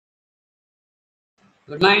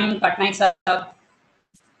Good morning, Patnaik sir.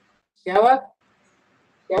 क्या हुआ?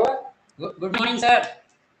 Good morning, sir.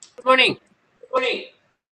 Good morning.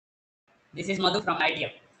 This is Madhu from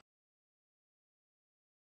ITF.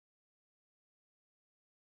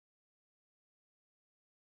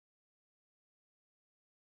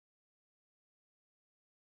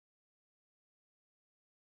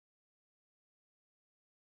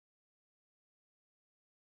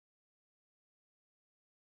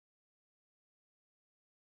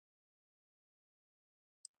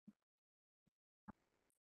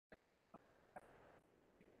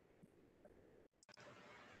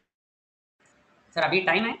 Sir अभी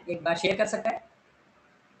time है, एक बार share कर सकता है?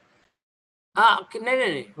 हाँ,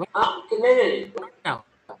 नहीं। Now.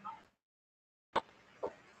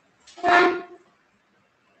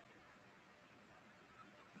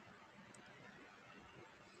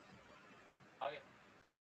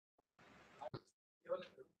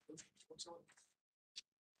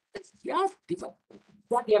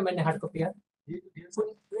 क्या दिया मैंने हार्ड कॉपी यार?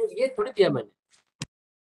 ये थोड़ी दिया मैंने।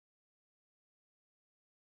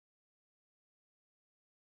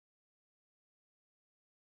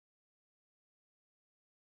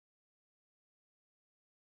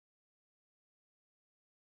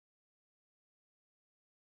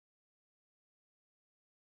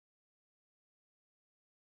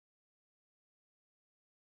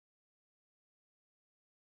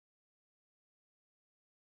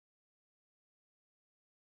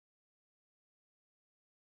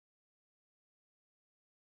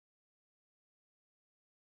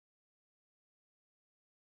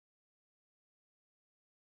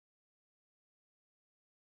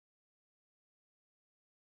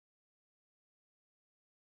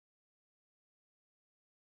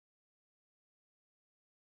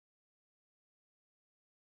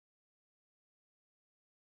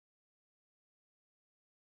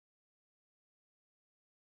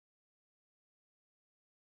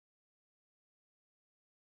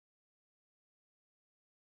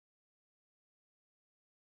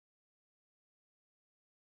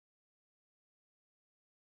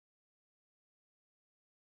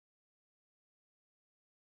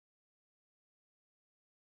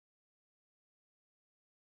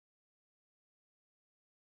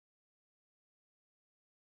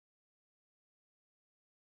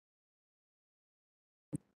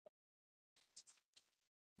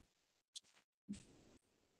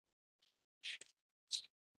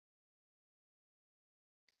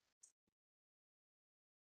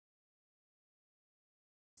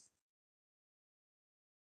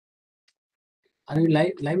 अभी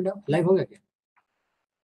लाइव हो गया क्या?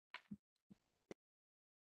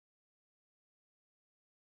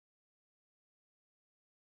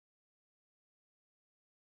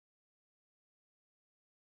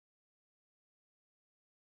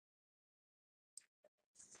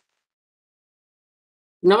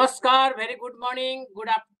 Namaskar, very good morning, good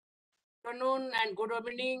afternoon, and good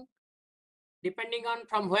evening, depending on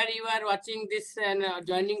from where you are watching this and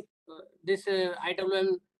joining this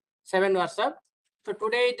IWM 7 WhatsApp. So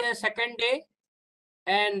today is the second day,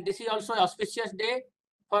 and this is also auspicious day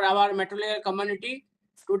for our meteorological community.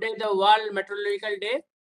 Today is the World Meteorological Day,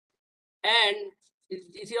 and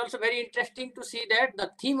it is also very interesting to see that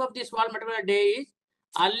the theme of this World Meteorological Day is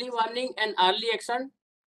early warning and early action.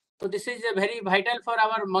 So this is a very vital for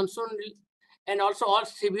our monsoon and also all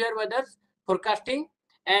severe weather forecasting.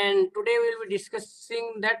 And today we will be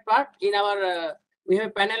discussing that part in our, we have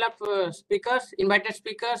a panel of speakers, invited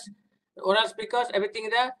speakers, oral speakers, everything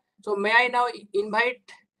there. So may I now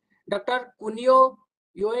invite Dr. Kunio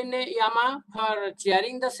Yoneyama for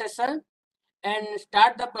chairing the session and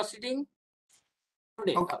start the proceeding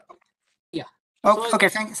today. Okay. Yeah. Okay,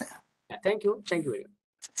 thanks. Thank you. Thank you very much.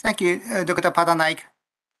 Thank you, Dr. Patnaik.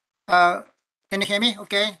 Can you hear me?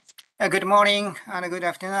 Okay. Good morning and good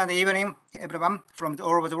afternoon and evening, everyone from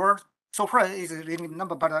all over the world. So far, it's a really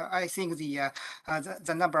number, but I think the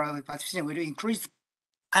number of participants will increase.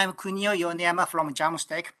 I'm Kunio Yoneyama from Jam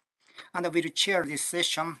State, and I will chair this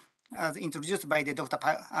session as introduced by the Dr.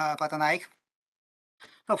 Patnaik.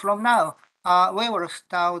 So from now, we will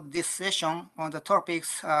start this session on the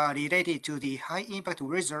topics related to the high impact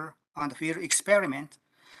weather and field experiment,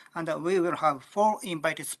 and we will have 4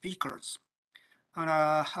 invited speakers.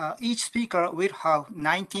 And each speaker will have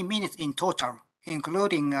 90 minutes in total,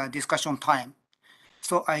 including discussion time.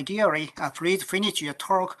 So ideally, please finish your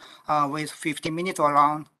talk with 15 minutes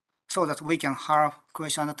around so that we can have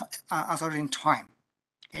question and answering time.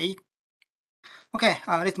 Okay. Okay,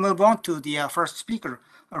 let's move on to the first speaker.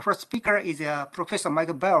 Our first speaker is Professor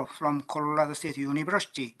Michael Bell from Colorado State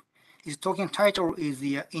University. His talking title is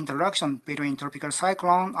The Interaction Between Tropical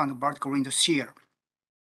Cyclone and Vertical Wind Shear.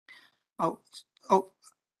 Oh,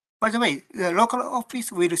 by the way, the local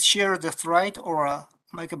office will share the slide or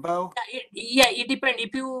make a bow? Yeah, it depends.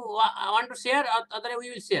 If you want to share, otherwise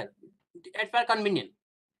we will share at our convenience.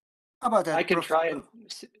 How about that? I can try and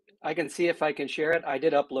I can see if I can share it. I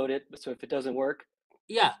did upload it, so if it doesn't work,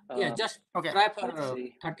 Yeah, Um, just Okay. try for let's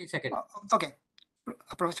see. 30 seconds. Okay.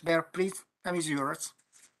 Professor Bear, please. Time is yours.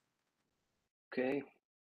 Okay.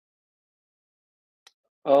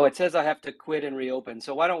 Oh, it says I have to quit and reopen.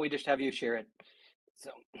 So why don't we just have you share it?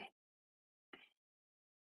 So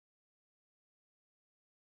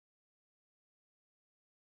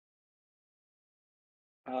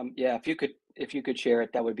yeah, if you could share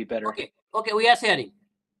it, that would be better. Okay, we are sharing.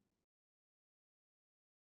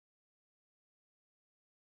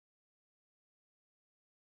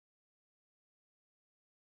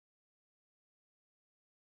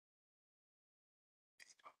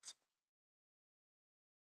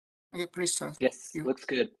 Okay, please, sir. Yes, looks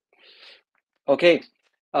good. Okay.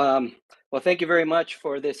 Well, thank you very much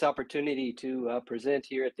for this opportunity to present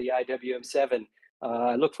here at the IWM7.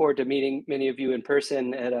 I look forward to meeting many of you in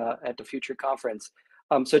person at the future conference.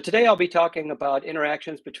 So today I'll be talking about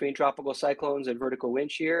interactions between tropical cyclones and vertical wind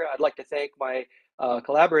shear. I'd like to thank my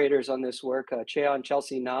collaborators on this work, Cheon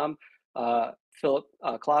Chelsea Nam, Philip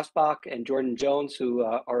Klossbach, and Jordan Jones, who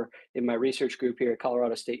are in my research group here at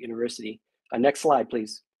Colorado State University. Next slide,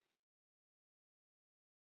 please.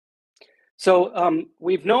 So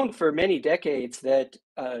we've known for many decades that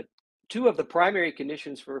two of the primary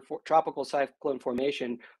conditions for tropical cyclone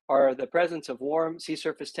formation are the presence of warm sea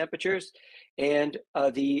surface temperatures and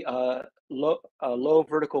the low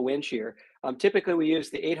vertical wind shear. Typically, we use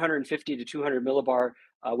the 850 to 200 millibar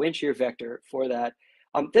wind shear vector for that.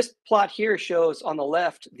 This plot here shows on the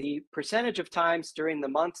left the percentage of times during the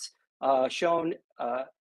months shown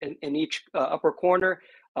in each upper corner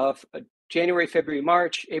of January, February,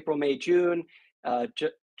 March, April, May, June,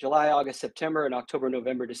 July, August, September, and October,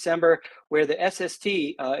 November, December, where the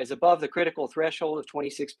SST is above the critical threshold of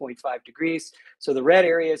 26.5 degrees. So the red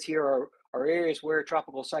areas here are areas where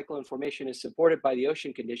tropical cyclone formation is supported by the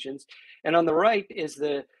ocean conditions. And on the right is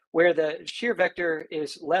where the shear vector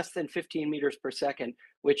is less than 15 meters per second,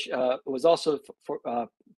 which was also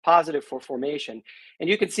positive for formation. And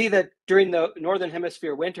you can see that during the Northern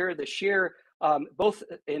Hemisphere winter, the shear both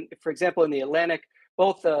for example, in the Atlantic,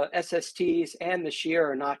 both the SSTs and the shear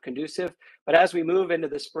are not conducive. But as we move into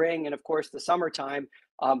the spring and, of course, the summertime,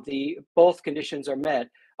 both conditions are met.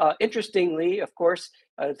 Interestingly, of course,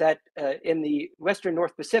 that in the Western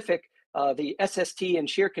North Pacific, the SST and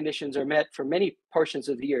shear conditions are met for many portions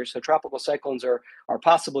of the year. So tropical cyclones are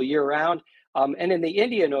possible year-round. And in the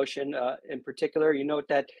Indian Ocean, in particular, you note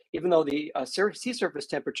that even though the sea surface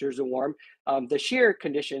temperatures are warm, the shear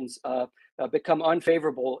conditions become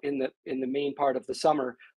unfavorable in the main part of the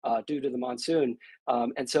summer due to the monsoon,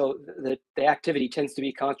 and so the activity tends to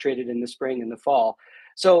be concentrated in the spring and the fall.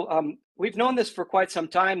 So we've known this for quite some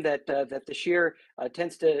time that the shear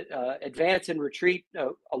tends to advance and retreat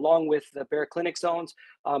along with the baroclinic zones.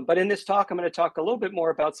 But in this talk, I'm going to talk a little bit more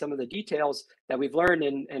about some of the details that we've learned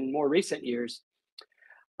in more recent years.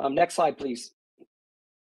 Next slide, please.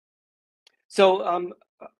 So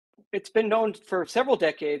it's been known for several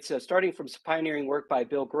decades, starting from some pioneering work by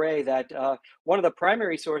Bill Gray, that one of the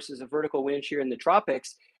primary sources of vertical wind shear in the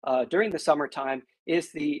tropics during the summertime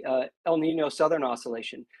is the El Nino Southern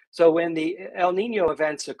Oscillation. So when the El Nino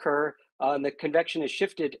events occur, and the convection is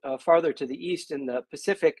shifted farther to the east in the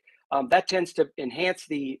Pacific, that tends to enhance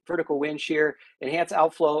the vertical wind shear, enhance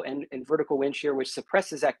outflow and vertical wind shear, which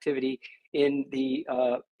suppresses activity in the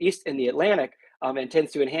east in the Atlantic and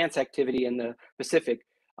tends to enhance activity in the Pacific.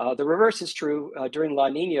 The reverse is true during La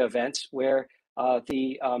Nina events, where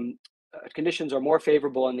the conditions are more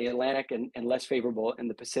favorable in the Atlantic and less favorable in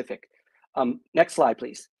the Pacific. Next slide,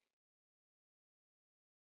 please.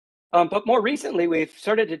 But more recently, we've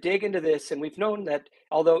started to dig into this, and we've known that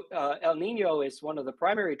although El Nino is one of the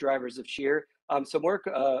primary drivers of shear, some work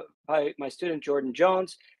by my student Jordan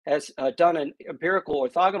Jones has done an empirical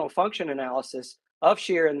orthogonal function analysis of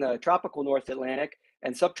shear in the tropical North Atlantic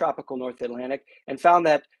and subtropical North Atlantic, and found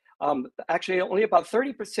that actually only about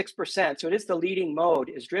 36%, so it is the leading mode,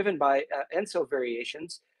 is driven by ENSO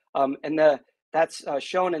variations. And that's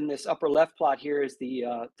shown in this upper left plot here is the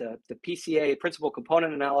PCA, principal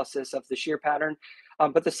component analysis of the shear pattern.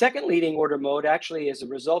 But the second leading order mode actually is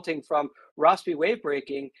resulting from Rossby wave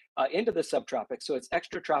breaking into the subtropics. So it's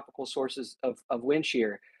extratropical sources of wind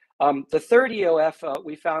shear. The third EOF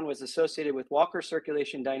we found was associated with Walker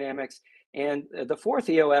circulation dynamics, and the fourth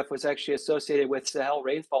EOF was actually associated with Sahel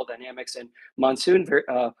rainfall dynamics and monsoon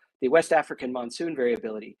the West African monsoon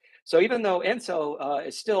variability. So even though ENSO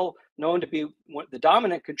is still known to be the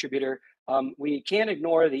dominant contributor, we can't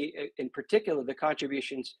ignore in particular, the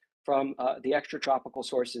contributions from the extratropical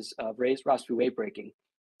sources of Rossby wave breaking.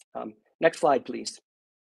 Next slide, please.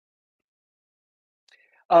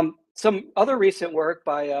 Some other recent work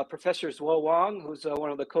by Professor Zhuo Wang, who's one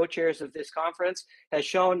of the co-chairs of this conference, has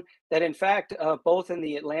shown that in fact, both in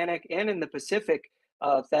the Atlantic and in the Pacific,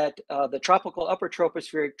 that the tropical upper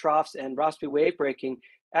tropospheric troughs and Rossby wave breaking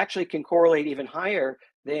actually can correlate even higher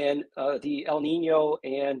than the El Nino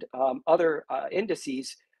and other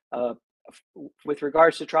indices with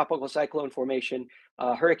regards to tropical cyclone formation,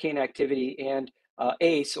 hurricane activity, and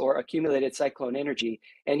ACE, or accumulated cyclone energy.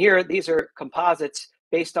 And here, these are composites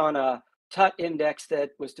based on a TUT index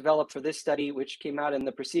that was developed for this study, which came out in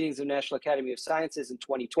the Proceedings of the National Academy of Sciences in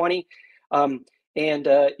 2020.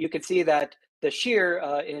 You can see that the shear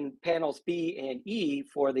in panels B and E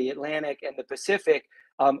for the Atlantic and the Pacific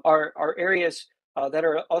are areas that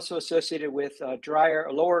are also associated with drier,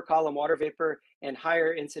 lower column water vapor and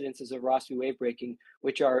higher incidences of Rossby wave breaking,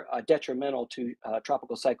 which are detrimental to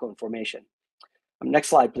tropical cyclone formation. Next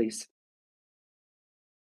slide, please.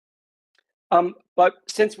 But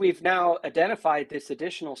since we've now identified this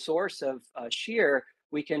additional source of shear,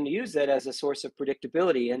 we can use it as a source of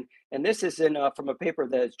predictability. And this is from a paper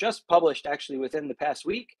that's just published actually within the past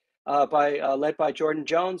week led by Jordan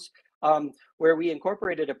Jones, where we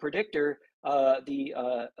incorporated a predictor, the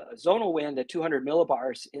zonal wind at 200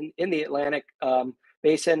 millibars in the Atlantic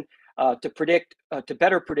basin to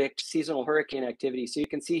better predict seasonal hurricane activity. So you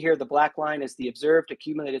can see here the black line is the observed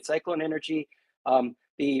accumulated cyclone energy.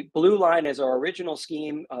 The blue line is our original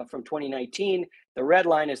scheme from 2019. The red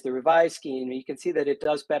line is the revised scheme. You can see that it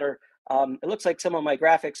does better. It looks like some of my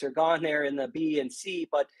graphics are gone there in the B and C,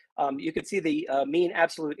 but you can see the mean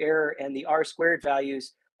absolute error and the R squared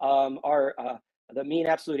values the mean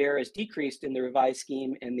absolute error is decreased in the revised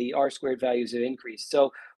scheme and the R squared values have increased.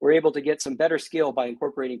 So we're able to get some better skill by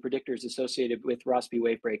incorporating predictors associated with Rossby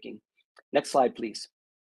wave breaking. Next slide, please.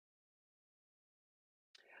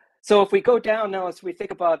 So if we go down now, as we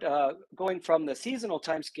think about going from the seasonal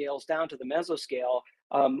timescales down to the mesoscale,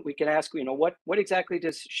 we can ask, what exactly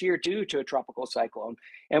does shear do to a tropical cyclone?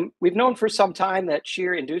 And we've known for some time that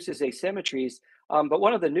shear induces asymmetries, but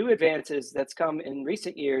one of the new advances that's come in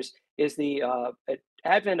recent years is the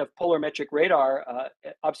advent of polarimetric radar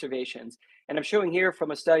observations. And I'm showing here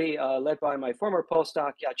from a study led by my former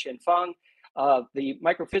postdoc, Ya-Chen Feng, the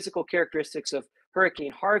microphysical characteristics of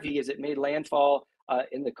Hurricane Harvey as it made landfall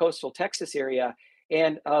in the coastal Texas area.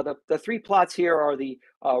 And the three plots here are the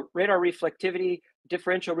radar reflectivity,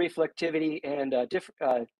 differential reflectivity, and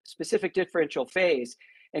specific differential phase.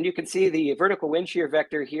 And you can see the vertical wind shear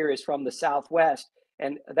vector here is from the southwest,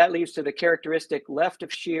 and that leads to the characteristic left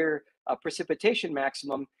of shear precipitation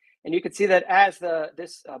maximum. And you can see that as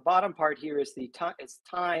this bottom part here is the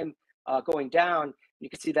time going down, you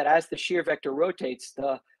can see that as the shear vector rotates,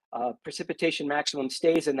 the precipitation maximum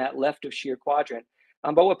stays in that left of shear quadrant.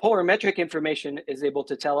 But what polarimetric information is able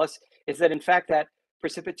to tell us is that in fact that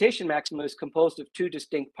precipitation maximum is composed of two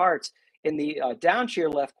distinct parts. In the down shear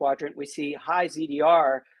left quadrant, we see high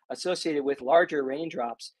ZDR associated with larger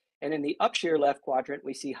raindrops. And in the up shear left quadrant,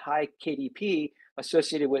 we see high KDP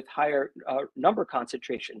associated with higher number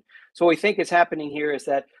concentration. So what we think is happening here is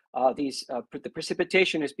that the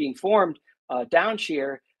precipitation is being formed down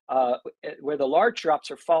shear where the large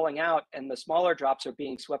drops are falling out and the smaller drops are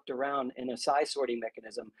being swept around in a size sorting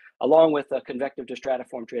mechanism, along with a convective to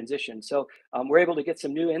stratiform transition. So we're able to get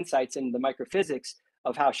some new insights into the microphysics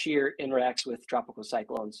of how shear interacts with tropical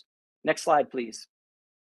cyclones. Next slide, please.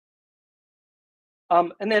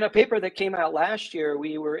 And then a paper that came out last year,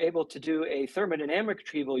 we were able to do a thermodynamic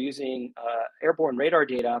retrieval using airborne radar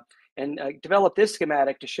data and develop this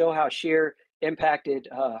schematic to show how shear impacted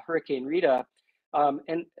Hurricane Rita.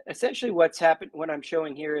 And essentially what's happened, what I'm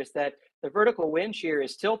showing here is that the vertical wind shear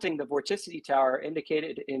is tilting the vorticity tower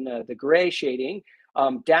indicated in the gray shading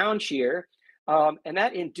down shear, and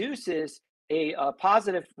that induces a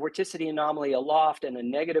positive vorticity anomaly aloft and a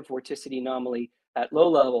negative vorticity anomaly at low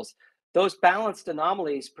levels. Those balanced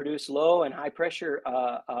anomalies produce low and high pressure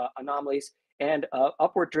anomalies and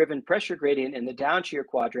upward driven pressure gradient in the down shear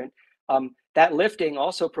quadrant. That lifting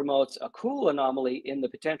also promotes a cool anomaly in the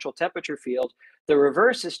potential temperature field. The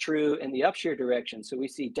reverse is true in the upshear direction. So we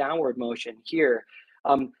see downward motion here.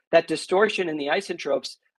 That distortion in the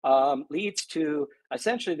isotropes leads to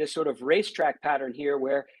essentially this sort of racetrack pattern here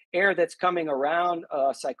where air that's coming around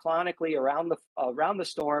cyclonically around the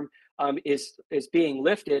storm is being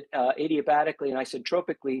lifted adiabatically and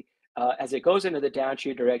isotropically as it goes into the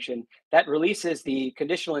downshear direction, that releases the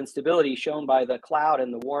conditional instability shown by the cloud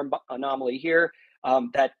and the warm anomaly here.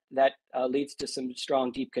 That leads to some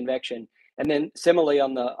strong deep convection. And then similarly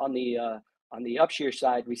on the upshear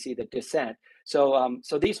side, we see the descent. So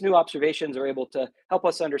these new observations are able to help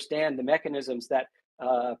us understand the mechanisms that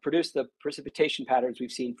produce the precipitation patterns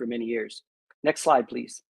we've seen for many years. Next slide,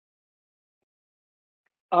 please.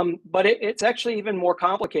 But it's actually even more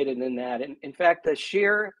complicated than that. In fact, the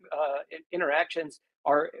shear interactions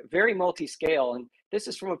are very multi-scale. And this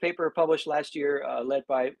is from a paper published last year led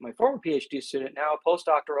by my former PhD student, now a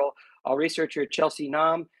postdoctoral researcher, Chelsea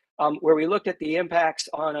Nam, where we looked at the impacts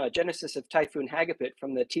on genesis of Typhoon Hagapit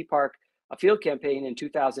from the T-Park field campaign in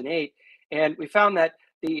 2008. And we found that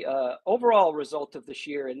the overall result of the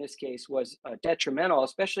shear in this case was detrimental,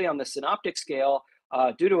 especially on the synoptic scale,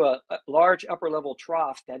 due to a large upper level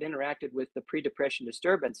trough that interacted with the pre-depression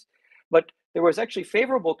disturbance. But there was actually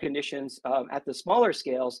favorable conditions at the smaller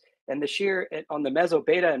scales, and the shear on the meso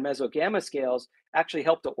beta and meso gamma scales actually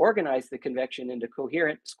helped to organize the convection into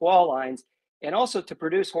coherent squall lines, and also to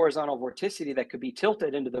produce horizontal vorticity that could be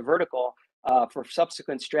tilted into the vertical for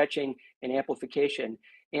subsequent stretching and amplification.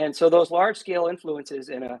 And so those large scale influences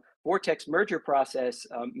in a vortex merger process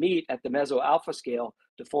meet at the meso alpha scale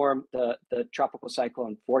to form the tropical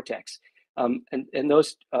cyclone vortex. And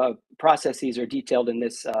those processes are detailed in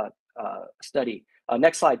this study.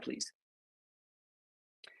 Next slide, please.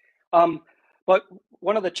 But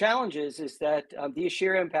one of the challenges is that these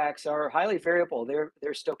shear impacts are highly variable. They're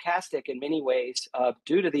stochastic in many ways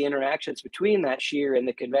due to the interactions between that shear and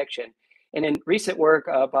the convection. And in recent work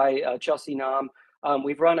by Chelsea Nam,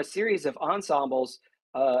 we've run a series of ensembles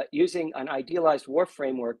using an idealized WRF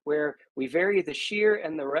framework where we vary the shear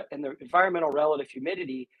and the environmental relative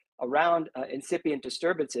humidity around incipient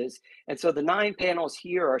disturbances. And so the 9 panels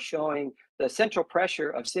here are showing the central pressure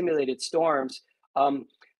of simulated storms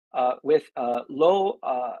with low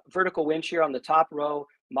vertical wind shear on the top row,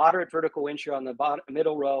 moderate vertical wind shear on the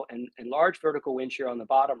middle row, and large vertical wind shear on the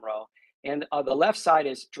bottom row. And the left side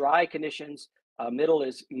is dry conditions, middle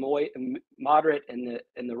is moderate,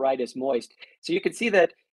 and the right is moist. So you can see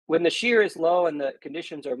that when the shear is low and the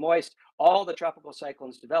conditions are moist, all the tropical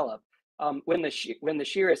cyclones develop. When the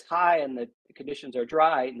shear is high and the conditions are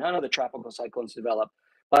dry, none of the tropical cyclones develop.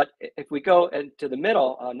 But if we go into the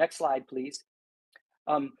middle, next slide, please.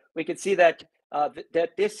 We can see that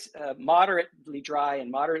this moderately dry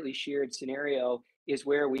and moderately sheared scenario is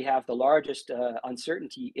where we have the largest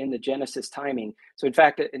uncertainty in the genesis timing. So in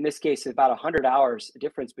fact, in this case, about 100 hours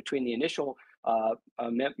difference between the initial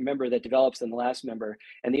member that develops and the last member.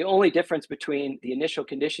 And the only difference between the initial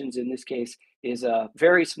conditions in this case is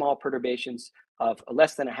very small perturbations of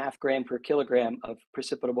less than 0.5 gram per kilogram of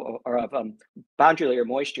precipitable or of boundary layer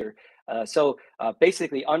moisture. So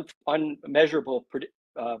basically unmeasurable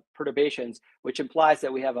perturbations, which implies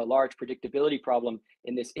that we have a large predictability problem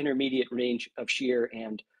in this intermediate range of shear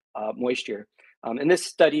and moisture. And this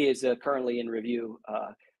study is currently in review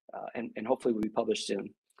and hopefully will be published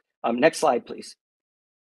soon. Next slide, please.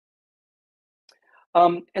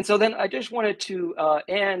 And so then I just wanted to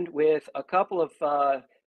end with a couple of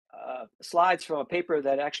slides from a paper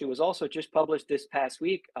that actually was also just published this past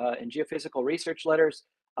week in Geophysical Research Letters,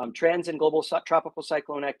 Trends in Global Tropical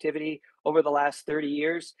Cyclone Activity over the last 30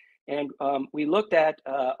 years. And we looked at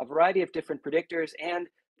a variety of different predictors and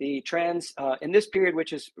the trends in this period,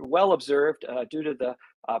 which is well observed due to the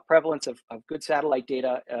prevalence of good satellite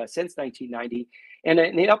data since 1990. And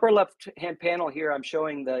in the upper left-hand panel here, I'm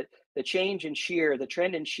showing the change in shear, the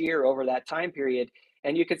trend in shear over that time period.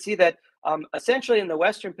 And you can see that essentially in the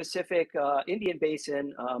Western Pacific Indian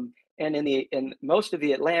Basin and in most of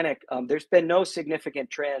the Atlantic, there's been no significant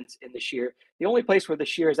trends in the shear. The only place where the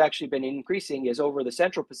shear has actually been increasing is over the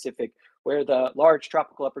Central Pacific, where the large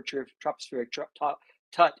tropical upper tropospheric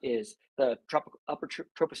TUT is, the tropical upper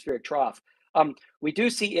tropospheric trough. We do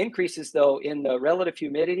see increases, though, in the relative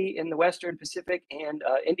humidity in the Western Pacific and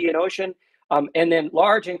Indian Ocean, and then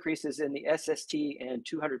large increases in the SST and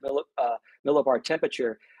 200 millibar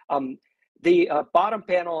temperature. The bottom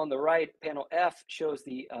panel on the right, panel F, shows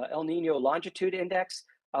the El Nino longitude index,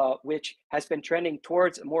 which has been trending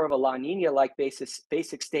towards more of a La Nina-like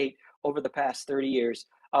basic state over the past 30 years,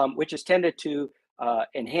 which has tended to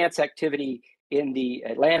enhance activity in the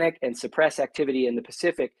Atlantic and suppress activity in the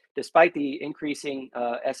Pacific, despite the increasing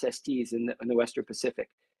SSTs in the Western Pacific.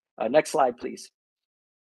 Next slide, please.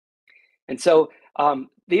 And so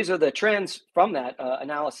these are the trends from that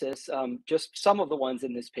analysis, just some of the ones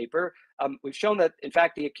in this paper. We've shown that, in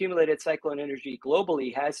fact, the accumulated cyclone energy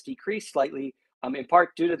globally has decreased slightly, in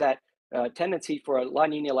part due to that tendency for a La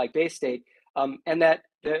Nina-like base state. and that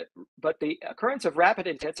but the occurrence of rapid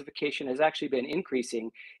intensification has actually been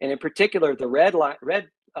increasing, and in particular, the red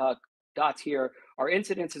dots here are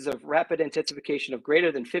incidences of rapid intensification of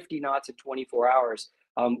greater than 50 knots in 24 hours,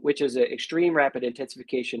 which is an extreme rapid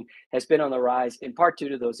intensification, has been on the rise in part due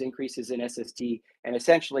to those increases in SST and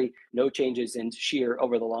essentially no changes in shear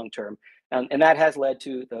over the long term. And that has led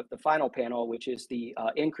to the final panel, which is the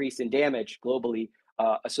increase in damage globally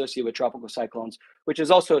associated with tropical cyclones, which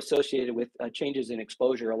is also associated with changes in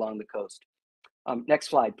exposure along the coast. Next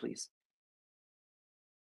slide, please.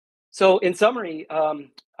 So in summary,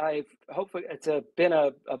 I've hopefully it's been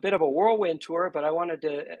a bit of a whirlwind tour, but I wanted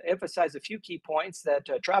to emphasize a few key points that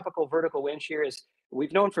tropical vertical wind shear is,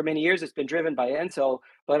 we've known for many years it's been driven by ENSO,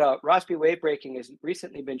 but Rossby wave breaking has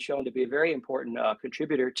recently been shown to be a very important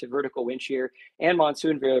contributor to vertical wind shear and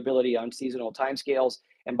monsoon variability on seasonal timescales.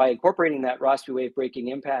 And by incorporating that Rossby wave breaking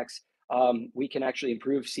impacts, we can actually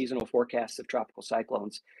improve seasonal forecasts of tropical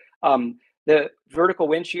cyclones. The vertical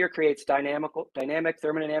wind shear creates dynamic,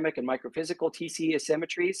 thermodynamic, and microphysical TC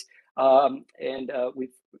asymmetries.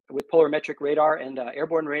 With polarimetric radar and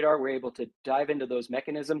airborne radar, we're able to dive into those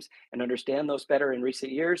mechanisms and understand those better in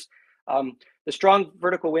recent years. The strong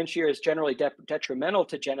vertical wind shear is generally detrimental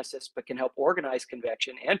to genesis, but can help organize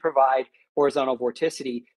convection and provide horizontal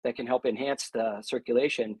vorticity that can help enhance the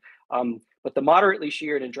circulation. But the moderately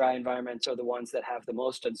sheared and dry environments are the ones that have the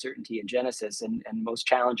most uncertainty in genesis and most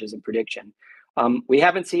challenges in prediction. We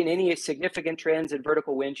haven't seen any significant trends in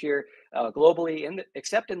vertical wind shear globally,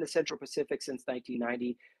 except in the Central Pacific since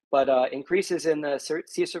 1990, but increases in the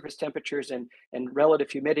sea surface temperatures and relative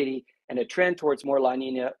humidity and a trend towards more La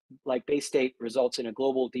Nina-like base state results in a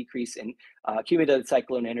global decrease in accumulated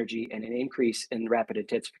cyclone energy and an increase in rapid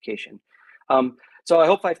intensification. So I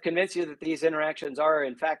hope I've convinced you that these interactions are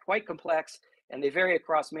in fact quite complex and they vary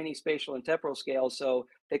across many spatial and temporal scales. So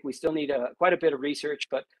I think we still need quite a bit of research,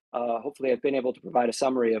 but hopefully I've been able to provide a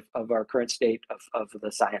summary of our current state of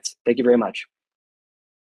the science. Thank you very much.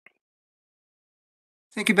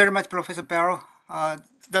 Thank you very much, Professor Barrow.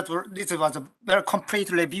 This was a very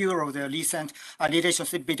complete review of the recent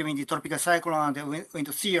relationship between the tropical cyclone and the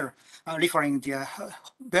wind shear, referring the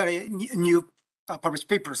very new published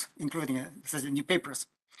papers, including new papers.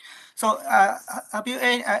 So, have you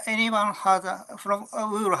anyone had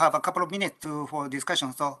we will have a couple of minutes for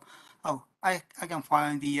discussion. So, I can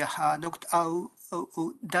find the Dr.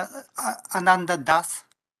 Ananda Das.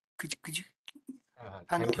 Could you?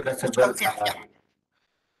 Thank you, Dr. Bell.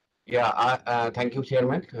 Thank you,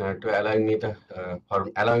 Chairman, to allowing me for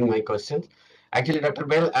allowing my questions. Actually, Dr.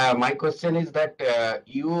 Bell, my question is that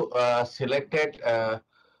you selected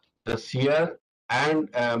the shear and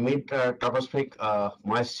mid-tropospheric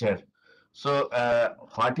moisture. So,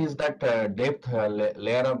 what is that depth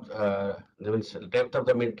layer of depth of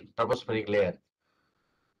the mid-tropospheric layer?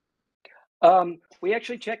 We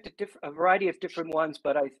actually checked a variety of different ones,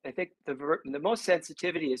 but I think the most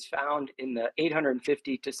sensitivity is found in the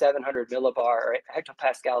 850 to 700 millibar or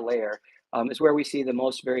hectopascal layer is where we see the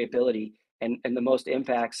most variability and the most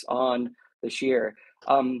impacts on the shear.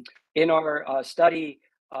 In our study,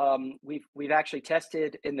 we've actually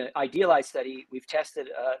tested in the idealized study, we've tested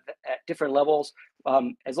at different levels.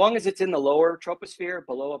 As long as it's in the lower troposphere,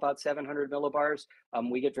 below about 700 millibars,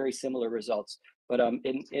 we get very similar results. But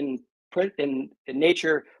in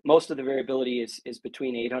nature, most of the variability is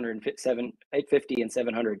between 850 and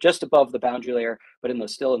 700, just above the boundary layer, but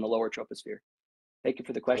still in the lower troposphere. Thank you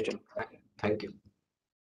for the question. Thank you.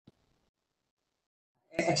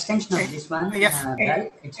 Extension of this one. Yes.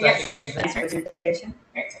 Right? It's advanced presentation.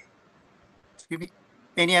 Excuse me.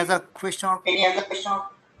 Any other question?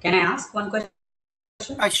 Can I ask one question?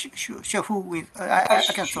 Sure. Who will? I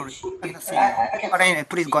can. Sorry. I can see. But anyway,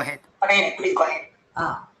 please go ahead.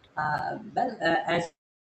 Well, as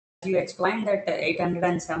you explained that 800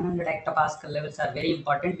 and 700 hectopascal levels are very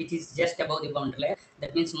important, which is just above the boundary layer.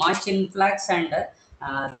 That means moisture influx and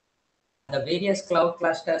the various cloud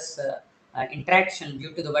clusters interaction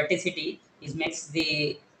due to the vorticity makes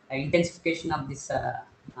the intensification of this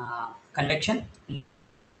convection in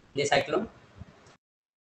the cyclone.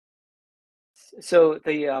 So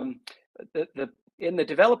in the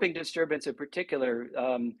developing disturbance in particular,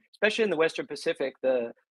 especially in the Western Pacific,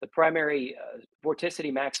 the primary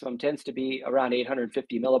vorticity maximum tends to be around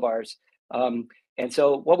 850 millibars. And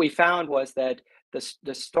so what we found was that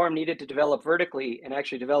the storm needed to develop vertically and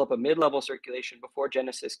actually develop a mid-level circulation before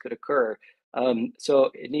genesis could occur.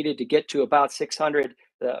 So it needed to get to about 600,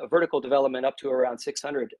 vertical development up to around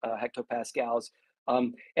 600 hectopascals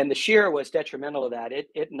And the shear was detrimental to that.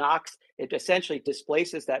 It essentially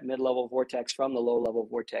displaces that mid-level vortex from the low-level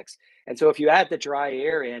vortex. And so if you add the dry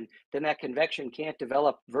air in, then that convection can't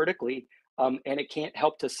develop vertically, and it can't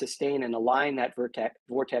help to sustain and align that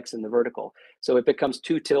vortex in the vertical. So it becomes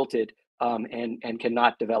too tilted and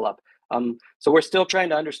cannot develop. So we're still trying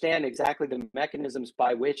to understand exactly the mechanisms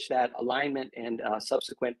by which that alignment and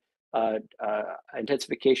subsequent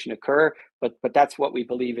intensification occur, but that's what we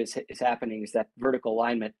believe is happening, is that vertical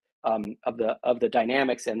alignment of the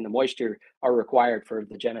dynamics and the moisture are required for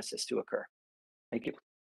the genesis to occur. Thank you.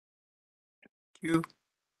 Thank you.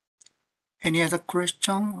 Any other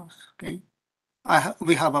questions? Okay.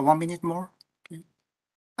 We have 1 minute more. Okay.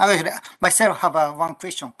 I myself have one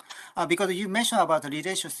question. Because you mentioned about the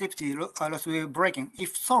relationship to loss wave breaking.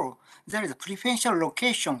 If so, there is a preferential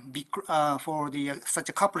location for the such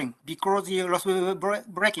a coupling, because the loss wave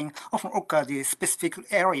breaking often occurs in specific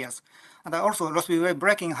areas. And also loss wave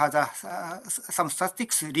breaking has some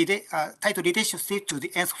statistics tight relationship to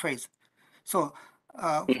the nth phase. So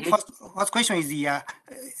first question is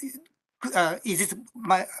is it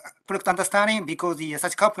my correct understanding, because the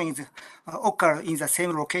such couplings occur in the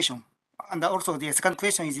same location? And also the second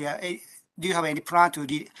question is, do you have any plan to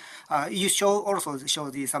you also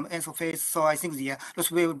show the some nth phase? So I think the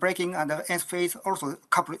loss wave breaking and the nth phase also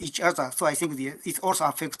couple each other. So I think it also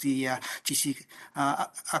affects the TC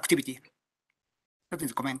activity. That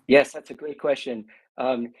is a comment. Yes, that's a great question.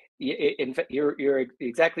 In fact, you're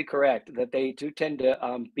exactly correct that they do tend to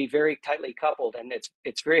be very tightly coupled, and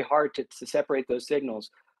it's very hard to separate those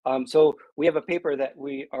signals. So we have a paper that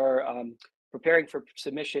we are preparing for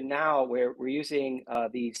submission now, where we're using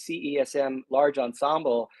the CESM large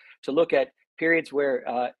ensemble to look at periods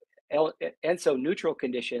where ENSO neutral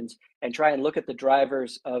conditions, and try and look at the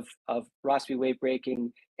drivers of Rossby wave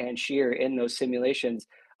breaking and shear in those simulations,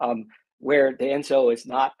 where the ENSO is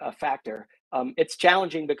not a factor. It's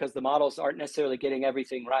challenging because the models aren't necessarily getting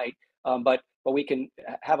everything right, but we can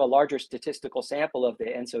have a larger statistical sample of the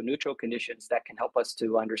ENSO neutral conditions that can help us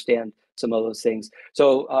to understand some of those things.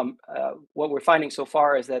 So what we're finding so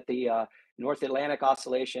far is that the North Atlantic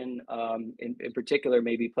oscillation in particular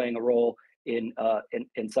may be playing a role in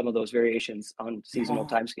some of those variations on seasonal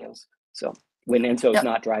timescales. So when ENSO is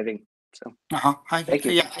not driving. So thank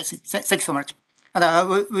you. Yeah, I see. Thank you so much.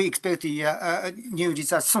 And we expect the new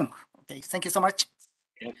results soon. Okay, thank you so much.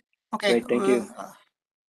 Yeah. Okay, great, thank you.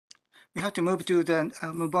 We have to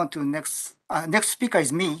move on to next. Next speaker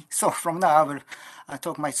is me. So from now I will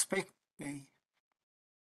talk my speak. Okay.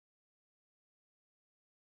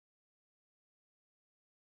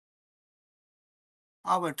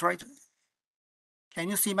 I will try to. Can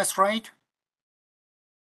you see my slide?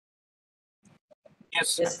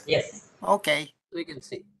 Yes. Yes. Okay. We can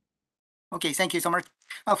see. Okay, thank you so much.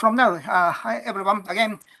 From now, hi everyone.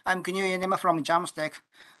 Again, I'm Kunio Yoneyama from Jamstack,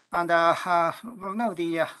 and from now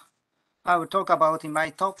I will talk about my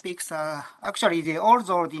topics. Actually,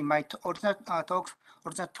 my original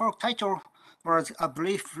talk title was a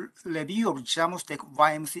brief review of Jamstack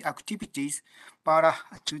YMC activities, but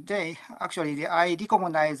today, actually, I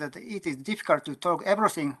recognize that it is difficult to talk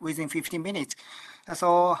everything within 15 minutes.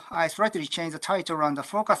 So I slightly changed the title and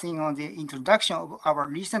focusing on the introduction of our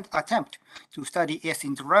recent attempt to study S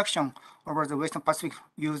interaction over the Western Pacific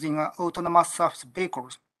using autonomous surface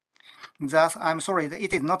vehicles. Thus, I'm sorry that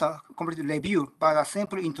it is not a complete review, but a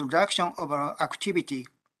simple introduction of our activity.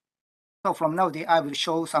 So from now, I will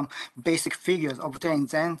show some basic figures obtained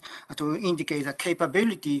then to indicate the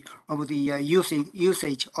capability of the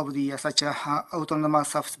usage of the such autonomous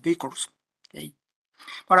surface vehicles. Okay.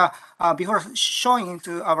 But before showing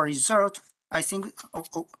to our result, I think.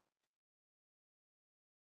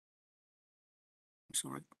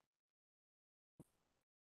 Sorry.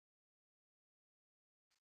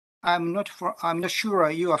 I'm not sure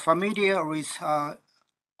you are familiar with our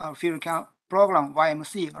field program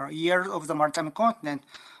YMC, or Years of the Maritime Continent.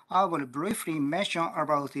 I will briefly mention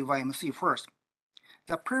about the YMC first.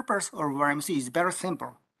 The purpose of YMC is very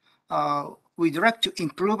simple. We'd like to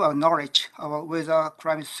improve our knowledge of weather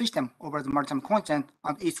climate system over the maritime continent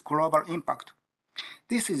and its global impact.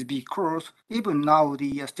 This is because even now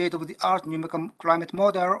the state-of-the-art numerical climate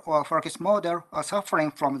model or forecast model are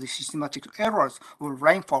suffering from the systematic errors of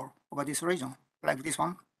rainfall over this region, like this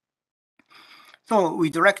one. So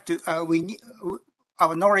we'd like to,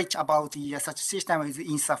 our knowledge about the such system is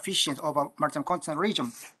insufficient over maritime continent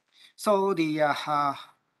region. So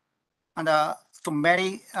so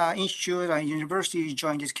many institutes and universities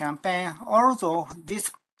joined this campaign. Although this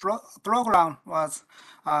program was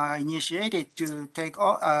initiated to take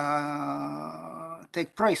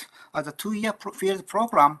place as a 2-year field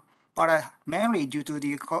program, but mainly due to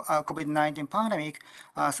the COVID-19 pandemic,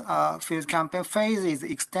 field campaign phase is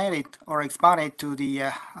extended or expanded to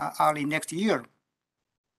the early next year.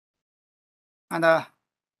 And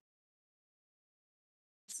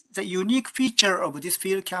the unique feature of this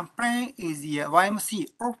field campaign is the YMC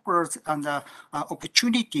offers an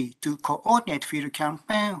opportunity to coordinate field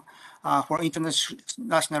campaign for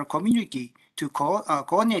international community to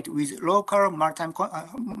coordinate with local maritime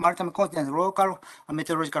continent local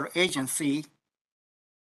meteorological agency,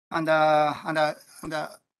 and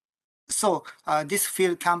so this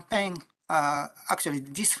field campaign actually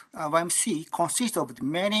this YMC consists of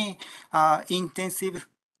many intensive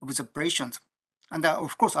observations, and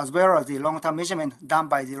of course as well as the long-term measurement done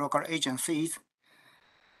by the local agencies.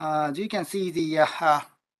 You can see the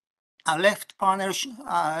left panel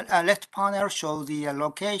shows the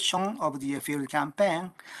location of the field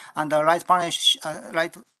campaign, and the right panel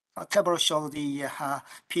right table shows the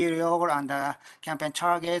period and campaign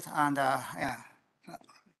target, and yeah,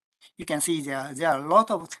 you can see there are a lot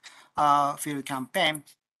of field campaign,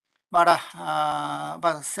 but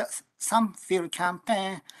some field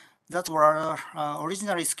campaign that were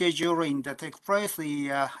originally scheduled to take place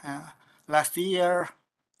last year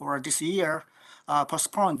or this year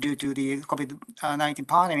postponed due to the COVID-19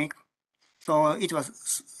 pandemic. So it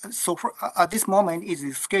was at this moment it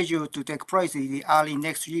is scheduled to take place in the early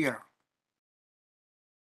next year.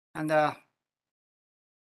 And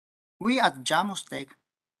we at JAMSTEC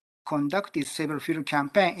conducted several field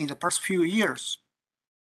campaigns in the past few years.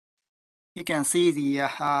 You can see the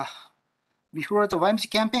before the YMC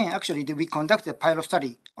campaign, actually we conducted a pilot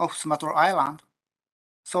study of Sumatra Island.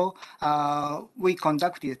 So we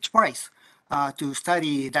conducted twice to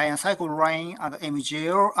study diurnal cycle rain and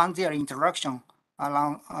MJO and their interaction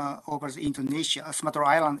along over the Indonesia, Sumatra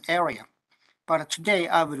Island area. But today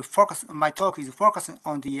I will focus, my talk is focusing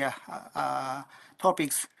on the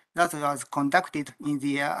topics that was conducted in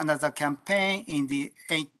the another campaign in the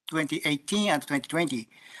 2018 and 2020.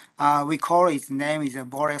 We call its name is the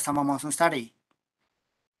Boreal Summer Monsoon Study.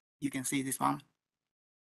 You can see this one.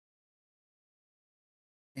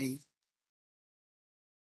 Okay.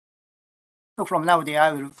 So from now,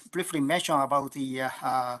 I will briefly mention about the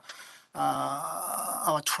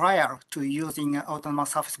our trial to using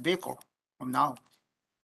autonomous surface vehicle from now.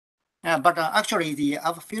 But actually,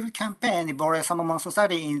 our field campaign, the Boreal Summer Monsoon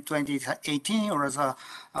Study in 2018, was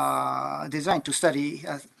designed to study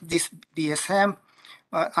this BSM,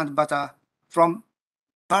 but from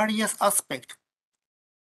various aspects.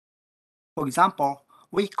 For example,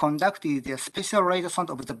 we conducted the special radar sound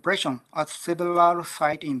observation at several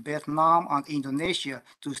sites in Vietnam and Indonesia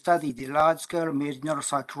to study the large-scale meridional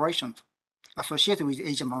circulation associated with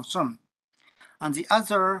Asian monsoon. And the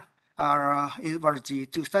other was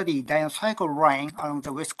to study diurnal cycle rain along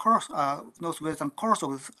the west coast, northwestern coast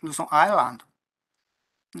of Luzon Island,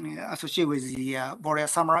 associated with the Boreal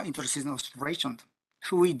summer interseason observation.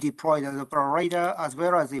 So we deployed the radar as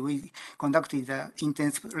well as we conducted the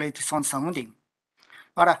intense latest sound sounding.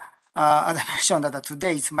 But as I mentioned, that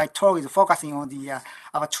today my talk is focusing on the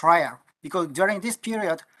our trial, because during this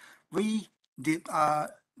period we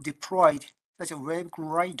deployed such a wave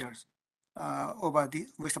gliders over the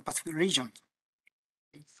Western Pacific region.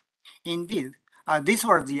 Indeed, this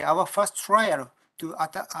was our first trial to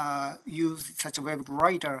use such a wave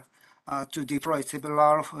glider to deploy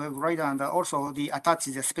several wave glider and also attach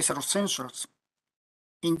the special sensors.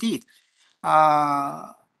 Indeed,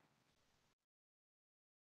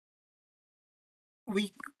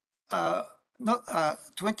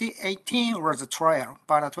 2018 was a trial,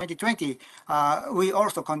 but 2020 we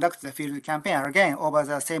also conducted the field campaign again over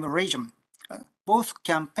the same region. Both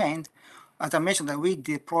campaigns, as I mentioned, that we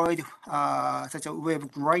deployed such a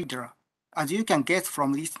wave glider. As you can guess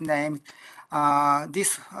from this name,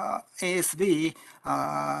 this ASV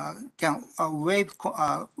can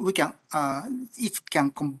it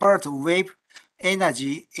can convert wave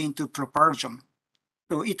energy into propulsion,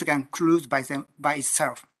 so it can cruise by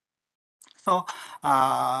itself. So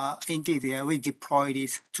indeed, we deployed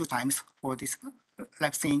it 2 times for this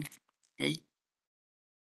live thing. Okay.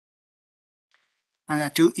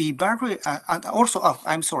 And to evaluate, and also,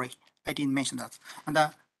 I'm sorry, I didn't mention that.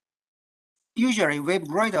 And usually, wave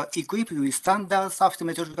glider equipped with standard surface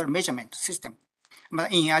meteorological measurement system.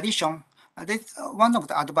 But in addition, one of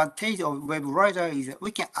the advantages of wave glider is that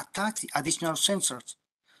we can attach additional sensors.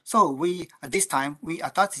 So this time we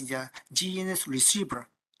attached the GNS receiver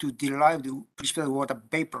to derive the precipitated water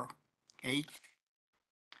vapor. Okay,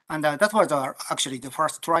 and that was actually the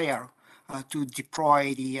first trial to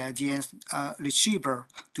deploy the GNS receiver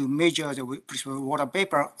to measure the precipitated water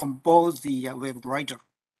vapor on both the wave glider.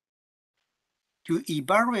 To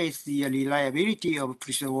evaluate the reliability of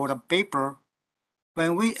precious water vapor,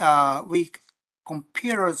 when we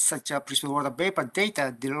compare such a precious water vapor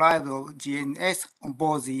data derived of GNS on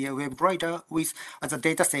board the WebGrider with as a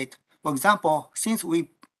data set. For example, since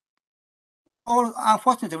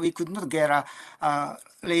unfortunately, we could not get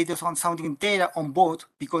radio sounding data on board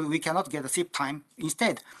because we cannot get a zip time.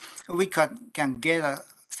 Instead, we can get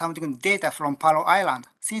sounding data from Palo Island.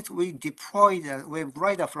 Since we deploy the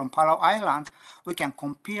WebGrider from Palo Island, we can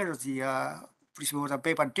compare the precious water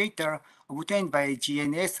vapor data obtained by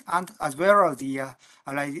GNS and as well as the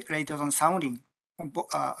radio sounding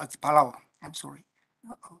at Palo. I'm sorry.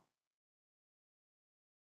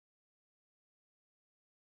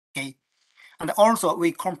 Okay. And also,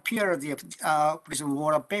 we compare the precious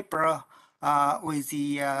water vapor with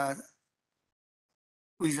the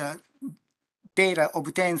data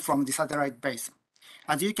obtained from the satellite base.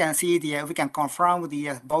 As you can see, we can confirm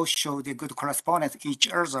both show the good correspondence each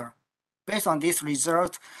other. Based on this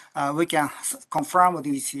result, we can confirm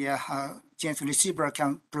this GNS receiver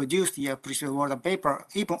can produce the precious water vapor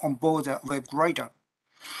even on board the WebGrider.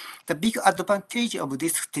 The big advantage of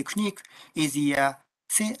this technique is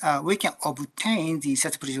we can obtain the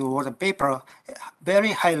such precious water vapor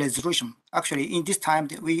very high resolution. Actually, in this time,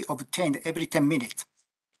 we obtained every 10 minutes.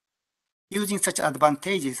 Using such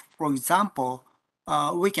advantages, for example,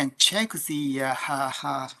 we can check the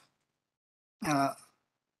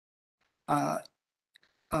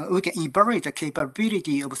we can evaluate the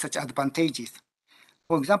capability of such advantages.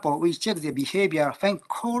 For example, we check the behavior when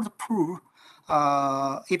cold pool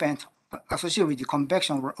event associated with the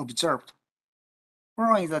convection were observed.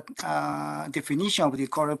 Following the definition of the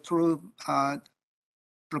cold pool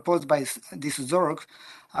proposed by this Zorg,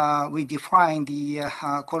 we define the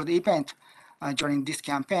cold event during this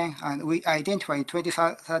campaign, and we identify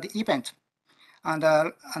 2030 event. And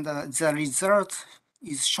the result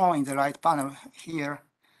is shown in the right panel here.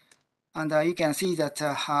 And you can see that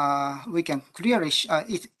we can clearly,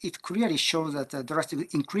 it clearly shows that the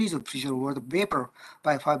drastic increase of precious water vapor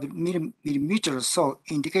by 5 millimeters, so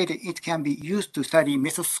indicated it can be used to study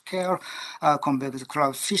mesoscale convex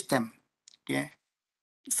cloud system. Yeah.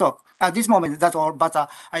 So at this moment, that's all. But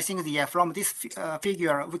I think from this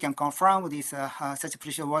figure, we can confirm this such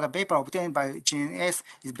precious water vapor obtained by GNS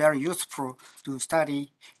is very useful to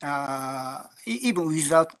study, even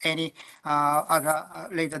without any other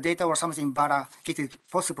later data or something. But it is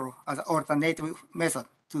possible as an alternative method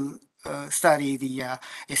to study the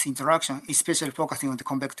S interaction, especially focusing on the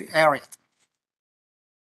convex areas.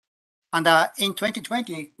 And in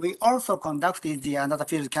 2020, we also conducted another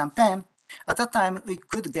field campaign. At that time, we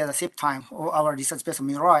could get a zip time of our research based on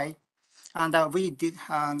MYWAY, and we did.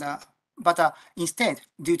 But instead,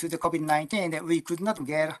 due to the COVID-19, we could not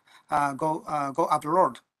get go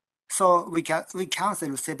abroad. So we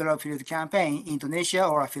canceled several field campaigns in Indonesia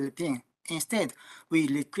or Philippines. Instead, we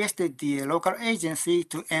requested the local agency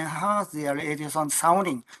to enhance their radio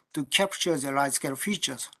sounding to capture the large-scale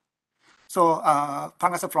features. So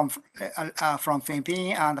partners from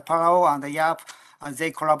Philippines and Palau and YAP,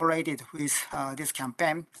 they collaborated with this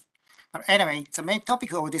campaign. But anyway, the main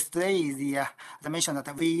topic of this today is as I mentioned,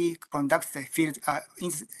 that we conduct the field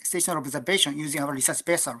stationary observation using our research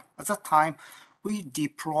vessel. At that time, we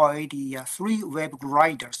deployed the 3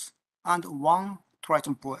 WebGriders and 1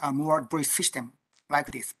 Triton moored buoy system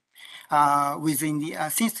like this. Within the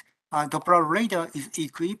since Doppler radar is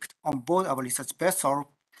equipped on board our research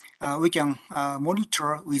vessel, we can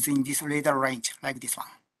monitor within this radar range like this one.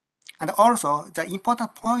 And also, the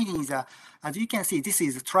important point is, as you can see, this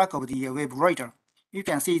is the track of the WebGrider. You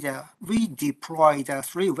can see that we deploy the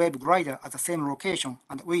 3 WebGrider at the same location,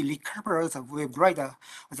 and we recover the WebGrider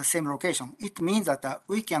at the same location. It means that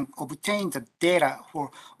we can obtain the data for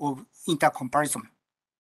intercomparison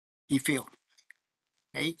in field.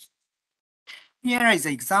 Okay. Here is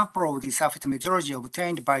an example of the surface meteorology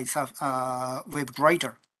obtained by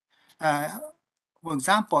WebGrider. For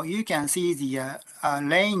example, you can see the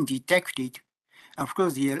rain detected. Of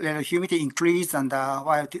course, the relative humidity increased, and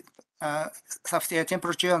while surface air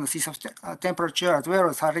temperature and sea surface temperature as well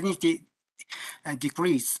as salinity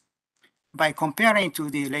decrease. By comparing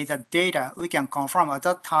to the later data, we can confirm at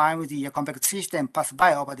that time the convex system passed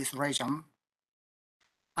by over this region.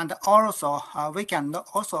 And also, we can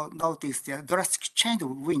also notice the drastic change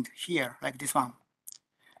of wind here, like this one.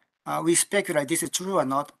 We speculate this is true or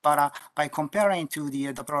not, but by comparing to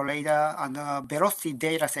the Doppler radar and velocity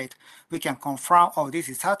data set, we can confirm, oh, this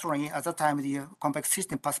is certainly at the time the convex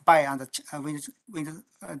system passed by and the wind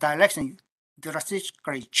direction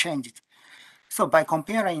drastically changed. So by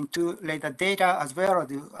comparing to later data as well as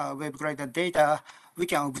the WebGrider data, we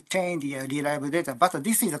can obtain the reliable data, but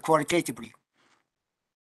this is qualitatively.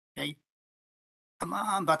 Okay.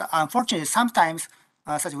 But unfortunately, sometimes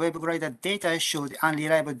such wave-guided data shows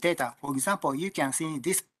unreliable data. For example, you can see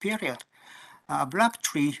this period, black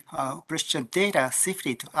tree pressure data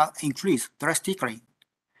shifted increased drastically.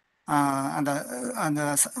 And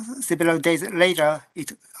several days later,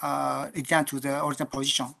 it returned to the original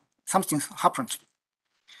position. Something happened.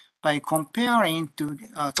 By comparing to,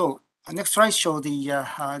 so next slide shows the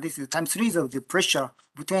this is time series of the pressure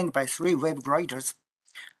obtained by 3 wave gliders.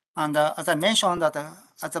 And as I mentioned, that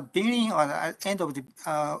at the beginning or the end of the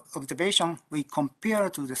observation, we compare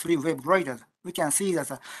to the 3 wave gliders. We can see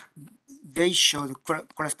that they should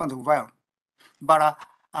correspond well, but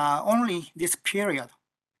only this period.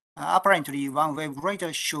 Apparently, one wave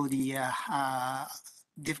glider show the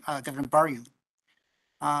different value.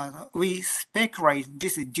 We speculate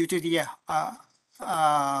this is due to the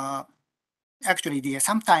actually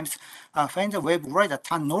sometimes when the wave glider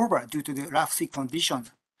turn over due to the rough sea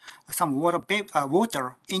conditions, some water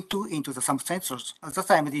into some sensors. At that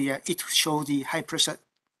time, it shows the high pressure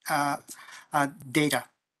data.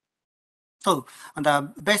 So,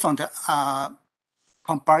 and based on the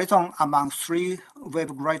comparison among 3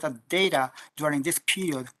 wave glider data during this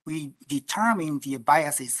period, we determined the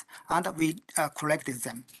biases and we corrected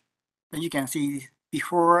them. And you can see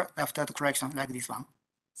before, after the correction like this one.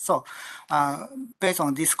 So based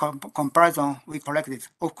on this comparison, we collected,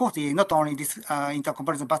 of course, not only this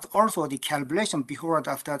intercomparison, but also the calibration before and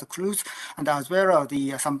after the cruise, and as well as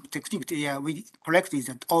the some technique we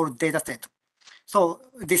collected all data set. So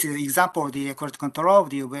this is an example of the quality control of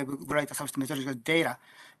the wave glider surface meteorological data.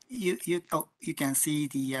 You can see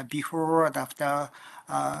the before and after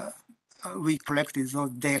we collected those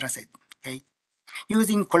data set. Okay,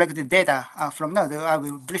 using collected data from now, I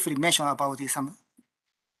will briefly mention about some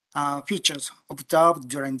features observed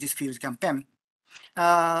during this field campaign.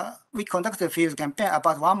 We conducted a field campaign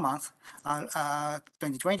about 1 month,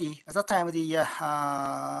 2020. At that time,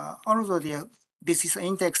 although the basis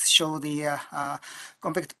index show the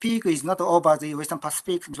compact peak is not over the Western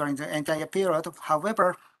Pacific during the entire period.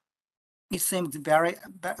 However, it seemed very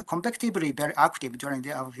compactively very active during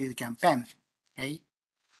the field campaign. Okay.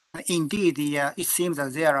 Indeed, it seems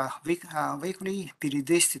that there are weekly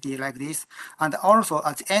periodicity like this, and also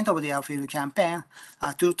at the end of the field campaign,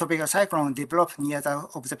 2 tropical cyclones developed near the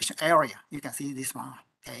observation area. You can see this one.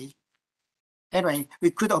 Okay. Anyway,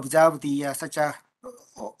 we could observe the such a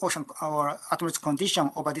ocean or atmospheric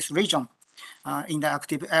condition over this region in the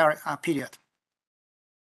active area period.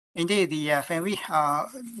 Indeed, when we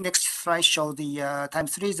next slide show the time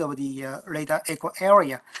series of the radar echo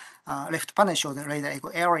area. Left panel shows the radar echo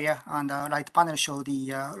area, and right panel shows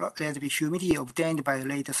the relative humidity obtained by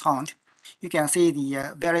radar sound. You can see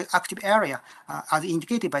the very active area, as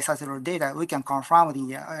indicated by satellite data. We can confirm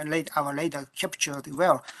the our radar captured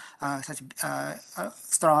well such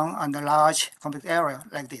strong and large compact area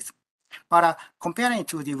like this. But comparing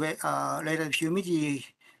to the radar humidity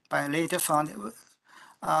by radar sound,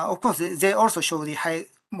 of course, they also show the high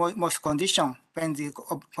moist condition when the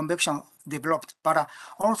convection developed, but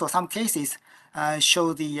also some cases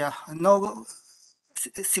show the no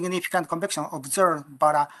significant convection observed,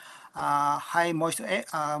 but high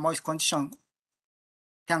moist condition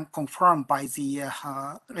can confirm by the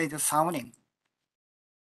radar sounding.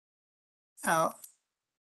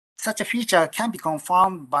 Such a feature can be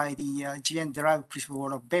confirmed by the GN-derived pressure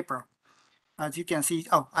water vapor. As you can see,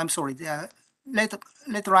 I'm sorry, the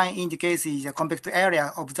red line indicates the compact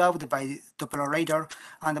area observed by Doppler radar,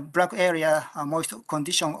 and the black area moist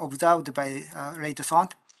condition observed by radar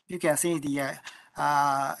sound. You can see the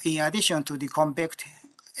in addition to the compact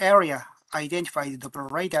area identified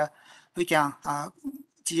Doppler radar, we can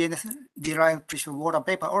GN-derived pressure water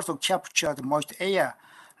vapor also capture the moist air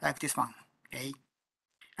like this one. Okay.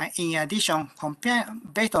 In addition,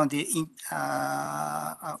 based on the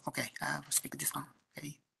okay, I will skip this one.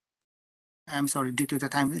 Okay. I'm sorry, due to the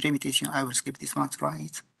time limitation, I will skip this one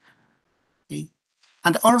slide. Okay.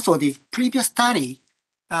 And also the previous study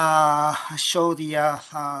show the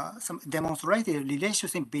some demonstrated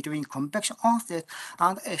relationship between convection onset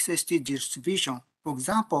and SST distribution. For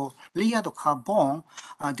example, Liad Carbon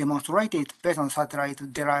demonstrated based on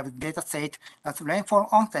satellite-derived data set that rainfall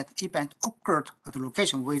onset event occurred at the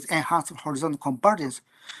location with enhanced horizontal convergence,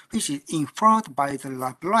 which is inferred by the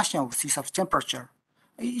Laplacian of sea surface temperature.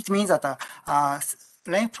 It means that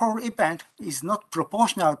rainfall event is not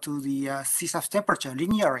proportional to the sea surface temperature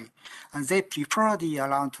linearly, and they prefer the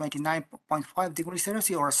around 29.5 degrees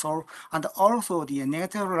Celsius or so, and also the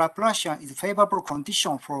negative Laplacian is a favorable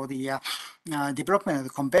condition for the development of the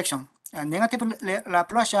convection. Negative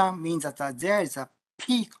Laplacian means that there is a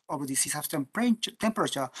peak of the system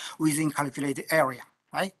temperature within calculated area,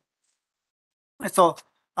 right? So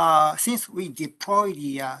since we deploy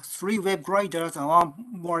the 3 wave gliders and 1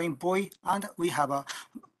 mooring buoy, and we have a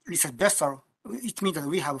research vessel, it means that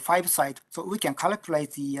we have 5 sites, so we can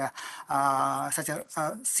calculate the such a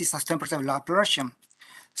system temperature Laplacian.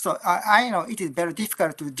 So I know it is very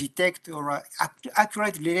difficult to detect or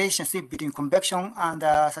accurate relationship between convection and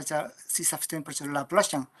such a system temperature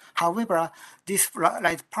Laplacian. However, this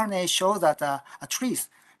light panel shows that at least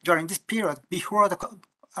during this period, before the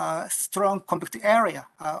strong convective area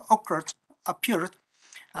appeared,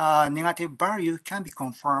 negative value can be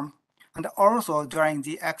confirmed. And also during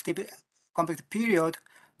the active convective period,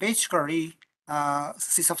 basically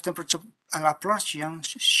system temperature Laplacian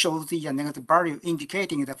shows the negative value,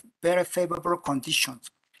 indicating the very favorable conditions.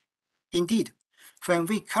 Indeed, when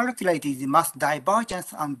we calculated the mass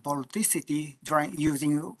divergence and vorticity during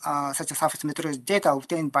using such a surface meteorology data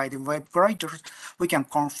obtained by the wave gliders, we can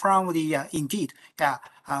confirm the indeed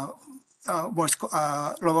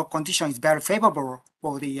lower condition is very favorable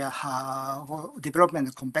for the for development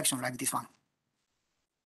of convection like this one.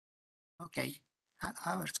 Okay.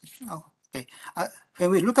 Okay. When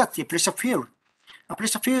we look at the pressure field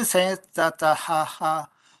says that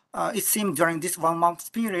it seems during this 1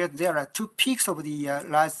 month period, there are 2 peaks of the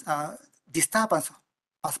large disturbance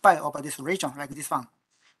pass by over this region, like this one.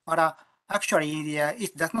 But actually,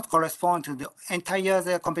 it does not correspond to the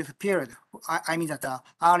entire convective period. I mean that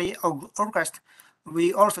early August,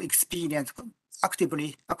 we also experienced active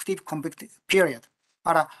convective period.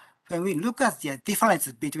 But when we look at the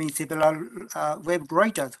differences between several wave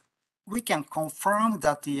gliders, we can confirm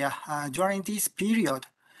that during this period,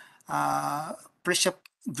 pressure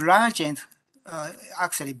gradient,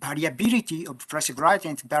 actually variability of pressure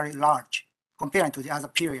gradient is very large compared to the other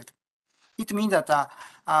period. It means that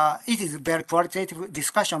it is a very qualitative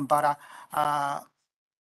discussion, but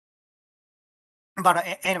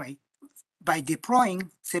anyway, by deploying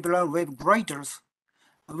several wave gliders,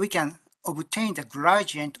 we can obtain the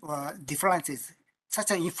gradient or differences.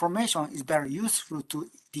 Such information is very useful to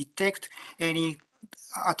detect any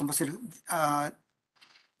atmospheric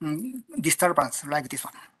disturbance like this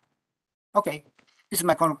one. Okay, this is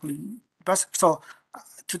my conclusion. So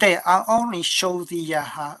today I only show the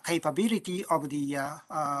capability of the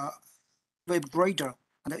wave glider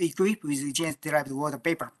and equipped with the GNS-derived water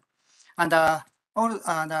paper. And I'd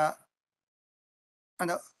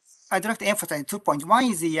like to emphasize 2 points. One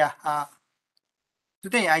is the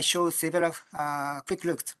today I show several quick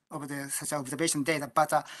looks of the such observation data,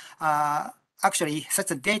 but actually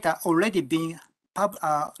such data already being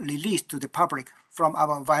released to the public from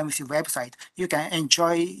our YMC website. You can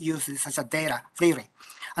enjoy using such a data freely.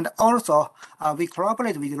 And also we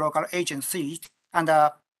collaborate with local agencies, and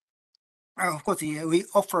of course, we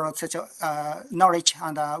offer such knowledge,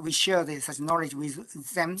 and we share such knowledge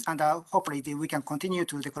with them, and hopefully we can continue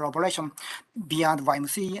to the collaboration beyond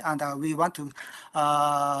YMC, and we want to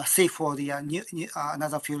see for the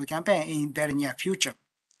another field campaign in very near future.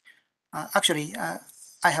 Actually,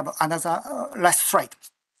 I have another last slide.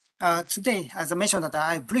 Today, as I mentioned, that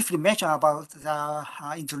I briefly mentioned about the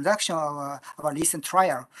introduction of our recent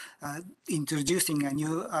trial, introducing a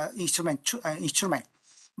new instrument.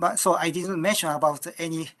 But so I didn't mention about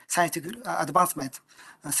any scientific advancement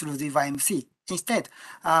through the YMC. Instead,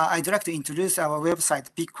 I'd like to introduce our website,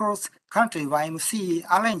 because currently YMC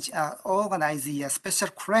organize the special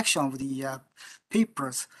collection of the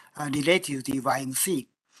papers related to the YMC.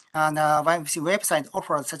 And YMC website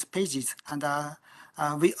offers such pages, and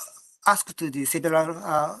we asked to the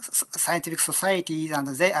several scientific societies, and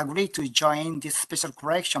they agreed to join this special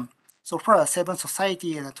collection. So far, 7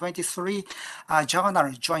 society and 23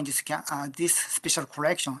 journals joined this special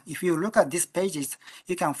collection. If you look at these pages,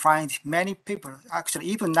 you can find many people. Actually,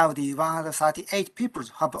 even now, the 138 papers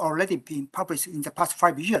have already been published in the past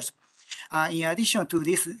 5 years. In addition to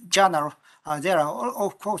this journal, there are,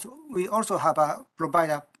 of course, we also have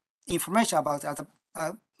provided information about other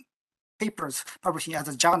papers publishing as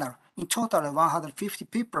a journal. In total, 150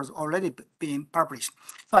 papers already being published.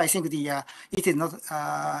 So I think the it is not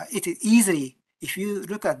it is easily, if you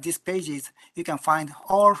look at these pages, you can find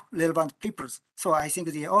all relevant papers. So I think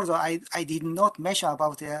the also I did not mention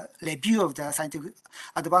about the review of the scientific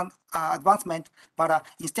advancement, but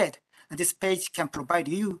instead this page can provide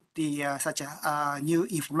you the such a new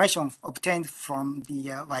information obtained from the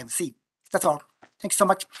YMC. That's all. Thanks so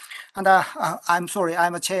much. And I'm sorry,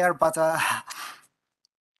 I'm a chair, but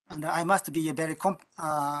and I must be a very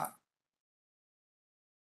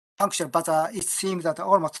punctual, but it seems that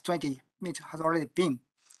almost 20 minutes has already been.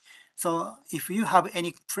 So if you have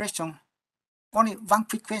any question, only one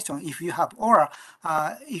quick question if you have, or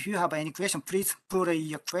if you have any question, please put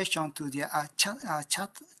your question to the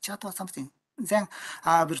chat or something. Then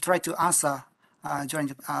I will try to answer during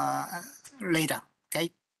the, later.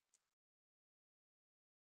 Okay.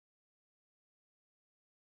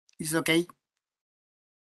 Is it okay?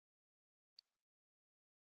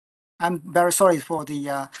 I'm very sorry for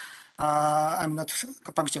the I'm not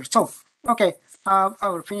punctual. So okay, I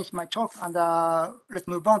will finish my talk and let's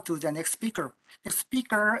move on to the next speaker. Next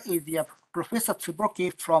speaker is the Professor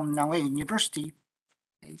Tsuboki from MYWAY University.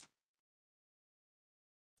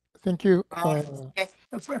 Thank you. Okay.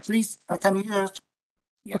 Please, can you?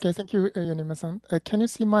 Yeah. Okay, thank you, Yoneyama-san. Can you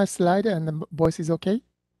see my slide and the voice is okay?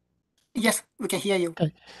 Yes, we can hear you.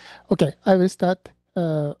 Okay, I will start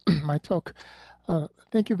my talk.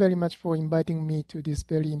 Thank you very much for inviting me to this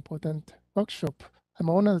very important workshop. I'm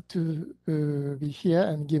honored to be here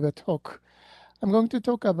and give a talk. I'm going to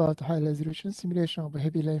talk about high-resolution simulation of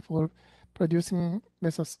heavy rainfall producing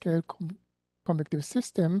mesoscale convective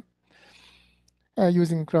system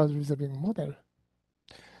using cloud reserving model.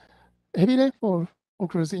 Heavy rainfall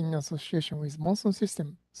occurs in association with monsoon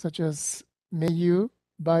systems such as Meiyu,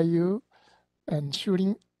 Baiyu, and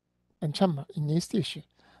Shurin and Chamma in East Asia.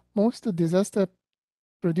 Most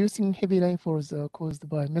disaster-producing heavy rainfalls are caused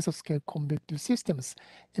by mesoscale convective systems,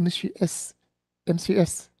 MCS,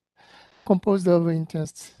 composed of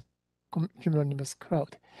intense cumulonimbus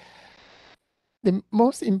cloud. The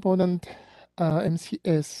most important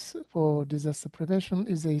MCS for disaster prevention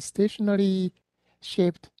is a stationary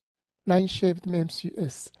line-shaped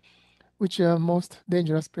MCS, which are most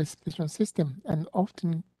dangerous precipitation system and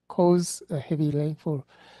often cause a heavy rainfall.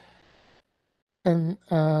 And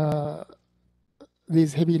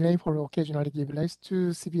these heavy rainfall occasionally give rise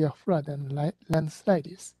to severe flood and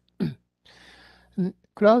landslides. And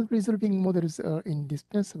cloud resolving models are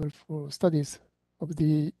indispensable for studies of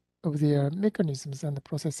their mechanisms and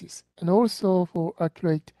processes, and also for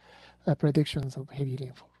accurate predictions of heavy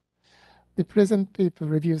rainfall. The present paper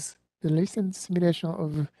reviews the recent simulation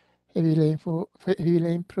of heavy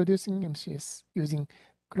rain producing MCS using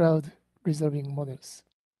cloud resolving models.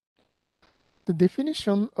 The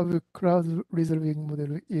definition of a cloud resolving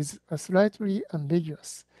model is slightly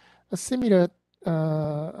ambiguous. A similar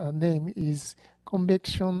name is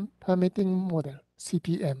convection permitting model,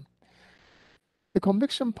 CPM. The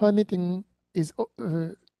convection permitting is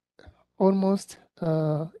almost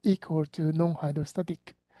equal to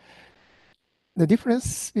non-hydrostatic. The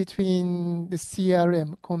difference between the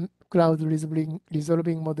CRM, cloud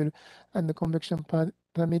resolving model, and the convection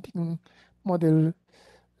permitting model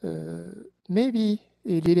may be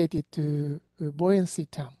related to buoyancy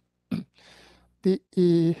term.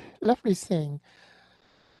 Roughly saying,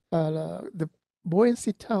 the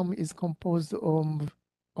buoyancy term is composed of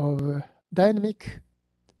dynamic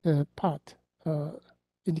part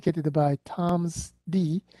indicated by terms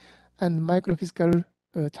D and microphysical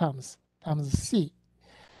terms C.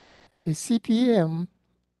 The CPM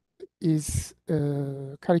is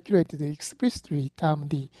calculated explicitly term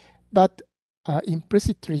D, but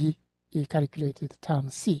implicitly calculated term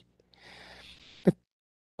C. But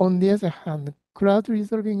on the other hand, cloud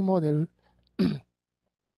resolving model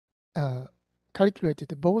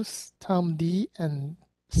calculated both term D and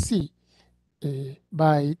C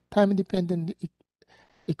by time-dependent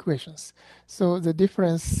equations. So the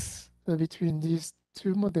difference between these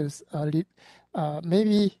two models are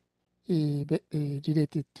maybe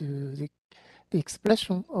related to the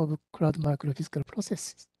expression of cloud microphysical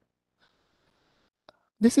processes.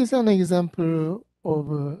 This is an example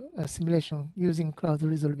of a simulation using cloud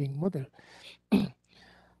resolving model.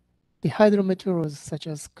 The hydrometeors such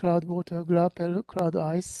as cloud water, graupel, cloud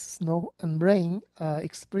ice, snow, and rain are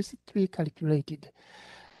explicitly calculated,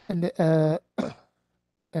 and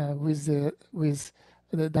with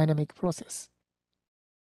the dynamic process.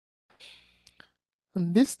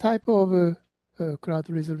 And this type of cloud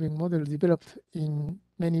resolving model developed in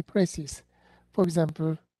many places. For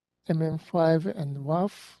example, MM5 and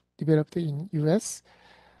WAF developed in US,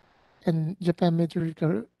 and Japan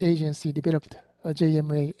Meteorological Agency developed a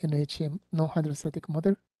JMA NHM non-hydrostatic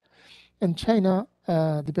model, and China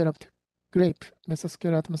developed GRAPE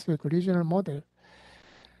mesoscale atmospheric regional model.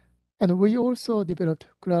 And we also developed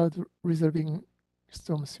cloud resolving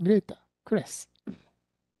storm simulator, CRESS.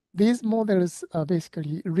 These models are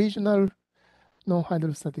basically regional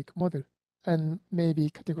non-hydrostatic model and may be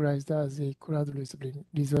categorized as a cloud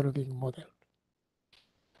resolving model.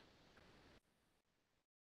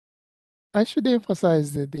 I should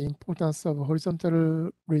emphasize the importance of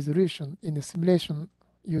horizontal resolution in the simulation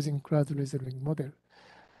using cloud resolving model.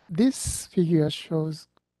 this figure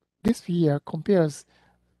compares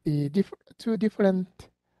the two different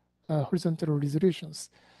horizontal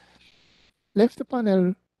resolutions. Left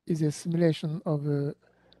panel is a simulation of a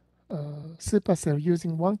supercell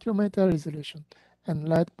using 1 kilometer resolution, and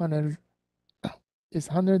right panel is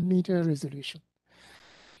 100-meter resolution.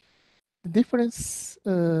 The difference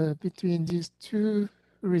between these two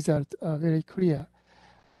results are very clear.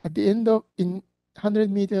 At the end of in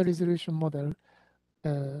 100-meter resolution model,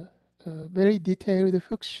 very detailed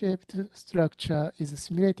hook-shaped structure is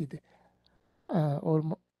simulated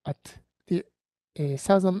at the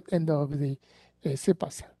southern end of the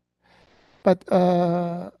supercell. But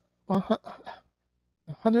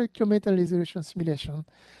 100-kilometer resolution simulation,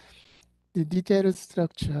 the detailed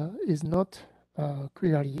structure is not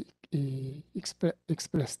clearly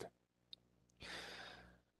expressed.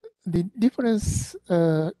 The difference,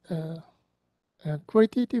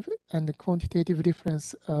 qualitative and quantitative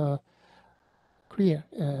difference, are clear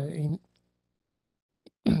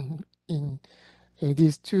in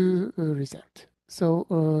these two results. So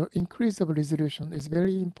increase of resolution is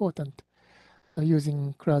very important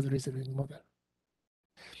using cloud resolving model.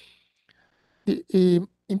 The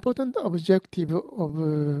important objective of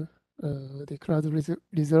the cloud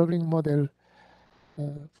resolving model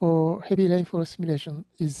for heavy rainfall simulation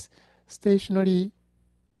is stationary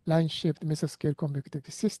line-shaped mesoscale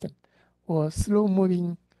convective system, or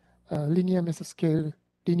slow-moving linear mesoscale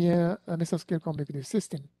convective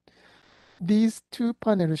system. These two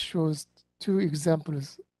panels shows two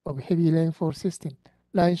examples of heavy rainfall system,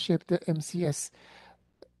 line-shaped MCS,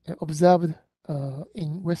 observed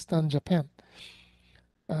in Western Japan.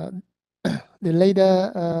 The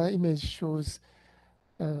radar image shows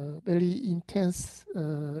very intense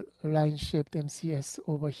line-shaped MCS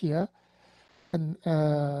over here, and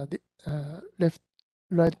the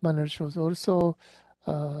right panel shows also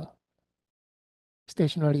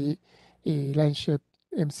stationary line-shaped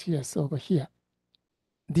MCS over here.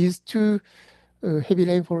 These two heavy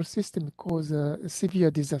rainfall systems cause a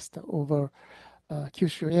severe disaster over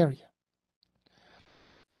Kyushu area.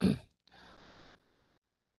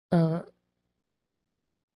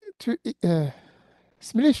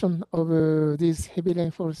 Simulation of this heavy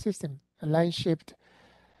rainfall system, a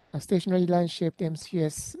stationary line-shaped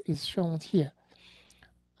MCS, is shown here.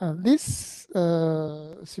 This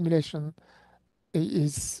simulation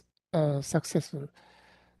is successful.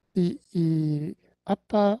 The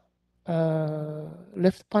upper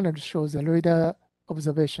left panel shows a radar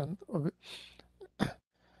observation of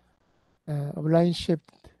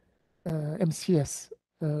line-shaped MCS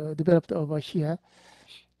developed over here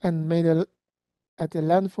and made at the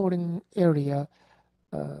landfalling area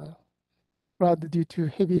flood due to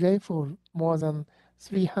heavy rainfall more than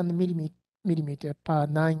 300 millimeter per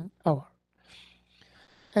 9 hours.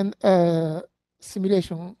 And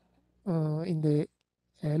simulation in the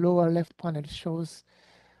lower left panel shows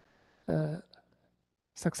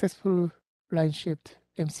successful line-shaped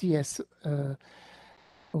MCS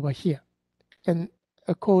over here. And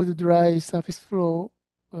a cold, dry surface flow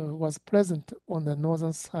was present on the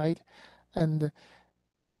northern side, and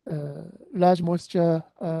large moisture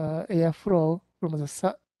airflow from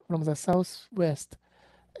the southwest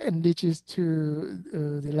enriches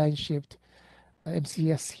to the line-shaped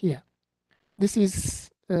MCS here. This is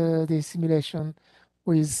the simulation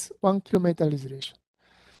with 1 kilometer resolution,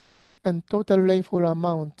 and total rainfall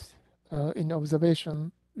amount in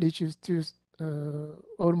observation reaches to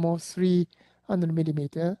almost 300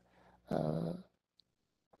 millimeter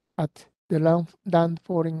at the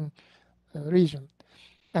landfalling region.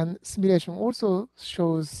 And simulation also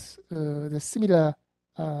shows the similar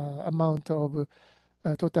amount of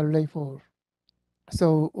total rainfall.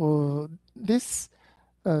 So this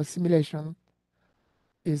simulation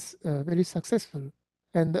is very successful,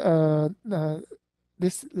 and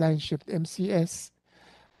this line-shaped MCS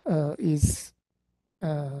is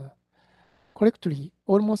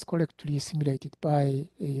almost correctly simulated by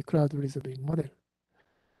a cloud resolving model.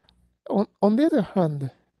 On the other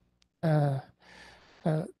hand,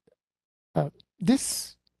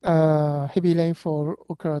 this heavy rainfall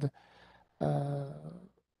occurred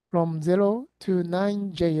from 0 to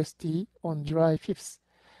 9 JST on July 5th.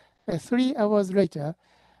 3 hours later,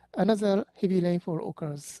 another heavy rainfall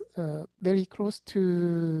occurs very close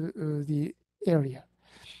to the area.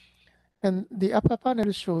 And the upper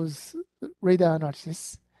panel shows radar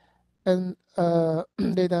analysis, and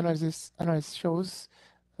radar analysis shows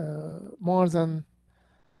more than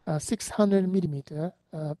 600 millimeter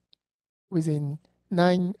within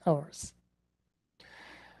 9 hours.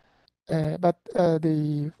 But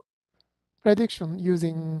the prediction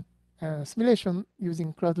using simulation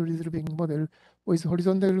using cloud resolving model with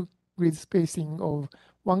horizontal grid spacing of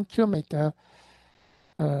 1 kilometer,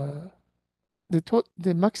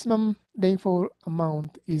 the maximum rainfall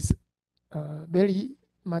amount is very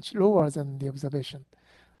much lower than the observation.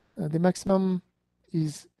 The maximum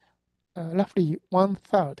is roughly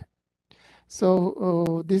 1/3.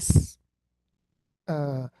 So this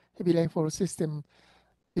heavy rainfall system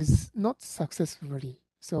is not successfully,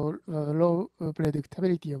 so low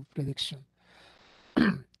predictability of prediction.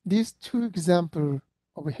 These two examples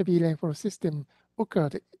of a heavy rainfall system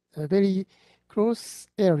occurred a very close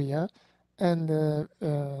area and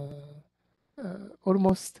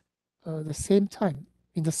almost the same time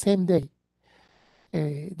in the same day.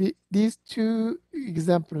 These two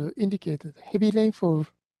examples indicate that heavy rainfall,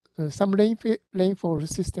 some rainfall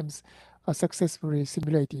systems are successfully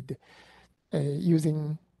simulated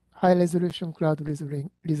using high-resolution cloud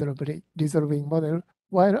resolving model,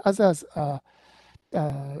 while others are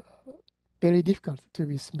very difficult to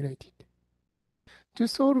be simulated. To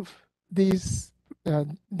solve this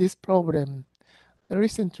problem,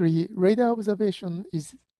 recently radar observation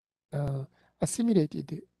is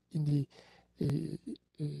assimilated in the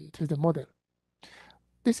to the model.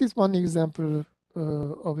 This is one example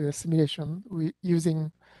of a simulation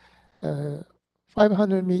using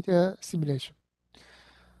 500-meter simulation.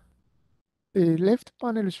 The left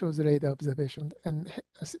panel shows radar observation, and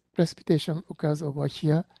precipitation occurs over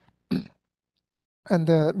here. And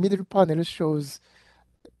the middle panel shows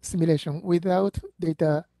simulation without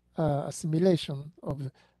data assimilation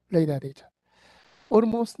of radar data.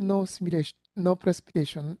 Almost no simulation, no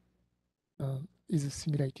precipitation is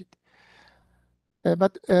simulated.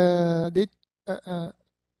 But the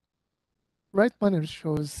right panel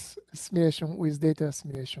shows simulation with data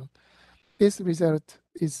assimilation. This result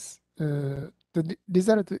is the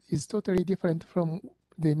result is totally different from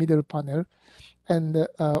the middle panel, and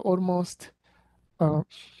almost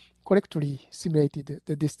correctly simulated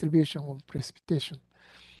the distribution of precipitation.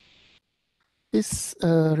 This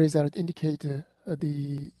result indicates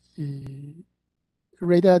the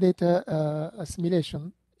radar data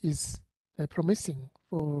assimilation is promising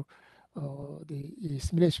for the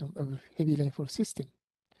simulation of heavy rainfall system.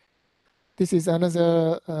 This is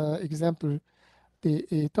another example.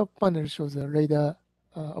 The top panel shows a radar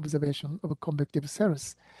observation of convective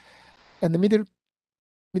cells, and the middle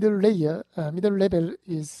level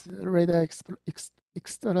is radar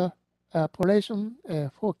extrapolation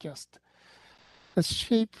forecast. The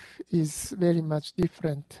shape is very much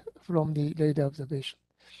different from the radar observation.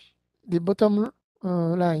 The bottom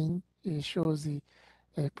line shows the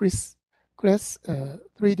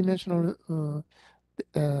three-dimensional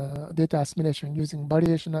data assimilation using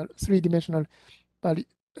three-dimensional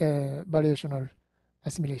variational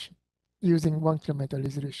assimilation using 1 kilometer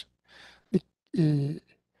resolution. The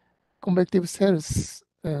convective cells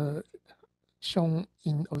shown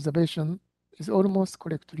in observation is almost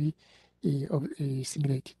correctly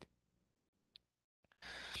simulated.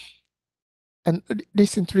 And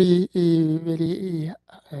recently, a very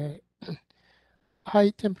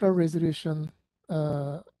high temporal resolution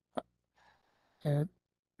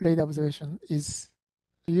radar observation is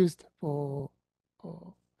used for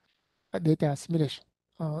data assimilation.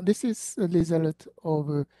 This is the result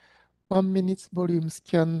of 1 minute volume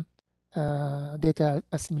scan data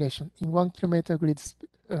assimilation in 1 kilometer grid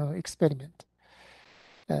experiment.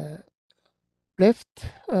 Left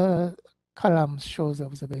column shows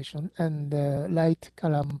observation, and the right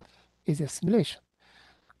column is a simulation.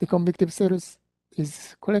 The convective cells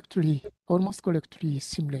is almost correctly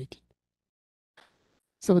simulated.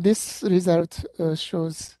 So this result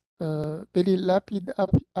shows very rapid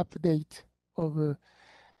update of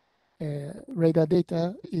radar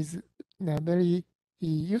data is very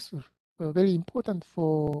useful, very important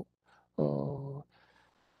for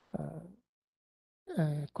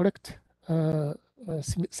correct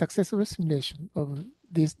successful simulation of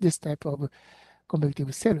this type of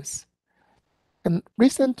convective cells. And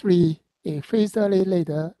recently, a phased array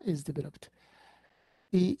radar is developed.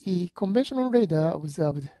 The conventional radar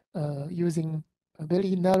observed using a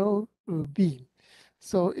very narrow beam.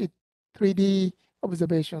 So 3D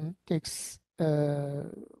observation takes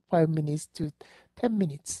 5 minutes to 10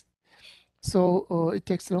 minutes. So it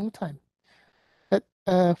takes a long time. But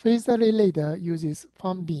phased array radar uses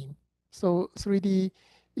fan beam. So 3D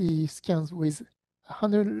scans with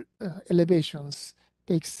 100 elevations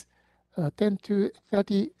takes 10 to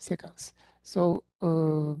 30 seconds. So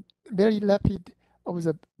very rapid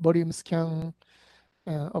volume scan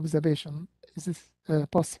observation is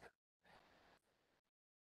possible.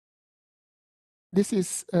 This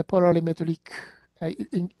is polarimetric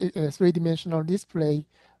three-dimensional display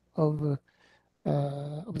of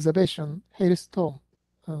observation hailstorm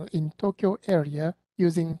in Tokyo area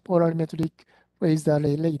using polarimetric phased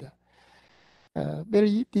array radar.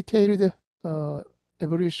 Very detailed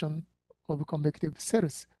evolution of convective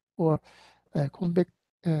cells or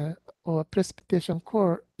or precipitation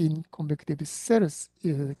core in convective cells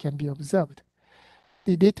can be observed.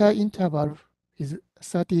 The data interval is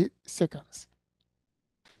 30 seconds.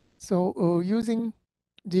 So using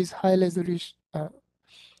this high resolution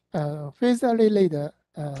phased array radar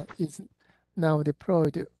is now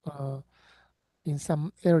deployed in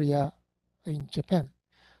some area in Japan.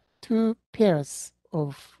 Two pairs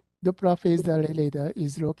of Doppler phased array radar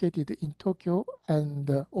is located in Tokyo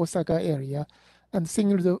and Osaka area, and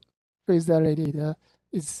single phased array radar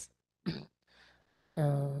is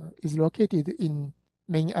located in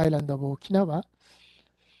main island of Okinawa.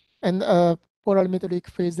 And polarimetric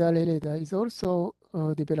phased array radar is also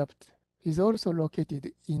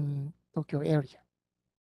located in Tokyo area.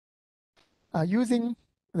 Using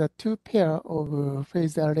the two pair of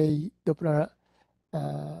phased array Doppler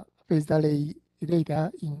phased array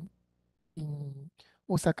radar in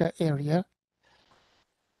Osaka area,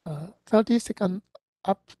 30-second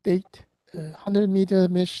update 100-meter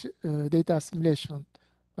mesh data simulation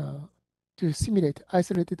to simulate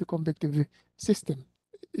isolated convective system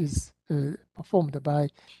is performed by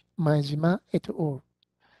Majima et al.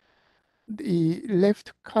 The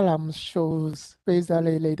left column shows phased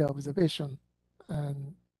array radar observation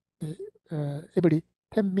and every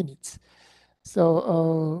 10 minutes.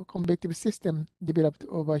 So convective system developed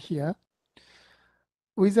over here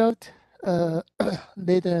without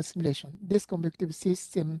data simulation. This convective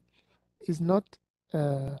system is not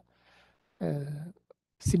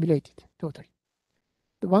simulated totally.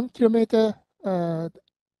 The 1 kilometer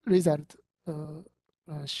result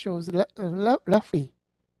shows roughly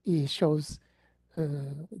shows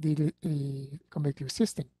the convective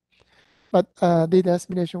system. But data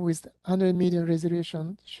simulation with 100-meter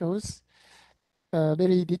resolution shows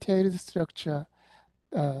very detailed structure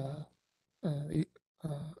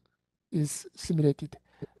is simulated.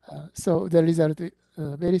 So the result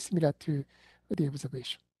very similar to the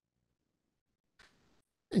observation.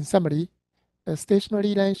 In summary, a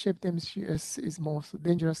stationary line-shaped MCS is most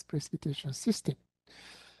dangerous precipitation system.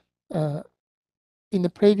 In the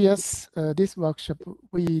previous this workshop,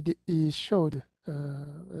 we showed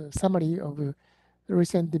a summary of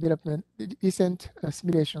recent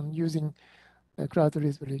simulation using a cloud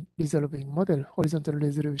resolving model, horizontal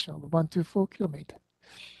resolution of 1 to 4 kilometers.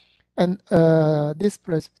 And this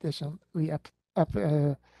precipitation, we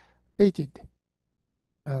updated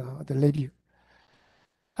the review.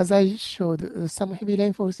 As I showed, some heavy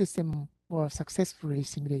rainfall systems were successfully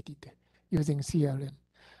simulated using CRM,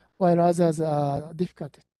 while others are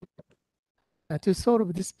difficult. To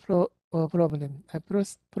solve this problem, a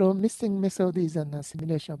promising method is an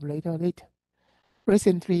simulation of radar data.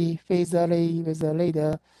 Recently, phased array weather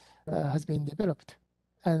radar has been developed,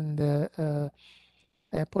 and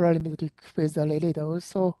polarimetric phased array radar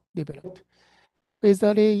also developed. Phased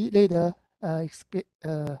array radar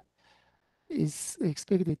is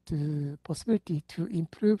expected to possibility to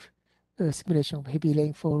improve simulation of heavy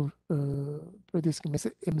rainfall producing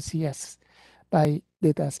MCS by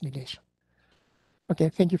data simulation. Okay,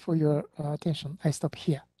 thank you for your attention. I stop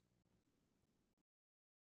here.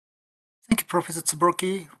 Thank you, Professor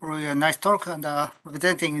Tsuboki, for your nice talk and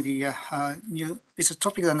presenting the new this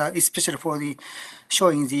topic, and especially for the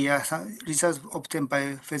showing the results obtained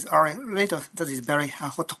by phased array radar. That is very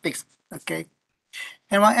hot topics. Okay.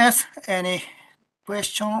 Anyone else? Any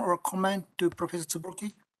question or comment to Professor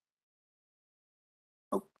Tsuboki?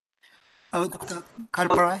 Dr.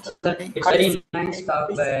 Kalparai. It's very nice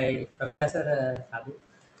talk by Professor Sabu.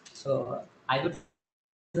 So I would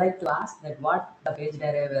like to ask that what the phased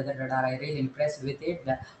array weather radar, I really impressed with it.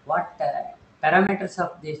 What parameters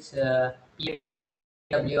of this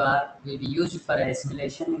PWR will be used for a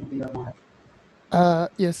simulation in your model?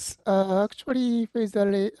 Yes, actually, phased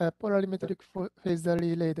array, polarimetric phased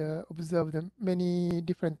array radar observed many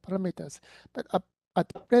different parameters, but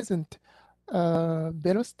at present,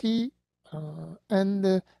 velocity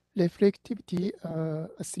and reflectivity are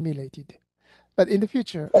simulated. But in the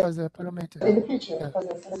future, as a parameter,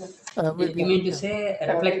 You mean to say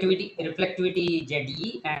reflectivity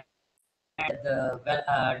ZE and the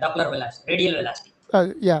Doppler velocity, radial velocity?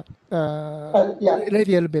 yeah,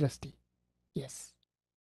 radial velocity. Yes.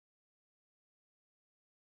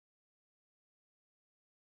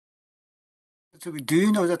 So do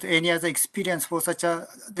you know that any other experience for such a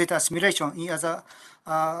data simulation in other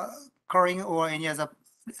Korean or any other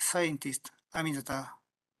scientist? I mean, that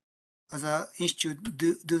other institute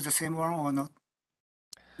do the same one or not?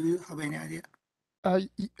 Do you have any idea?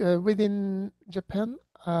 Within Japan?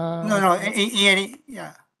 No, in any,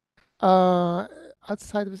 yeah.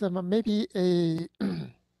 Outside of them, maybe in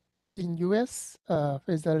US,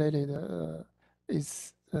 phasal array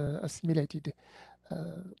is assimilated.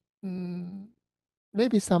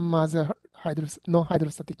 Maybe some other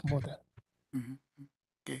non-hydrostatic model.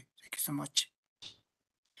 Okay, thank you so much.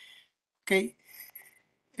 Okay,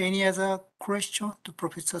 any other question to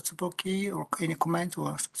Professor Tsuboki or any comment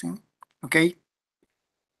or something? Okay.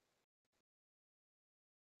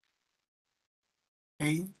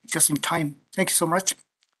 Okay, just in time. Thank you so much.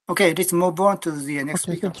 Okay, let's move on to the next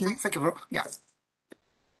Okay, speaker. thank you. Thank you, bro. Yeah.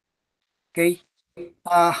 Okay.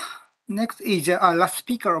 Next is last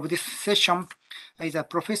speaker of this session is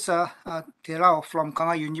Professor Terao from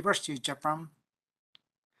Kunio University, Japan.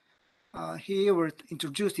 He will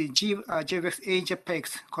introduce the JWEX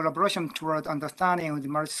Asia-PAC's collaboration toward understanding of the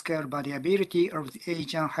multi-scale variability of the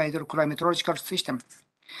Asian hydroclimatological system.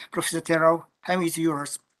 Professor Terao, time is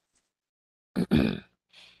yours.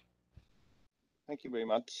 Thank you very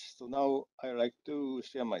much. So now I'd like to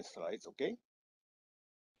share my slides, okay?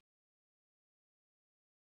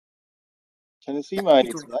 Can you see my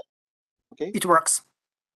slide? Okay. It works.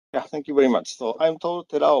 Yeah, thank you very much. So I'm Toru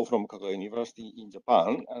Terao from Kazuhisa University in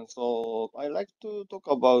Japan. And so I'd like to talk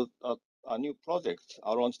about a new project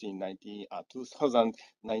launched in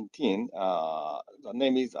 2019. The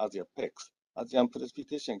name is ASIA-PEX, ASEAN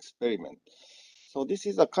Precipitation Experiment. So this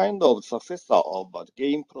is a kind of successor of the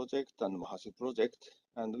GAME project and Mahashi project.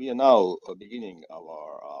 And we are now beginning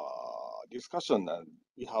our discussion, and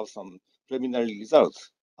we have some preliminary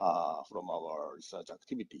results from our research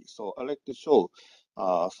activity. So I'd like to show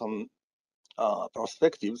some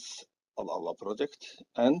perspectives of our project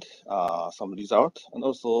and some results, and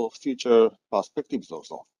also future perspectives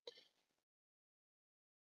also.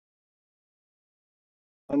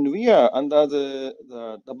 And we are under the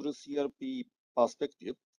WCRP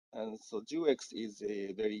perspective, and so JWEX is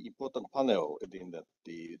a very important panel within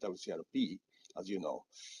the WCRP, as you know.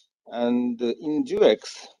 And in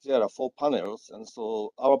JWEX, there are 4 panels, and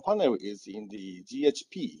so our panel is in the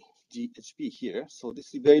GHP here. So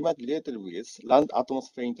this is very much related with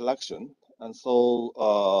land-atmosphere interaction, and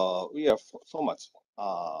so we are so much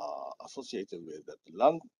associated with the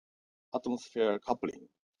land-atmosphere coupling.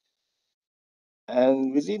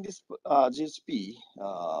 And within this GHP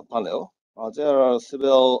panel, there are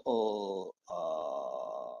several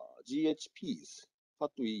GHPs,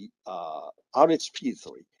 what we RHPs,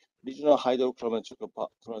 sorry, regional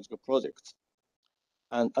hydroclimatological projects.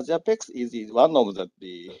 And ASIA-PEX is one of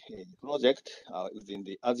the project within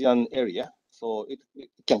the ASEAN area. So it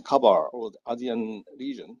can cover all the ASEAN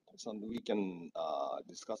region. So we can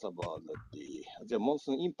discuss about the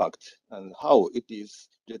monsoon impact and how it is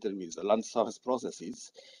related with the land surface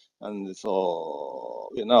processes. And so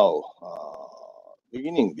we're now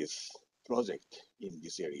beginning this project in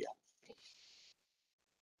this area.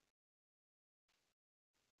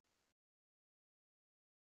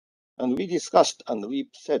 And we discussed and we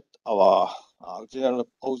set our general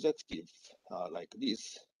objective like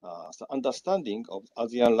this, the understanding of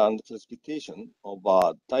ASEAN land precipitation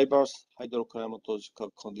over diverse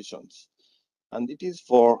hydroclimatological conditions. And it is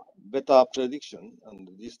for better prediction and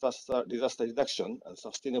disaster reduction and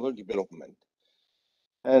sustainable development.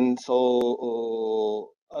 And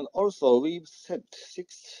so, and also we've set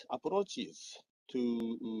 6 approaches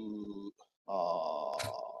to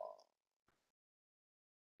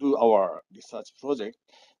do our research project,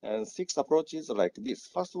 and 6 approaches like this.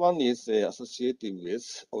 First one is associated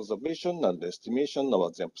with observation and estimation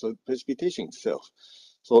of the precipitation itself.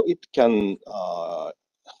 So it can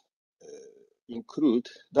include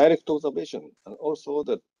direct observation, and also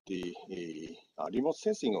that the remote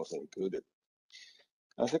sensing also included.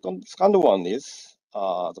 And second one is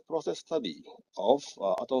the process study of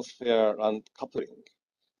atmosphere land coupling.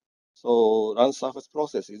 So land surface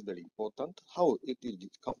process is very important. How it is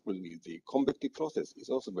coupled with the convective process is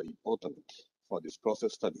also very important for this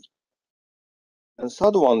process study. And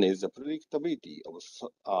third one is the predictability of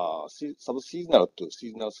sub-seasonal to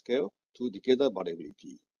seasonal scale to decadal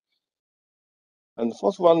variability. And the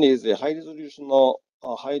fourth one is the high resolution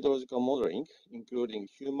hydrological modeling, including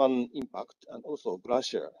human impact and also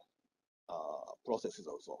glacier processes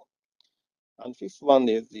also. And fifth one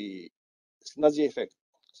is the synergy effect.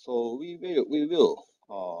 So we will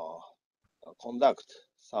conduct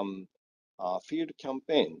some field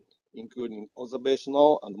campaign, including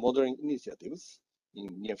observational and modeling initiatives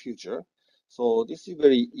in near future. So this is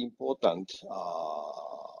very important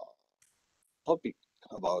topic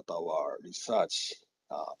about our research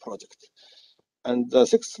project. And the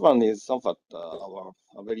sixth one is somewhat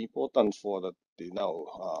very important for that now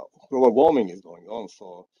global warming is going on.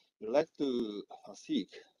 So we like to seek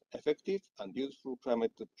effective and useful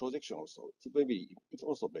climate projection also. It's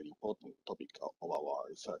also a very important topic of our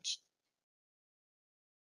research.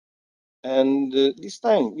 And this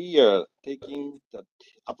time we are taking the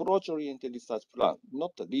approach-oriented research plan,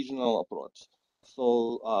 not the regional approach.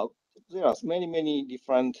 So there are many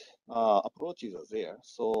different approaches are there.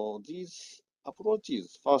 So these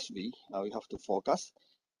approaches, firstly, we have to focus,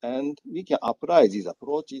 and we can apply these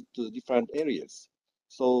approaches to different areas.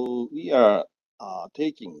 So we are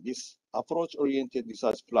taking this approach-oriented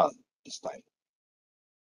research plan this time.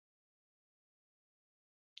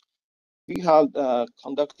 We had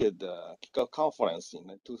conducted a kickoff conference in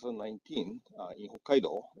 2019 in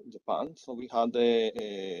Hokkaido, Japan. So we had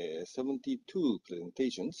 72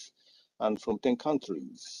 presentations and from 10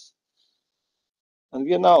 countries. And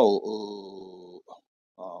we are now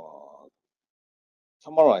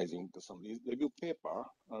summarizing some review paper,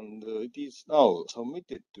 and it is now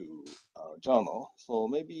submitted to our journal. So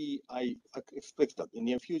maybe I expect that in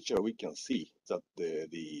the near future we can see that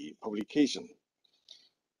the publication.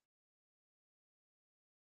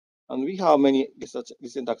 And we have many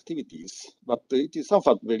recent activities, but it is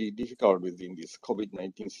somewhat very difficult within this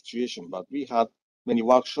COVID-19 situation. But we had many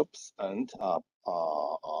workshops and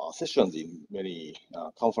sessions in many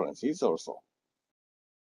conferences also.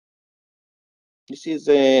 This is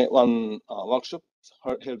one workshop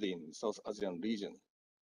held in South Asian region.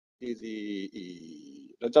 It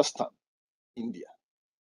is Rajasthan, India.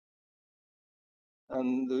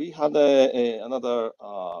 And we had another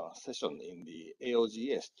session in the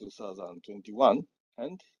AOGS 2021,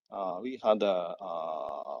 and we had a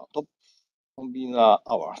top convener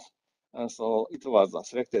hours. And so it was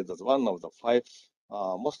selected as one of the 5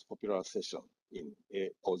 most popular sessions in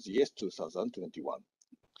AOGS 2021.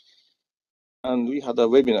 And we had a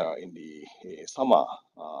webinar in the summer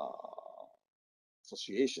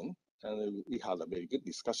association, and we had a very good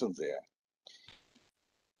discussion there.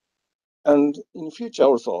 And in future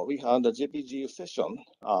also, we had a JPGU session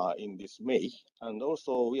in this May, and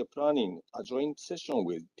also we are planning a joint session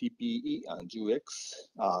with TPE and JUX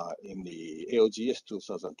in the AOGS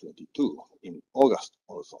 2022 in August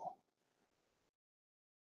also.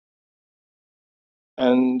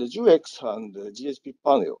 And the JUX and the GHP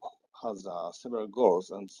panel has several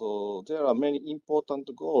goals, and so there are many important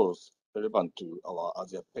goals relevant to our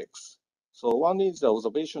Asia PECs. So one is the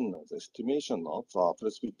observation of the estimation of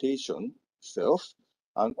precipitation itself,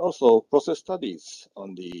 and also process studies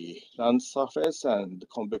on the land surface and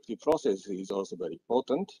convective process is also very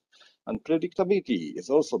important. And predictability is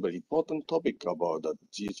also a very important topic about the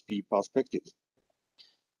GHP perspective.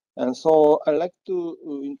 And so I'd like to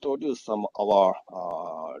introduce some of our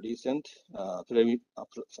recent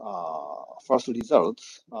first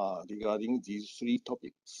results regarding these 3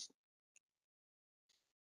 topics.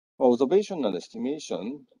 For observation and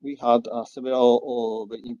estimation, we had several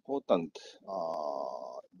very important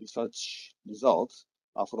research results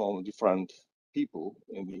from different people,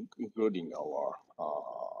 including our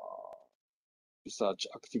research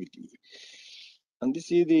activity. And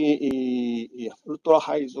this is the ultra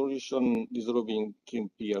high resolution resolving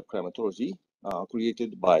twin-peer climatology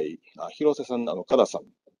created by Hirose-san and Okada-san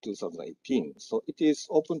in 2018. So it is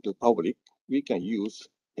open to public. We can use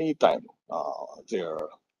anytime their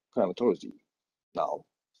climatology now.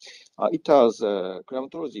 It has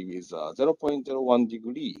climatology with 0.01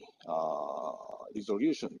 degree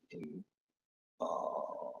resolution in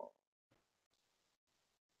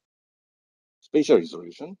spatial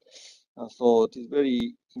resolution. So it is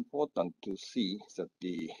very important to see that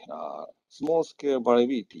the small scale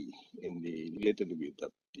variability in the related with the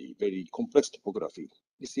very complex topography.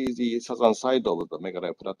 This is the southern side of the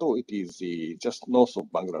Meghalaya Plateau. It is just north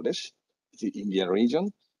of Bangladesh, the Indian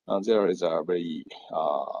region. And there is a very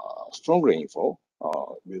strong rainfall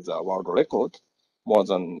with a world record, more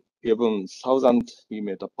than 11,000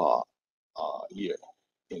 millimeter per year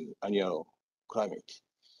in annual climate.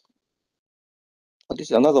 This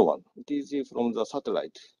is another one. It is from the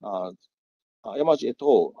satellite. Yamaji et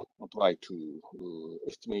al. Try to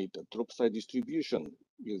estimate the drop side distribution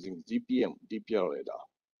using GPM, DPR radar.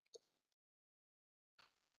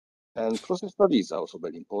 And process studies are also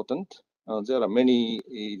very important. There are many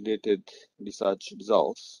related research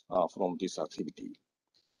results from this activity.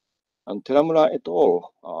 And Teramura et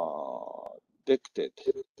al. Detected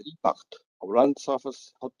the impact of land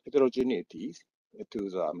surface heterogeneity to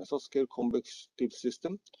the mesoscale convective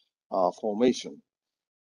system formation.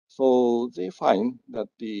 So they find that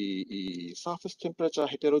the surface temperature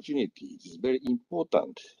heterogeneity is very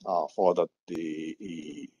important for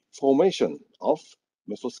the formation of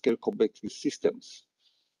mesoscale convective systems.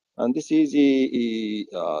 And this is the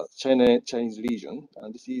Chinese region,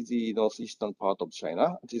 and this is the northeastern part of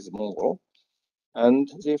China. This is Mongol.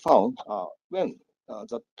 And they found when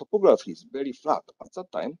the topography is very flat at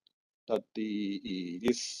that time, that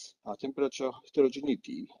this temperature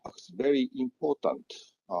heterogeneity has very important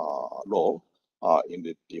role in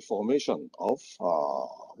the formation of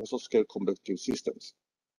mesoscale convective systems.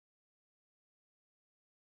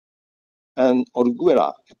 And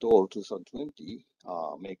Orguera et al. 2020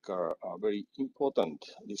 make a very important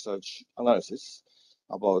research analysis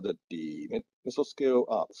about the mesoscale,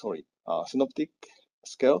 synoptic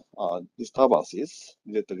scale disturbances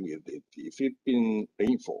related with the Philippine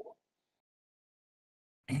rainfall.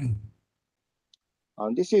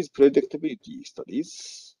 And this is predictability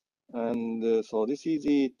studies. And so this is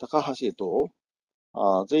the Takahashi et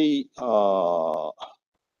al. They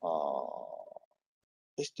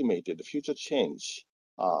estimated the future change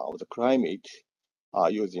of the climate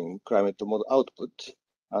using climate model output.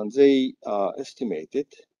 And they estimated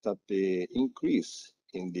that the increase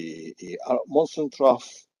in the monsoon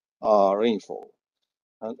trough rainfall.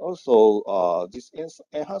 And also, this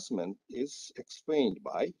enhancement is explained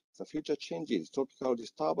by the future changes, tropical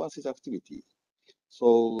disturbances activity.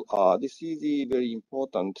 So this is very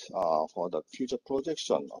important for the future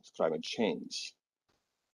projection of climate change.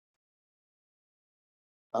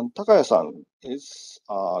 And Takaya-san is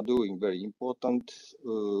doing very important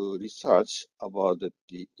research about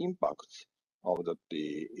the impact of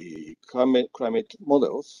the climate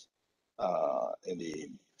models in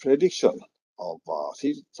the prediction of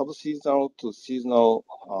sub-seasonal to seasonal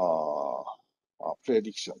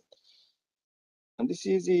prediction. And this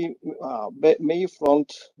is the May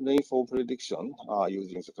front rainfall prediction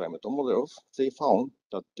using the climate models. They found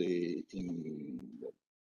that in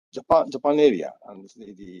Japan area and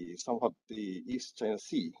somewhat the East China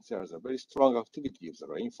Sea, there is a very strong activity of the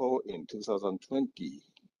rainfall in 2020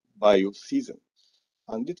 bio season.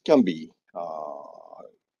 And it can be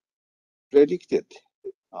predicted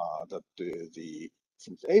that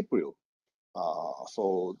since April,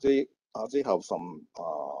 so they have some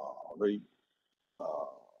very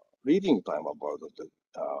reading time about the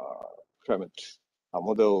climate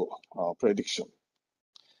model prediction.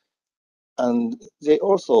 And they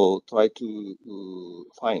also try to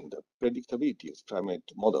find the predictability of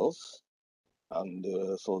climate models. And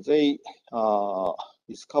so they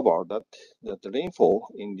discovered that the rainfall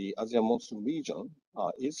in the Asian monsoon region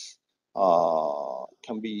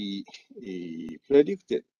can be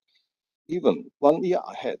predicted even 1 year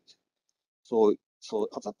ahead. So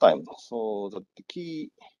at that time, so the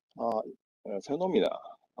key phenomena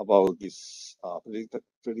about this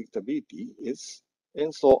predictability is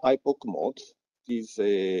ENSO IPOC mode. Is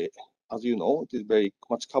as you know, it is very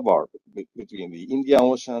much covered between the Indian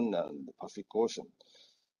Ocean and the Pacific Ocean.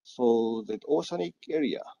 So the oceanic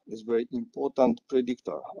area is very important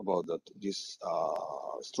predictor about this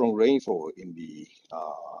strong rainfall in the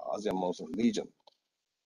Asian monsoon region.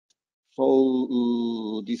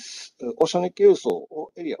 So this oceanic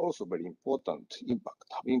area also very important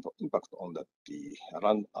impact on the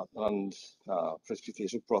land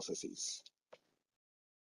precipitation processes.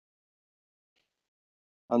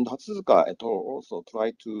 And Hatsuzuka et al. Also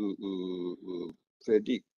try to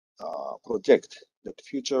project the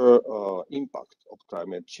future impact of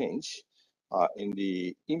climate change in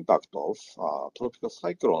the impact of tropical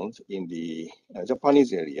cyclones in the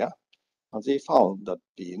Japanese area. And they found that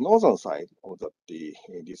the northern side of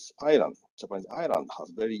this island, Japanese island,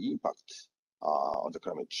 has very impact on the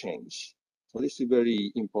climate change. So this is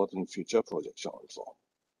very important future projection also.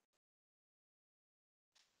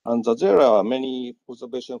 And there are many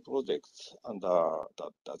observation projects under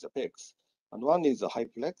the JAPEX. And one is the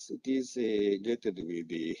HyPlex. It is related with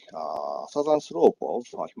the southern slope of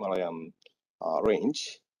Himalayan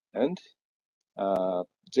range. And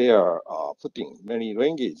they are putting many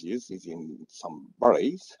rain gauges in some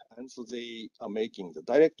valleys. And so they are making the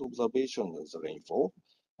direct observation of the rainfall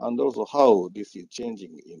and also how this is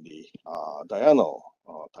changing in the diurnal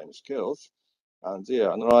time scales. And they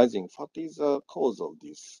are analyzing what is the cause of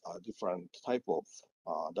this different type of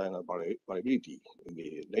diurnal variability in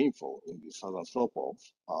the rainfall in the southern slope of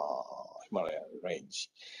Himalayan range.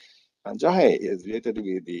 And Jahe is related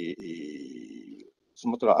with the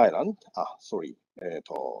Sumatra Island,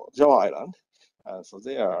 Java Island. And so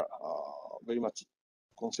they are very much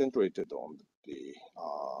concentrated on the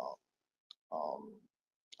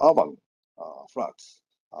urban floods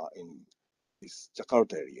in this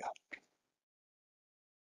Jakarta area.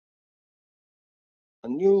 A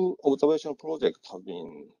new observation project has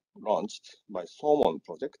been launched by Solomon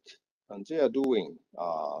Project, and they are doing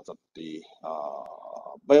the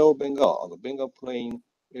Bengal, the Bengal Plain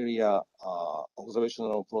area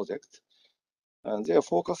observational project, and they are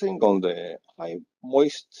focusing on the high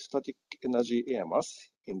moist static energy air mass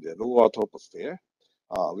in the lower troposphere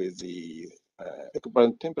with the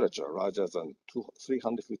equivalent temperature larger than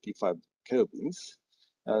 355 kelvins.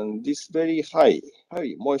 And this very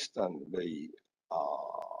highly moist and very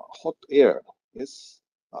hot air is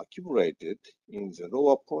accumulated in the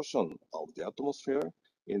lower portion of the atmosphere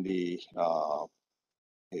in the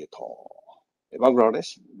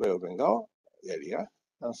Bangladesh, Bay of Bengal area.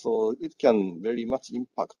 And so it can very much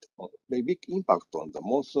impact, very big impact on the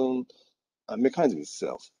monsoon mechanism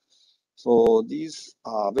itself. So these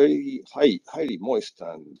are very highly moist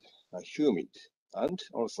and humid, and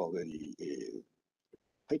also very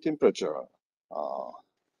high temperature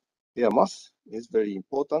air mass is very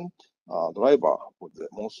important driver for the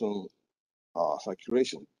monsoon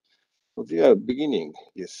circulation. So they are beginning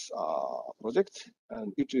this project,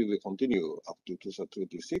 and it will continue up to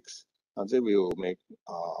 2026, and they will make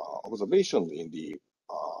observations in the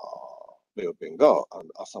Bay of Bengal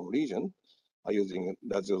and Assam region using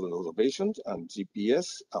laser observations and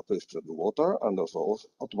GPS, pressure water, and also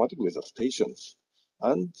automatic weather stations.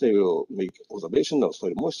 And they will make observation of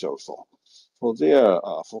soil moisture also. So they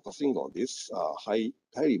are focusing on this highly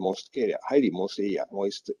moist air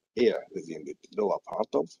within the lower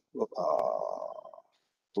part of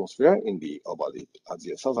atmosphere in the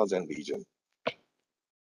southern region.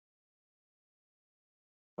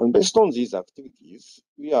 And based on these activities,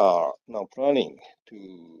 we are now planning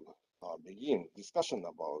to begin discussion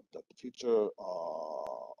about the future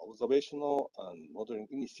observational and modeling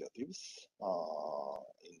initiatives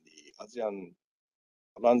in the ASEAN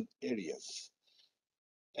land areas.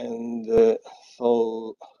 And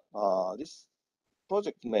so this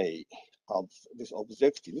project may have these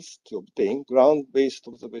objectives to obtain ground-based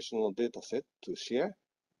observational data set to share,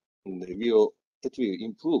 and it will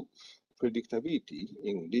improve predictability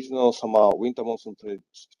in regional summer-winter monsoon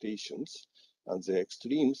precipitations and the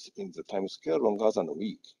extremes in the time scale longer than a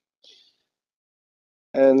week.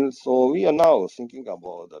 And so we are now thinking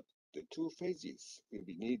about that the two phases will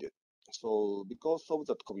be needed. So because of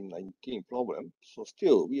that COVID-19 problem, so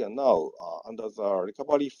still we are now under the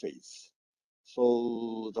recovery phase.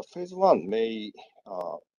 So the phase one may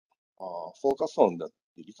focus on the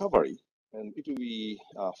recovery, and it will be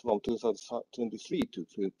from 2023 to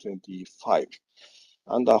 2025.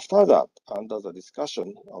 And after that, under the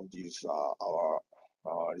discussion of this our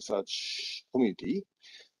research community,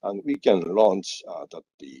 and we can launch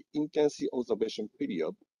the intensive observation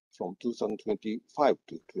period from 2025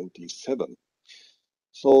 to 27.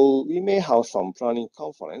 So we may have some planning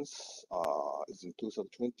conference in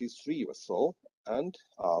 2023 or so, and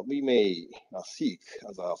we may seek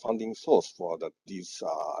as a funding source for these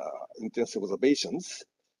intensive observations.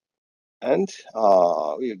 And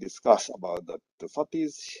we'll discuss about what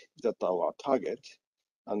is our target,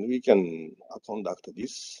 and we can conduct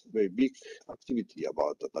this very big activity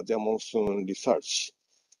about the monsoon research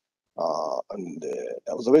and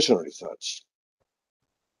observation research.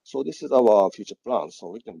 So this is our future plan.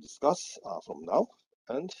 So we can discuss from now,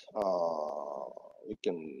 and we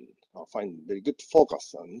can find very good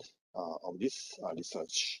focus on this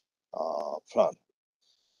research plan.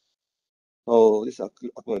 So this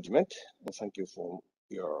acknowledgement, and thank you for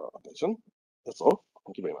your attention. That's all.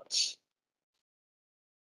 Thank you very much.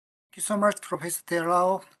 Thank you so much, Professor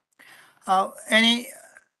Terao.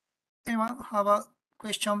 Anyone have a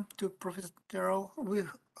question to Professor Terao? We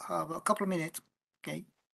have a couple of minutes. Okay.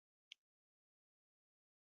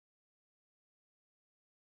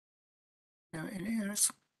 Any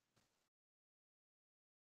others?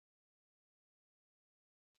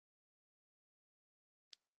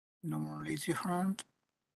 No more raise your hand.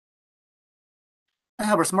 I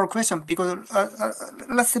have a small question because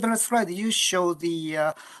last slide you show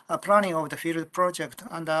the planning of the field project,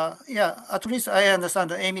 and yeah, at least I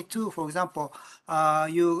understand the AMI2, for example,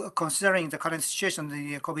 you considering the current situation,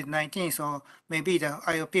 the COVID-19, so maybe the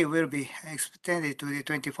IOP will be extended to the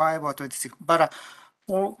 25 or 26. But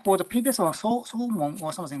for the previous one, Solomon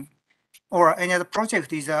or something, or any other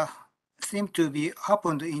project is seem to be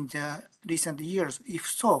happened in the recent years. If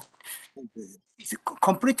so, it's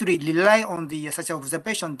completely rely on the such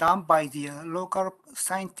observation done by the local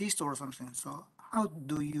scientist or something. So how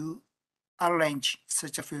do you arrange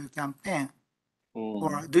such a field campaign,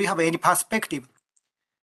 or do you have any perspective?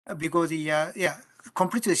 Because the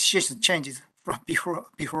completely situation changes before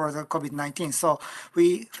the COVID-19. So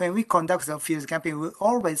when we conduct the field campaign, we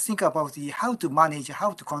always think about how to manage,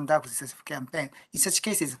 how to conduct this campaign. In such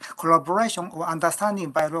cases, collaboration or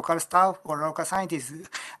understanding by local staff or local scientists,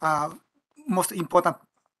 most important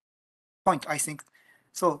point, I think.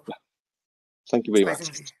 So thank you very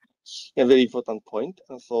much. Yeah, very important point.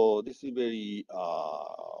 And so this is very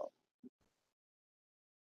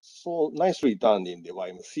so nicely done in the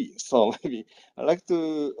YMC. So maybe I'd like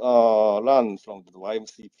to learn from the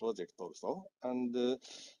YMC project also. And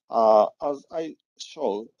as I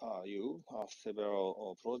showed you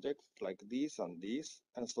several projects like this and this.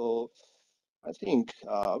 And so I think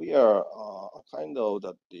we are kind of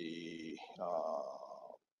that the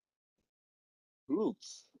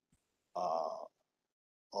groups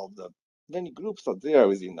of the many groups are there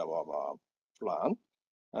within our plan.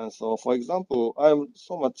 And so, for example, I'm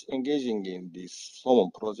so much engaging in this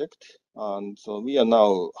Solomon project. And so we are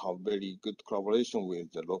now have very good collaboration with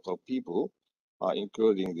the local people,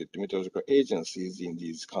 including the meteorological agencies in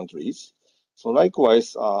these countries. So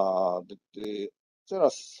likewise, there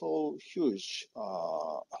are so huge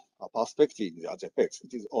perspective in the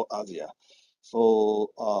Asia-Pacific. It is all Asia.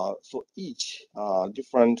 So, so each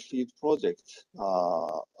different field project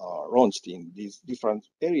launched in these different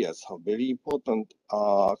areas have very important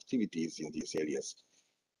activities in these areas.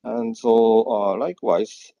 And so,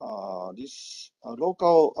 likewise, this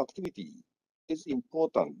local activity is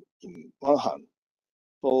important in one hand.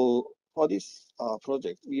 So, for this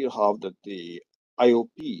project, we have the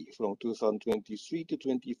IOP from 2023 to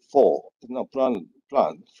 24 is now plan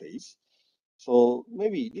phase. So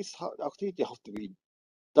maybe this activity has to be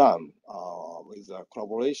done with a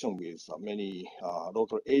collaboration with many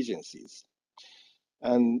local agencies.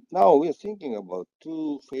 And now we are thinking about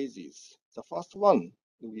two phases. The first one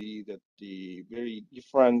will be that the very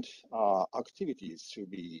different activities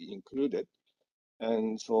should be included.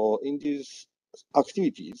 And so in these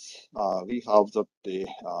activities, we have that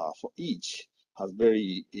for each has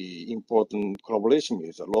very important collaboration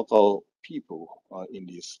with the local people in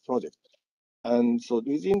this project. And so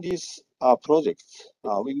within this project,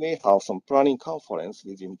 we may have some planning conference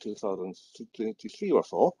within 2023 or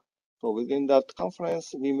so. So within that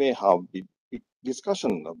conference, we may have big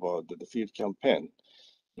discussion about the field campaign,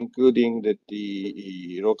 including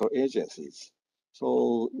the local agencies.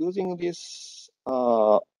 So using this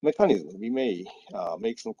mechanism, we may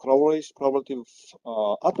make some collaborative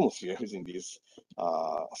atmosphere within this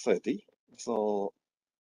society. So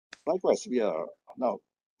likewise, we are now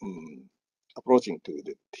approaching to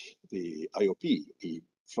the IOP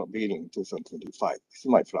from beginning 2025. This is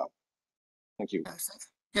my plan. Thank you.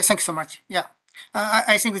 Yes, thanks so much. Yeah.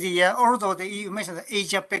 I think although you mentioned the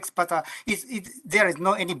Asia-Pacific, but there is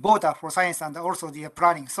no any border for science and also the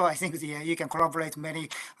planning. So I think you can collaborate many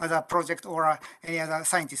other projects or any other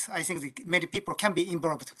scientists. I think many people can be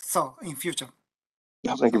involved. So in future.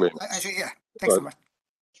 Yeah, thank you very much. I think thanks so much.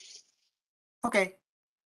 Okay.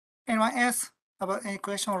 Anyone else about any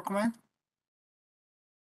question or comment?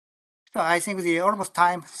 So I think almost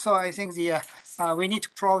time. So I think we need to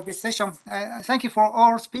close this session. Thank you for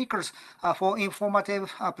all speakers for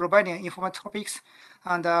informative, providing informative topics,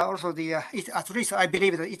 and also at least I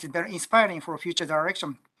believe that it's very inspiring for future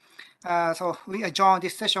direction. So we adjourn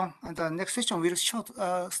this session, and the next session will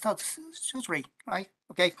start shortly, right?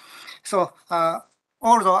 Okay. So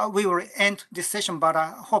although we will end this session, but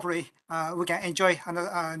hopefully we can enjoy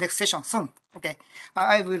another next session soon. Okay.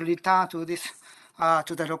 I will return to this.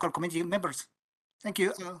 To the local community members. Thank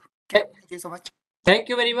you. Thank you so much. Thank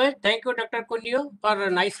you very much. Thank you, Dr. Kunio,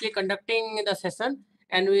 for nicely conducting the session.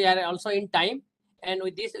 And we are also in time. And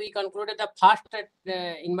with this, we concluded the first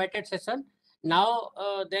invited session. Now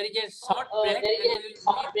there is a short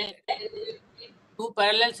break. Two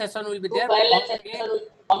parallel sessions will be there, Hall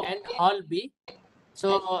A and Hall B.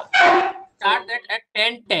 So start that at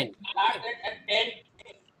 10:10.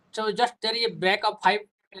 So just there is a break of 5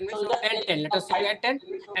 minutes, so 10:10. Let us say at 10.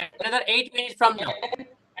 Another 8 minutes from now.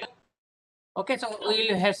 Okay, so we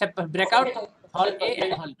will have a breakout, Hall A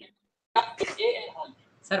and Hall B.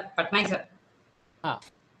 Sir, Patnaik sir.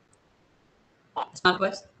 Small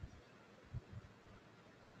request.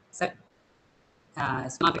 Sir,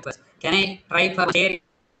 small request. Can I try for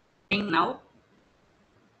sharing now?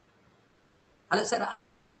 Hello sir,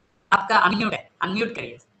 आपका unmute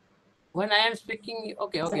करिए. When I am speaking,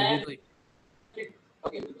 okay, we do it.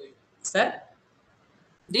 Sir,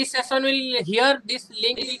 this session will here. This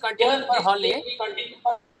link will continue for Hall A,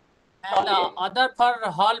 and other for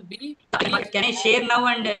Hall B. Can I share now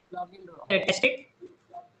and test it?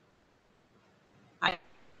 I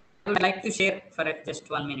would like to share for just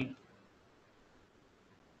 1 minute.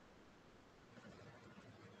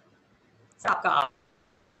 Sir आपका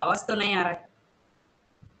आवाज तो नहीं आ रहा है.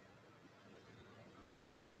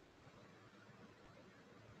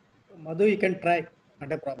 Madhu, you can try,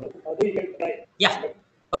 not a problem. Yeah.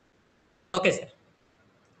 Okay, sir.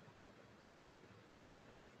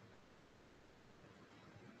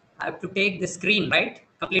 I have to take the screen, right?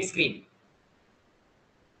 Complete screen.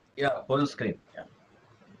 Yeah, full screen.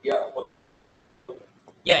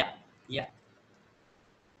 Yeah. Yeah.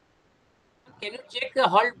 Can you check the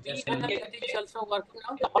Halt B Just a whether minute. that is also working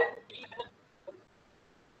now?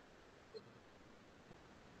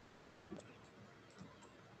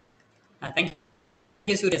 Thank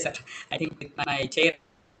you, Surya sir. I think with my chair,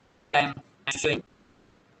 I'm showing.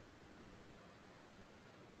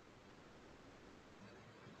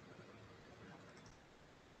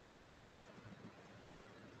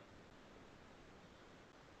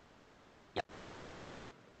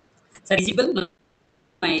 Sir, visible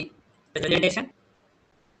my presentation?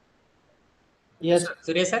 Yes,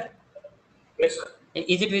 Surya sir? Yes, sir.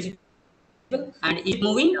 Is it visible? And is it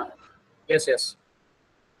moving? yes,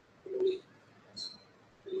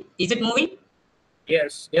 Is it moving?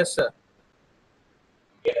 yes, sir.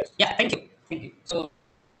 Yeah, thank you. So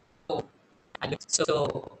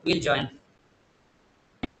we'll join.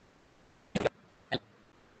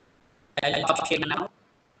 I'll stop sharing now.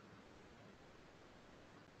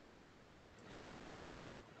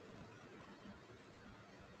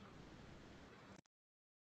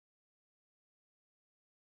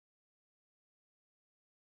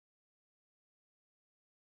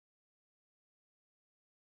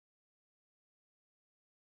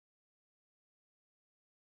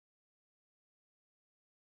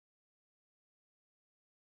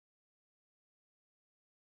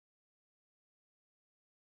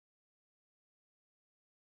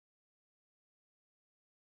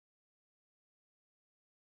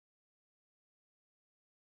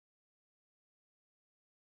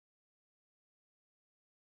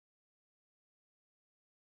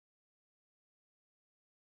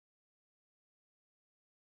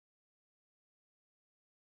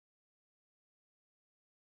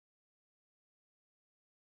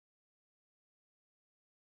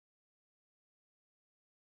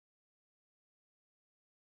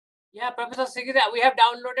 Yeah, Professor Sigiri, we have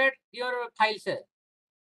downloaded your file, sir.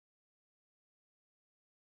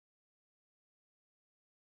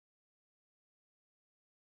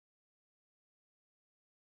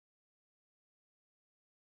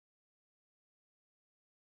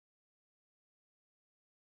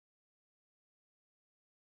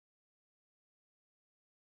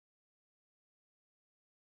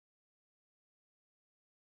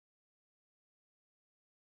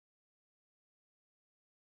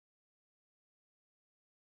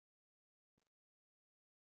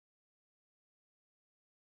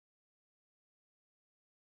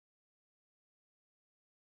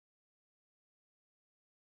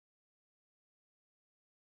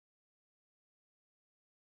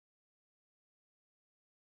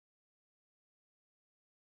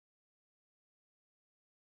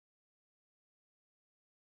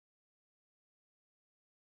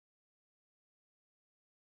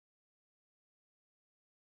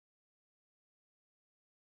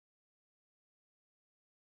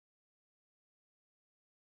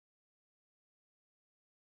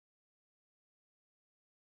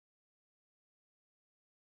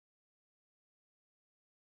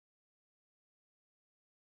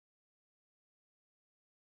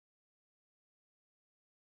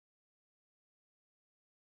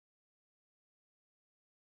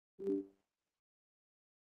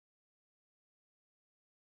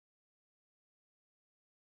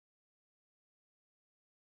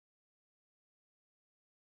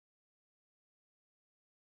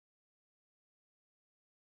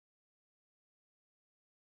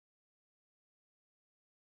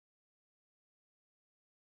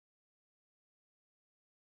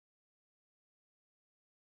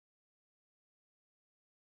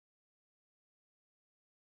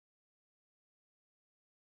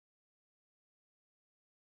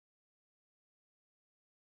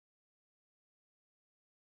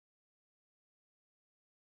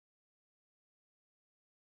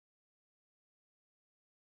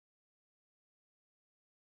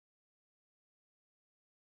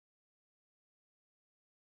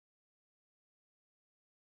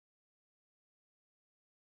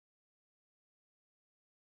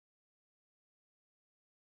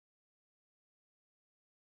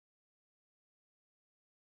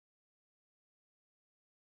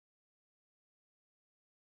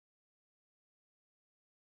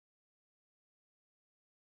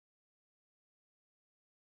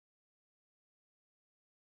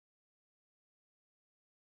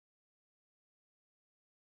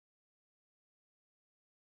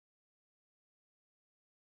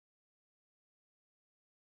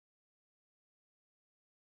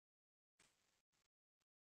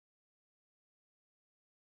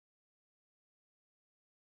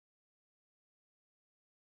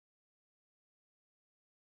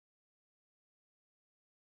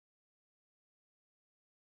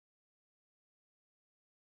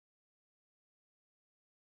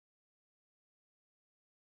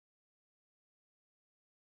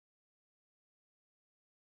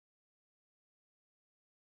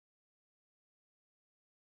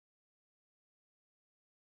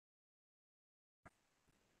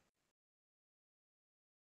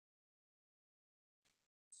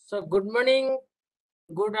 So good morning,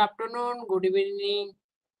 good afternoon, good evening.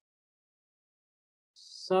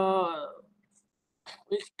 So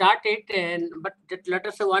we'll start it, but let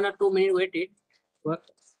us say 1 or 2 minutes wait it. But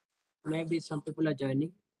maybe some people are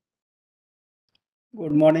joining.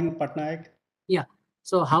 Good morning, Patnaik. Yeah.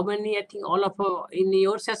 So how many? I think all of in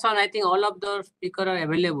your session, I think all of the speakers are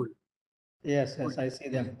available. Yes, I see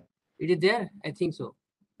them. It is there. I think so.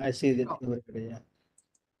 I see that everybody. Yeah.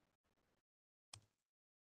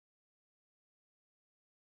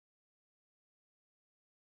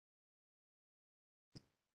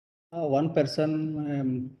 One person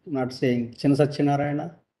I'm not saying.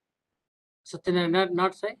 Chinasachinarayana? Satyanarayana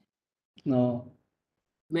not say? No.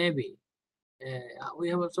 Maybe. We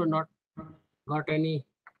have also not got any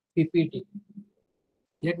PPT.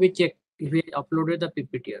 Let me check if we uploaded the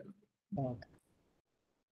PPT or not. Okay.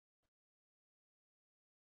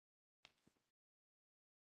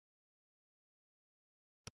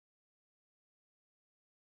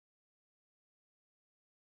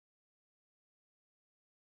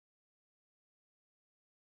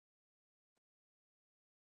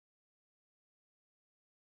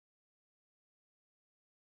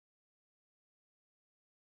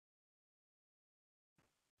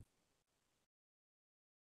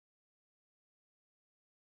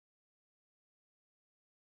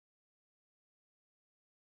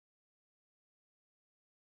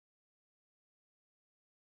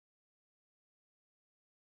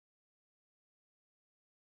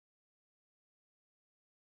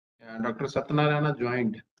 Dr. Satyanarayana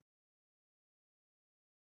joined.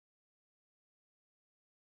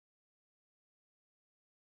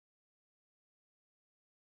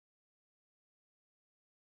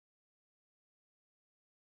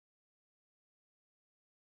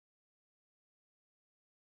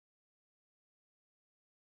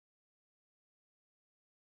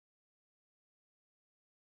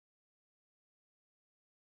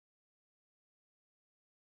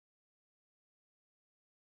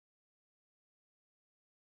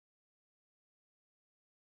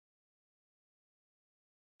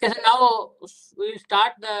 Okay, so now we will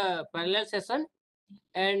start the parallel session,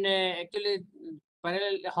 and actually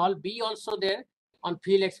parallel hall B also there on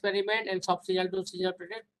field experiment and soft signal to signal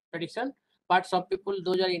prediction. But some people,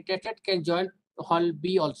 those are interested, can join hall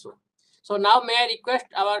B also. So now may I request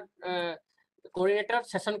our coordinator,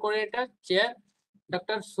 session coordinator, chair,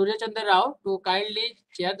 Dr. Surya Chandra Rao, to kindly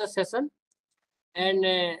chair the session, and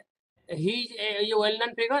he is a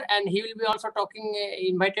well-known figure, and he will be also talking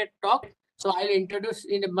invited talk. So I'll introduce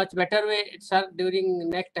in a much better way, sir, during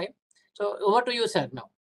next time. So over to you, sir, now.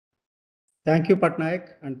 Thank you,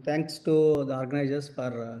 Patnaik, and thanks to the organizers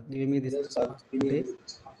for giving me this opportunity.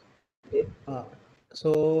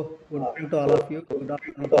 So good morning to all of you. Good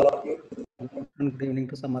afternoon. Good evening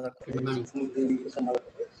to some other colleagues.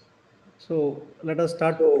 So let us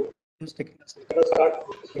start. So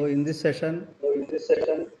in this session,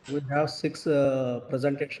 we have 6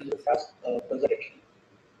 presentations,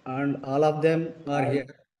 and all of them are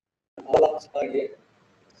here.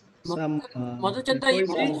 Some Madhu Chandra,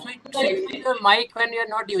 before you please switch your mic when you are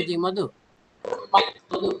not using Madhu.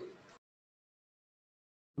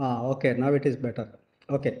 Okay, now it is better.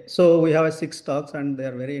 Okay, so we have 6 talks, and they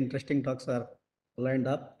are very interesting talks are lined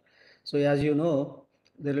up. So as you know,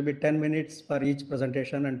 there will be 10 minutes for each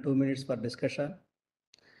presentation and 2 minutes for discussion.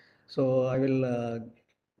 So I will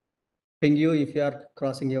ping you if you are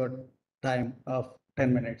crossing your time of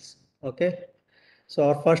 10 minutes. Okay. So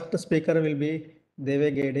our first speaker will be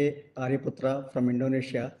Devegede Ariputra from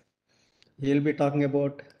Indonesia. He will be talking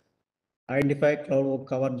about identify cloud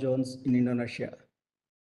cover zones in Indonesia.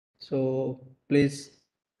 So please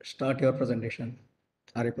start your presentation,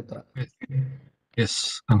 Ariputra.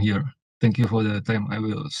 Yes, I'm here. Thank you for the time. I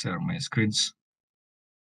will share my screens.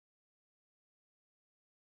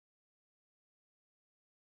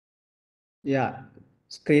 Yeah,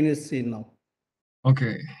 screen is seen now.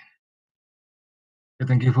 Okay.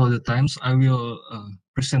 Thank you for the times. I will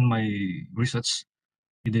present my research.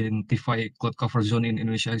 Identify cloud cover zone in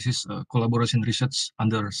Indonesia. This is collaboration research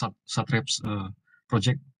under SATREP's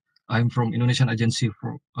project. I'm from Indonesian Agency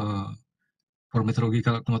for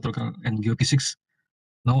Meteorological and Geophysics.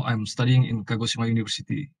 Now I'm studying in Kagoshima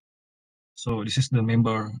University. So this is the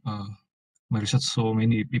member my research. So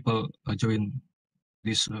many people join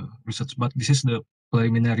this research, but this is the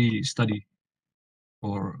preliminary study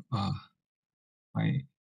for my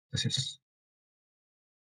thesis.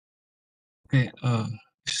 Okay,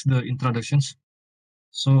 this is the introductions.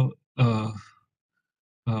 So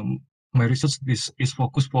my research is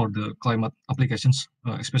focused for the climate applications,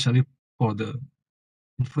 especially for the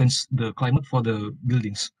influence the climate for the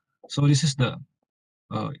buildings. So this is the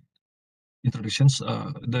introductions,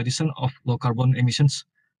 the design of low carbon emissions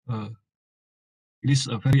it is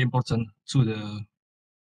very important to the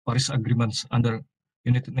Paris agreements under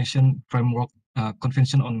United Nations Framework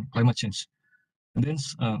Convention on Climate Change. And then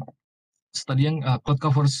studying cloud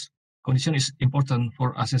covers condition is important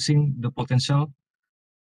for assessing the potential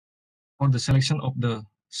for the selection of the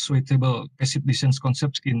suitable passive design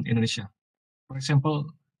concepts in Indonesia. For example,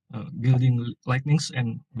 building lightnings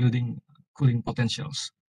and building cooling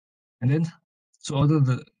potentials. And then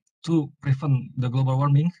to prevent the global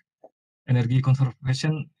warming, energy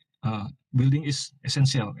conservation building is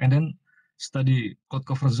essential. And then study cloud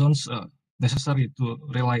cover zones necessary to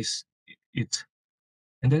realize it.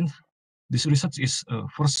 And then this research is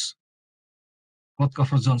first cloud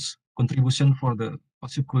cover zones contribution for the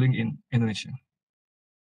passive cooling in Indonesia.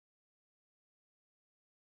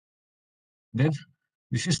 Then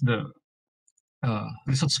this is the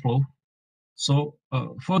research flow. So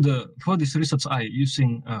for this research, I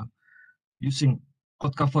using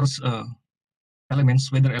cloud covers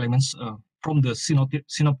elements, weather elements from the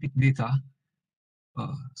synoptic data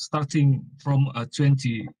starting from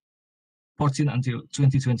 2014 until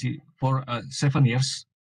 2020 for 7 years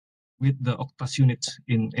with the octas unit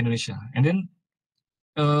in Indonesia. And then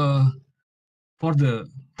for the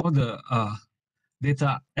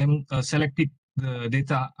data, I'm selecting the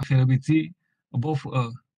data availability above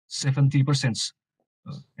 70%.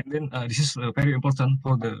 And then this is very important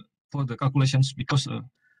for the calculations because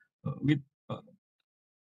with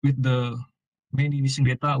the many missing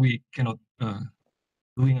data, we cannot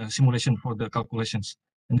doing a simulation for the calculations.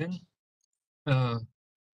 And then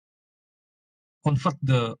convert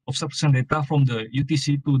the observation data from the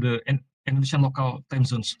UTC to the Indonesian local time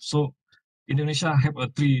zones. So Indonesia have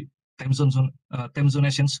 3 time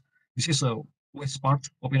zonations. This is a west part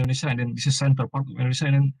of Indonesia, and then this is center part of Indonesia,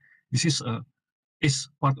 and then this is east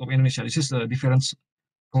part of Indonesia. This is the difference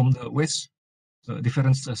from the west,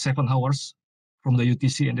 difference 7 hours from the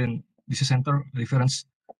UTC, and then this is center, difference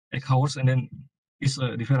 8 hours, and then is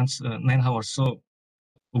a difference 9 hours. So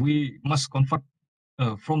we must convert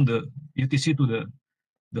from the UTC to the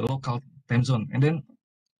local time zone, and then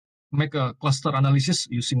make a cluster analysis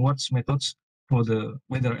using Watts methods for the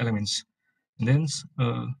weather elements, and then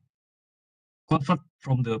convert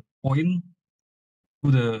from the point to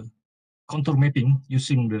the contour mapping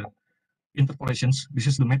using the interpolations. This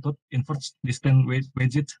is the method inverse distance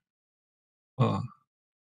widget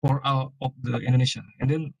for all of the Indonesia, and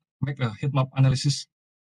then make a heat map analysis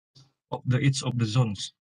of each of the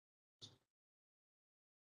zones.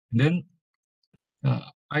 And then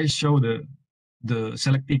I show the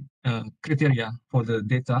selected criteria for the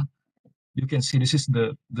data. You can see this is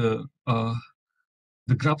the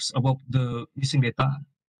graphs about the missing data.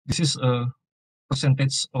 This is a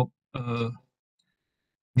percentage of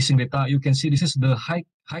missing data. You can see this is the high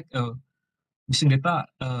missing data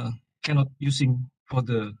cannot using for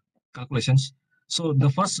the calculations. So the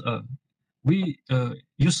first we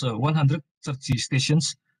use 130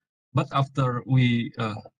 stations, but after we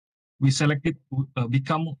selected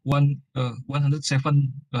become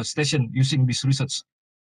 107 station using this research.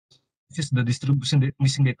 This is the distribution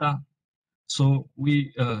missing data. So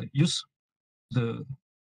we use the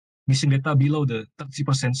missing data below the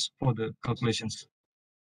 30% for the calculations.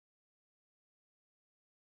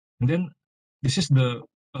 And then this is the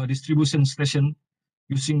distribution station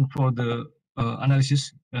using for the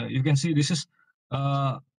analysis. You can see this is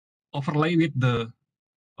overlay with the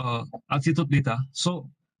altitude data.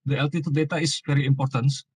 So the altitude data is very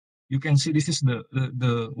important. You can see this is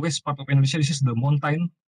the west part of Indonesia. This is the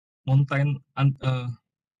mountain, and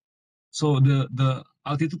so the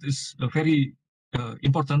altitude is very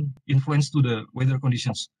important influence to the weather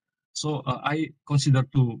conditions. So I consider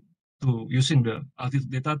to using the altitude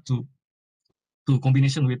data to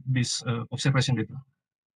combination with this observation data.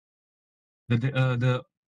 The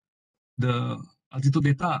altitude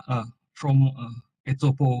data from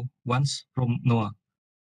ETOPO once from NOAA.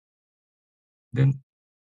 Then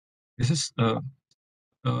this is the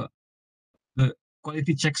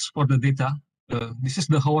quality checks for the data. This is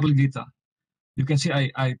the hourly data. You can see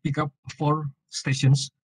I pick up 4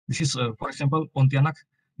 stations. This is for example Pontianak.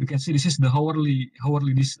 You can see this is the hourly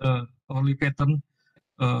pattern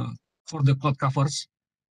for the cloud covers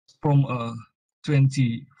from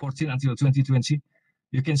 2014 until 2020.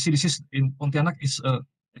 You can see this is in Pontianak is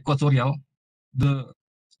equatorial. The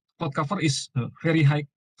cloud cover is very high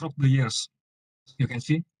throughout the years. You can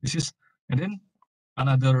see this is, and then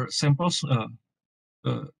another samples.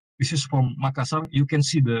 This is from Makassar. You can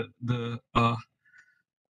see the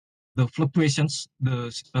fluctuations,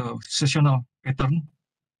 the seasonal pattern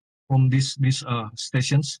from these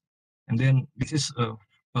stations, and then this is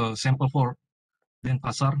sample for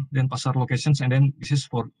Denpasar locations, and then this is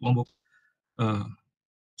for Lombok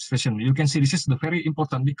station. You can see this is the very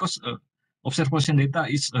important because observation data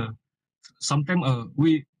is sometimes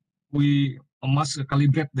we must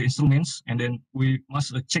calibrate the instruments, and then we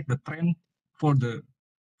must check the trend for the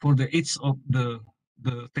age of the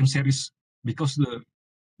time series, because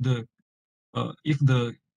the if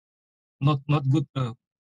the not good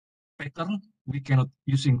pattern, we cannot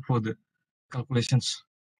using for the calculations.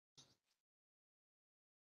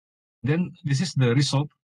 Then this is the result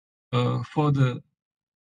for the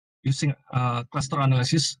using cluster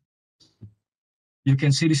analysis. You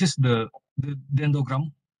can see this is the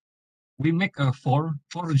dendrogram. We make four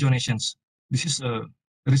zonations. This is a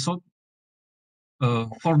result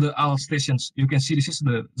for the all stations. You can see this is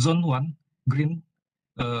the zone 1 green.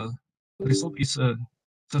 Result is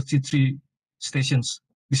 33 stations.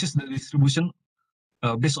 This is the distribution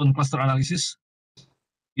based on cluster analysis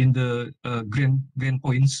in the green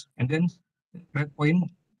points, and then red point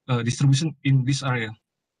distribution in this area,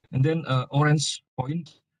 and then orange point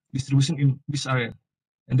distribution in this area,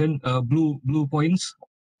 and then blue points.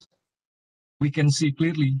 We can see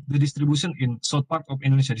clearly the distribution in south part of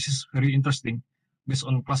Indonesia. This is very interesting. Based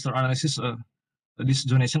on cluster analysis, this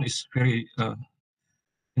zonation is very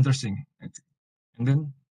interesting. And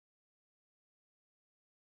then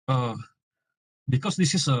because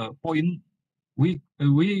this is a point, we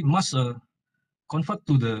must convert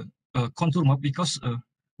to the contour map, because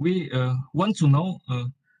we want to know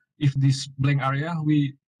if this blank area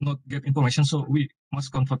we not get information, so we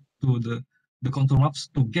must convert to the contour maps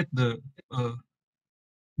to get the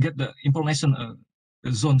information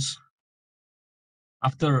zones.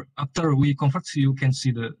 After we convert, you can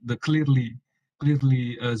see the clearly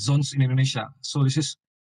zones in Indonesia. So this is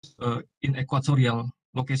in equatorial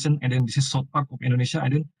location, and then this is south part of Indonesia,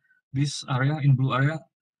 and then this area in blue area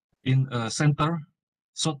in center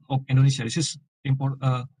south of Indonesia. This is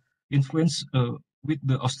influence with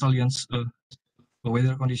the Australians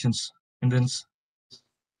weather conditions, and then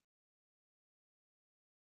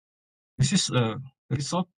this is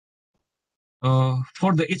result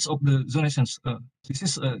for the each of the zonations. This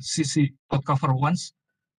is CC cloud cover ones.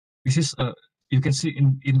 This is you can see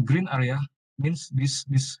in green area means this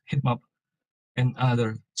heat map and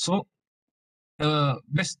other. So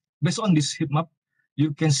based on this heat map,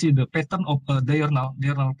 you can see the pattern of diurnal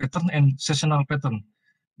pattern and seasonal pattern.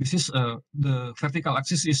 This is the vertical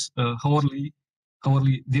axis is hourly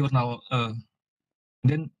diurnal.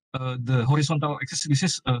 Then the horizontal axis, this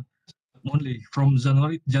is monthly from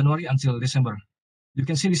January until December. You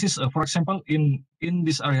can see this is for example in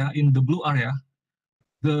this area, in the blue area,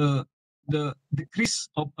 the decrease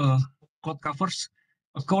of cloud covers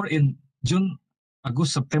occur in June,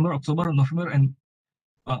 August, September, October, November, and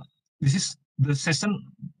this is the session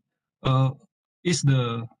is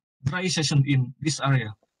the dry session in this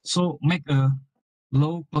area. So make a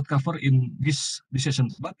low cloud cover in this session.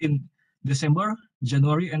 But in December,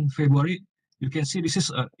 January, and February, you can see this is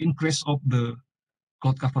an increase of the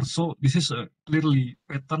cloud cover. So this is a clearly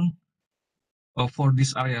pattern for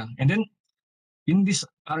this area. And then in this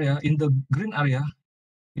area, in the green area,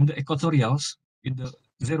 in the equatorials, in the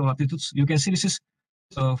zero latitudes, you can see this is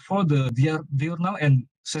for the diurnal and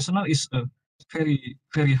seasonal is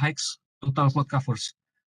very high total cloud covers.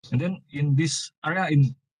 And then in this area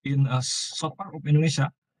in south part of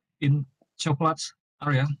Indonesia, in chocolate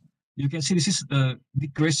area, you can see this is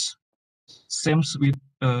decrease, same with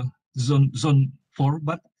zone 4,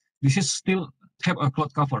 but this is still have a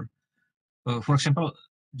cloud cover. For example,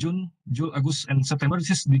 June, August, and September, this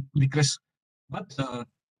is decrease, but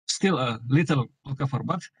still a little cloud cover.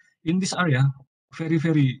 But in this area,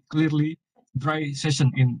 very clearly dry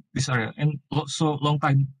session in this area, and so long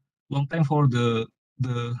time for the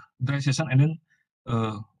dry session, and then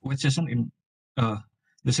wet session in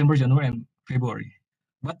December, January, and February.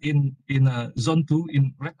 But in zone 2,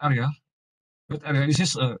 in red area, this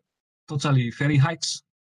is totally very high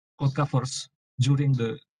cloud covers during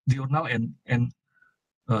the diurnal and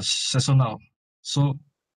seasonal. So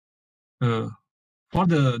for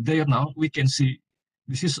the diurnal, we can see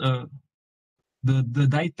this is the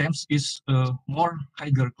day times is more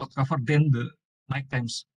higher cloud cover than the night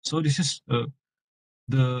times. So this is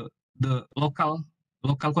the local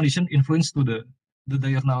condition influence to the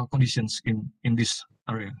diurnal conditions in this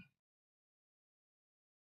area.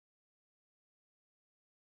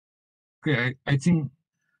 Okay, I think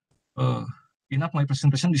enough my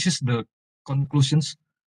presentation. This is the conclusions.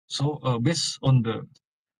 So based on the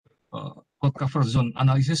cloud cover zone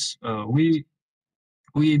analysis, we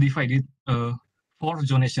divided 4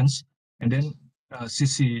 zonations, and then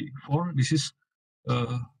CC4, this is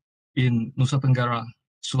in Nusa Tenggara,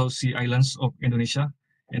 Sulawesi Islands of Indonesia,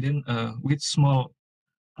 and then with small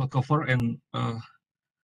cloud cover and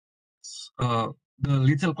the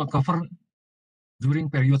little cloud cover during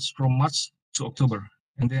periods from March to October,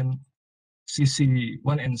 and then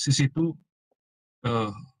CC1 and CC2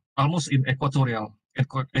 almost in equatorial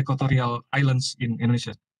islands in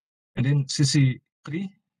Indonesia, and then CC3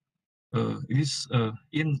 is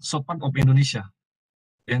in south part of Indonesia,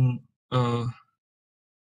 and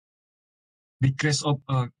decrease of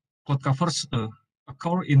cloud covers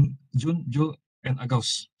occur in June, July, and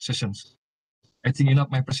August sessions. I think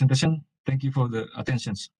enough my presentation. Thank you for the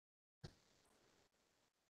attention.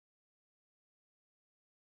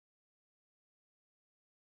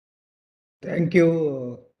 Thank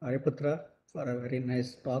you, Ariputra, for a very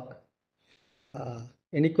nice talk.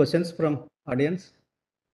 Any questions from audience?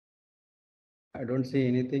 I don't see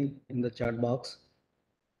anything in the chat box.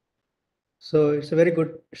 So it's a very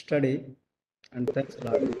good study, and thanks a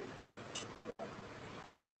lot.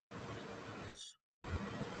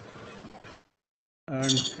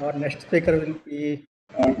 And our next speaker will be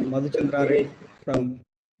Madhuchandra Reddy from.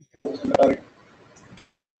 Can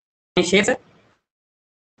I share, sir?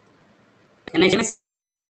 Can I share my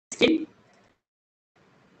screen?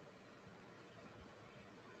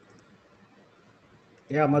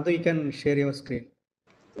 Yeah, Madhu, you can share your screen.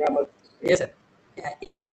 Yes, sir.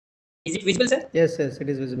 Is it visible, sir? Yes, yes, it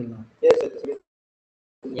is visible now.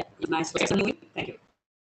 Yeah, is my slides moving? Thank you.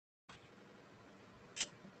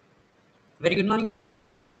 Very good morning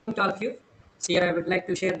to all of you. So here I would like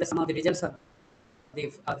to share some of the results of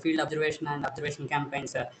the field observation and observation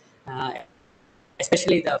campaigns,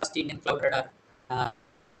 especially the first Indian cloud radar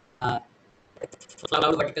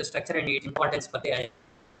cloud vertical structure and its importance for the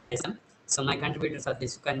ISM. So my contributors are the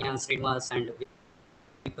Sukanya, Srinivas, and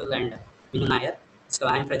people and Vinu Nair. So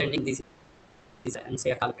I am presenting this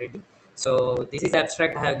NCR already. So this is the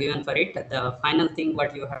abstract I have given for it. The final thing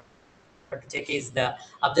what you have to check is the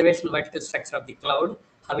observational vertical structure of the cloud,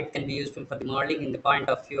 how it can be useful for the modeling in the point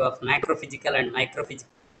of view of macrophysical and microphysical,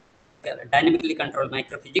 dynamically controlled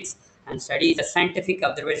microphysics, and study the scientific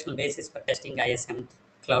observational basis for testing ISM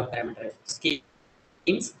cloud parameter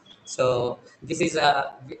schemes. So this is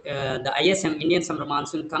the ISM Indian summer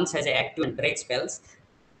monsoon comes as active and break spells,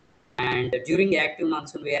 and during the active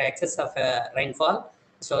monsoon we are excess of rainfall,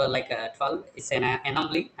 so like 12 is an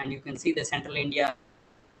anomaly, and you can see the central India,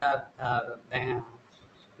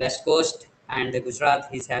 west coast and the Gujarat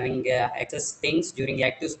is having excess things during the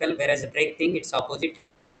active spell, whereas the break thing it's opposite,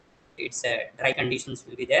 it's dry conditions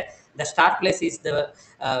will be there. The start place is the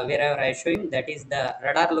wherever I show you, that is the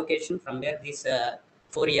radar location from where these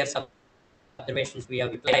 4 years of observations we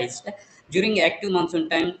have utilized. During active monsoon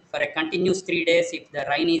time, for a continuous 3 days, if the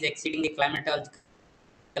rain is exceeding the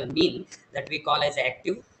climatological mean, that we call as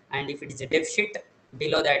active, and if it is a deficit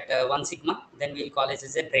below that 1 sigma, then we'll call it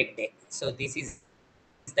as a break day. So this is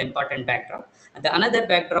the important backdrop. And the another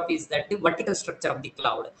backdrop is that the vertical structure of the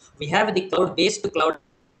cloud. We have the cloud base to cloud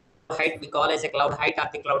height, we call as a cloud height or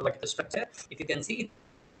the cloud vertical structure. If you can see,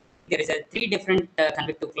 there is a 3 different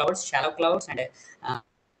convective clouds, shallow clouds, and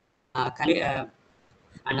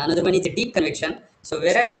and another one is a deep convection. So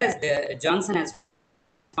whereas the Johnson has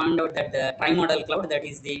found out that the trimodal cloud, that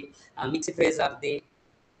is the mixed phase of the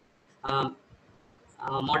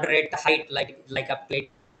moderate height, like up to 8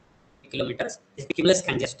 kilometers, is cumulus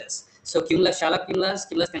congestus. So cumulus, shallow cumulus,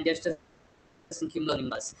 cumulus congestus, and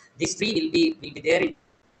cumulonimbus. These 3 will be there in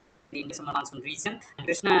the Indian summer monsoon region. And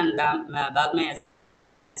Krishna and Bagme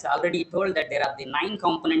has already told that there are the 9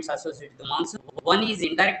 components associated with the monsoon. One is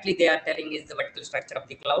indirectly they are telling is the vertical structure of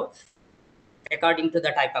the cloud according to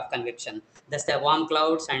the type of convection. That's the warm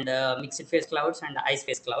clouds and mixed phase clouds and ice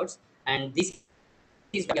phase clouds. And this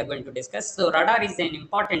is what we are going to discuss. So radar is an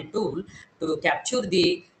important tool to capture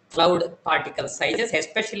the cloud particle sizes,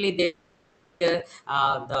 especially the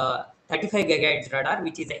 35 gigahertz radar,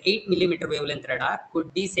 which is an 8 millimeter wavelength radar,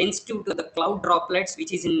 could be sensitive to the cloud droplets,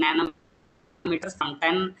 which is in nanometers from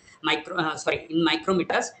 10 in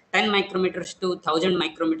micrometers. 10 micrometers to 1000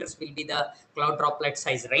 micrometers will be the cloud droplet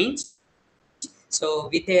size range. So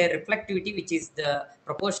with a reflectivity which is the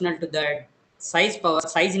proportional to the size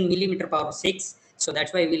in millimeter power 6. So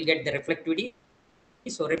that's why we'll get the reflectivity.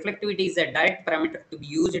 So reflectivity is a direct parameter to be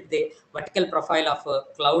used at the vertical profile of a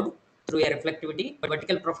cloud through a reflectivity. But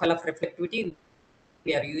vertical profile of reflectivity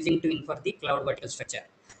we are using to infer the cloud vertical structure.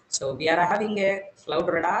 So we are having a cloud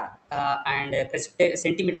radar and a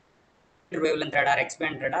centimeter wavelength radar,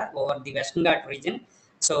 X-band radar over the Western Ghat region.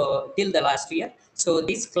 So till the last year, so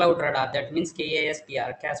this cloud radar, that means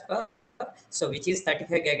KASPR, Casper, so which is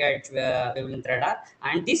 35 gigahertz wavelength radar,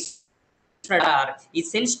 and this radar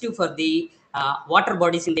is sensitive for the water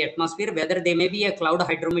bodies in the atmosphere, whether they may be a cloud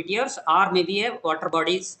hydrometeors or maybe a water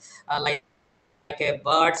bodies like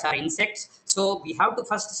birds or insects. So we have to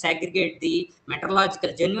first segregate the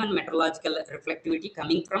genuine meteorological reflectivity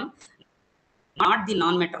coming from not the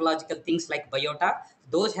non-meteorological things like biota.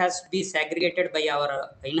 Those has to be segregated by our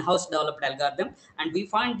in-house developed algorithm, and we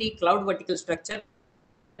find the cloud vertical structure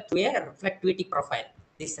through a reflectivity profile.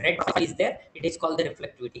 This red profile is there, it is called the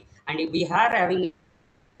reflectivity, and we are having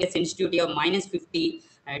a sensitivity of -50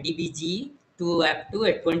 dBg to up to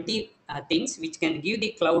 20 things, which can give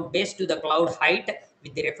the cloud base to the cloud height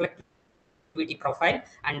with the reflectivity profile.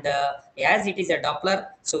 And as it is a Doppler,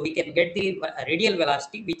 so we can get the radial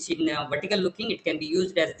velocity, which in vertical looking it can be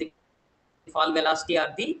used as the fall velocity or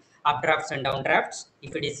the updrafts and downdrafts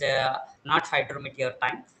if it is not hydrometeor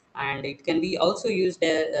time, and it can be also used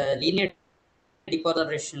as linear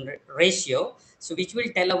depolarization ratio, so which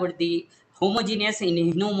will tell about the homogeneous and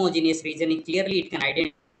inhomogeneous region. Clearly it can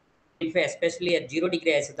identify, especially at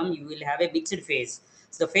 0-degree isotherm you will have a mixed phase,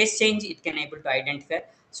 so the phase change it can able to identify.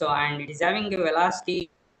 So, and it is having a velocity,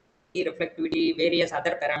 reflectivity, various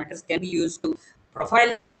other parameters can be used to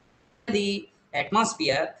profile the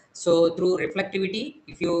atmosphere. So through reflectivity,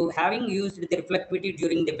 if you having used the reflectivity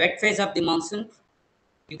during the wet phase of the monsoon,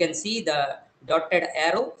 you can see the dotted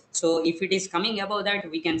arrow. So if it is coming above that,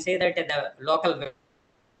 we can say that the local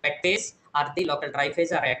wet phase or the local dry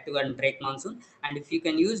phase are active and break monsoon. And if you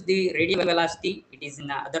can use the radial velocity, it is in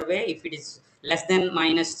the other way. If it is less than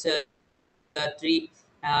minus 3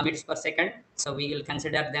 meters per second, so we will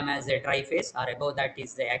consider them as a dry phase, or above that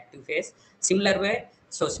is the active phase. Similar way,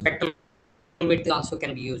 so spectral width also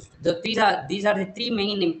can be used. These are the three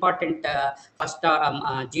main important first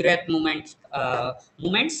zero movements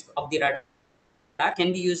of the radar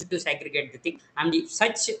can be used to segregate the thing. And if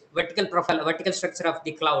such vertical structure of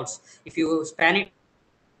the clouds, if you span it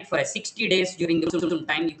for 60 days during the monsoon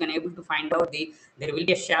time, you can able to find out there will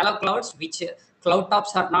be a shallow clouds which cloud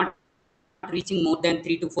tops are not reaching more than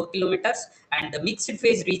 3 to 4 kilometers, and the mixed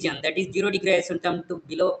phase region, that is 0-degree isotherm to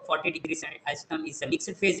below 40 degrees isotherm, is a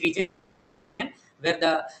mixed phase region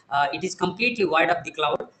where it is completely void of the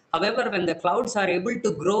cloud. However, when the clouds are able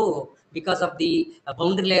to grow because of the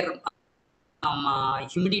boundary layer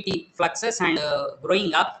humidity fluxes and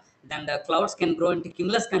growing up, then the clouds can grow into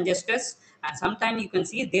cumulus congestus, and sometimes you can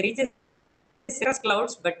see there is a cirrus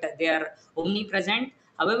clouds, but they are omnipresent.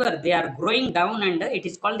 However, they are growing down, and it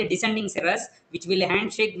is called the descending cirrus, which will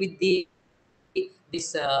handshake with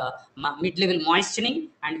this mid-level moistening,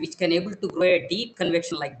 and which can able to grow a deep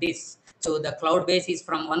convection like this. So the cloud base is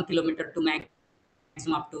from 1 kilometer to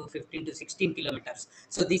maximum up to 15 to 16 kilometers.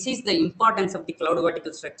 So this is the importance of the cloud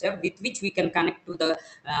vertical structure with which we can connect to the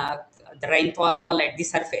rainfall at the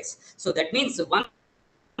surface. So that means one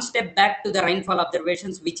step back to the rainfall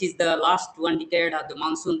observations, which is the last 1 decade of the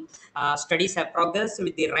monsoon studies have progressed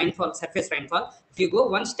with the rainfall, surface rainfall. If you go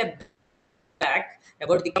one step back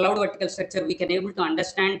about the cloud vertical structure, we can able to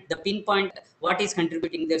understand the pinpoint what is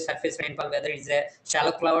contributing the surface rainfall, whether it's a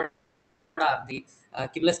shallow cloud or the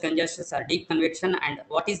cumulus congestus or deep convection, and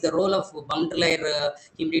what is the role of boundary layer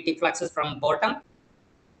humidity fluxes from bottom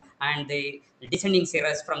and the descending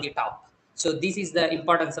cirrus from the top. So this is the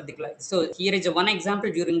importance of the cloud. So here is one example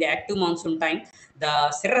during the active monsoon time.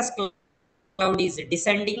 The cirrus cloud is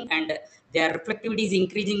descending and their reflectivity is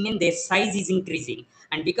increasing, means their size is increasing.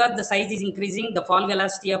 And because the size is increasing, the fall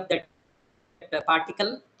velocity of that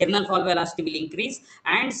particle, terminal fall velocity will increase,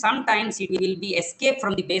 and sometimes it will be escape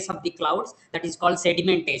from the base of the clouds. That is called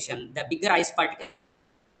sedimentation, the bigger ice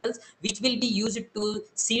particles which will be used to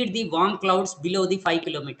seed the warm clouds below the 5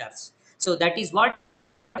 kilometers. So that is what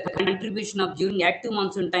contribution of during active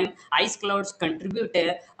monsoon time. Ice clouds contribute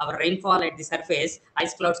our rainfall at the surface.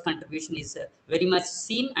 Ice clouds contribution is very much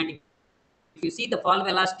seen, and if you see the fall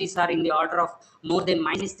velocities are in the order of more than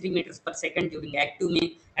 -3 meters per second during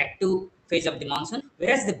active phase of the monsoon,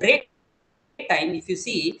 whereas the break time, if you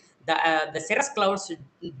see the cirrus clouds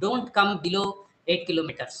don't come below 8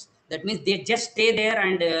 kilometers. That means they just stay there,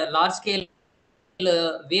 and large scale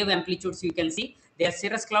wave amplitudes you can see. They are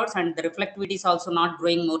cirrus clouds, and the reflectivity is also not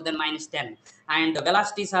growing more than -10, and the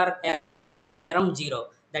velocities are around 0.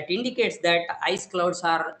 That indicates that ice clouds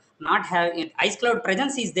are not having, ice cloud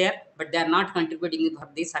presence is there, but they are not contributing for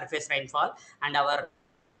the surface rainfall. And our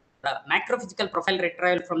macrophysical profile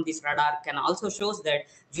retrieval from this radar can also shows that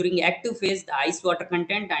during active phase, the ice water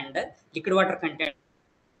content and liquid water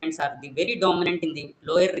contents are the very dominant in the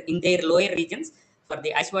their lower regions. For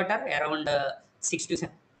the ice water, around 6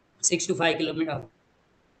 to 5 kilometers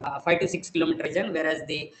 5 to 6 kilometer region, whereas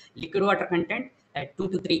the liquid water content at 2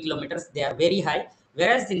 to 3 kilometers, they are very high.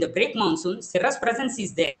 Whereas in the break monsoon, cirrus presence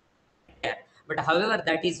is there, but however,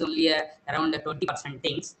 that is only around 20%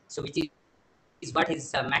 things. So which is what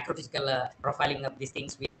is macrophysical profiling of these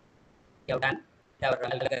things we have done.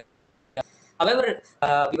 However,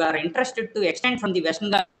 we are interested to extend from the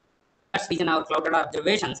Western Ghats region our cloud radar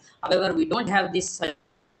observations. However, we don't have this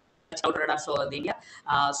cloud radars over India.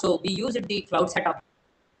 So we used the CloudSat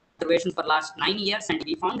observations for last 9 years, and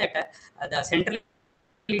we found that the central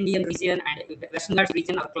Indian region and Western Ghats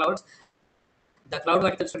region of clouds, the cloud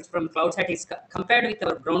vertical structure from CloudSat is compared with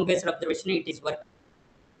our ground-based observation, it is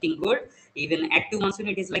working good. Even active monsoon,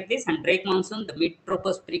 it is like this, and break monsoon, the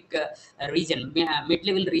mid-tropospheric region,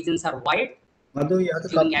 mid-level regions are wide. Madhu, you have to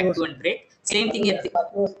during come active and break. Same thing at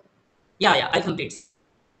the, yeah, I complete.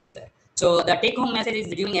 So the take-home message is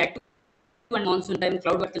during active and monsoon time,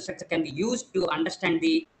 cloud vertical structure can be used to understand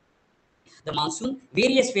the monsoon,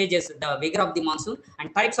 various phases, the vigor of the monsoon,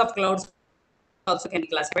 and types of clouds also can be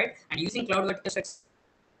classified. And using cloud vertical structure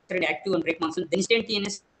in active and break monsoon, the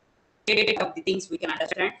instantaneous state of the things we can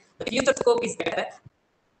understand. The future scope is that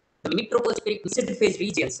the mid-tropospheric missed phase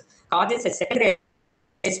regions causes a secondary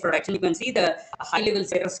ice production. You can see the high-level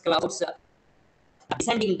cirrus clouds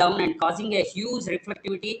descending down and causing a huge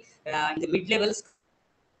reflectivity in the mid-levels,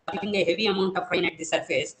 causing a heavy amount of rain at the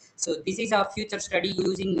surface. So this is our future study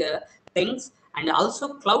using things, and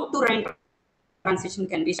also cloud to rain transition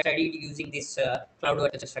can be studied using this cloud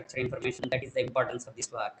vertical structure information. That is the importance of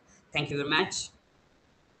this work. Thank you very much.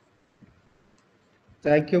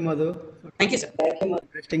 Thank you, Madhu. Thank you, sir.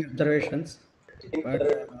 Interesting observations.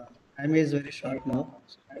 But time is very short now.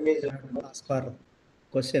 So we have to ask for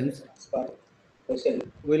questions.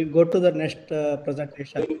 We'll go to the next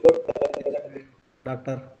presentation.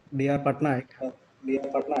 Dr. D.R. Patnaik.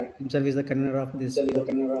 Himself is the convener of this.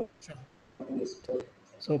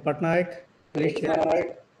 So Patnaik, please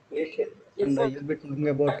share. And you'll be talking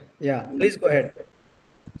about, yeah, please go ahead.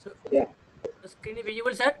 So, the screen is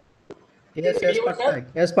visible, sir? Yes, Patnaik.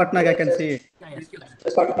 Yes, Patnaik, I can see it.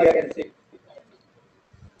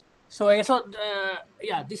 So,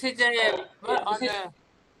 yeah, this is on.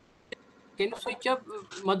 Can you switch up,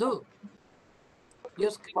 Madhu?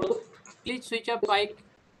 Yes, please switch up mic.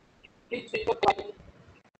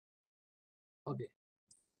 Okay.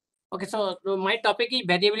 Okay, so my topic is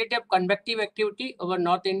variability of convective activity over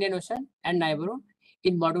North Indian Ocean and neighborhood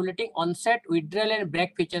in modulating onset, withdrawal, and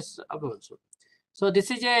break features of monsoon. So this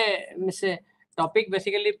is a topic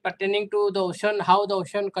basically pertaining to the ocean, how the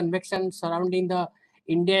ocean convection surrounding the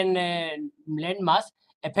Indian land mass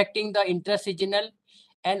affecting the inter-seasonal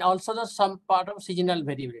and also the some part of seasonal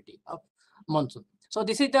variability of monsoon. So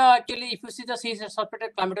this is the actually, if you see the sea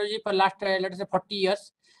surface climatology for last let us say 40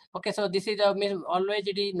 years. Okay, so this is the always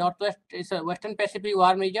it is northwest, is a Western Pacific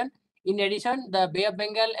warm region. In addition, the Bay of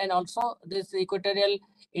Bengal and also this equatorial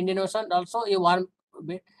Indian Ocean also a warm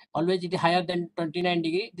bay, always it is higher than 29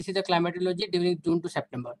 degrees. This is the climatology during June to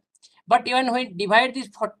September. But even when divide these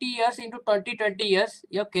 40 years into 20 years,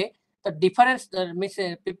 okay, the difference means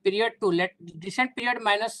period to let recent period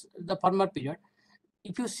minus the former period.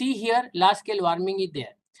 If you see here, large scale warming is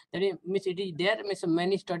there. That is, means it is there. Means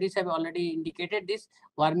many studies have already indicated this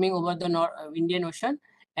warming over the Indian Ocean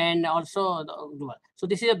and also the global. So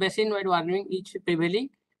this is a basin-wide warming which prevailing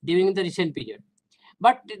during the recent period.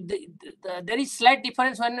 But there is slight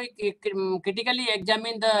difference when we critically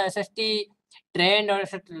examine the SST trend or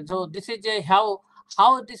etc. So this is how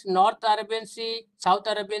this North Arabian Sea, South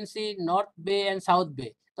Arabian Sea, North Bay and South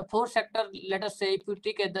Bay, the four sector, let us say if you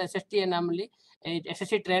take the SST anomaly,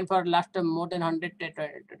 SST trend for last more than 100,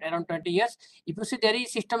 around 20 years, if you see there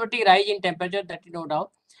is systematic rise in temperature, that is no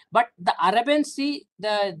doubt. But the Arabian Sea,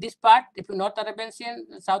 this part, if you North Arabian Sea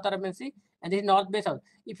and South Arabian Sea, and this is North Bay South.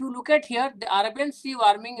 If you look at here, the Arabian Sea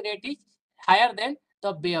warming rate is higher than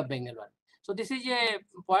the Bay of Bengal one. So this is a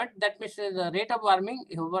point that means the rate of warming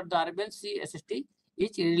over the Arabian Sea SST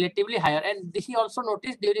is relatively higher, and this is also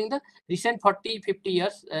noticed during the recent 40-50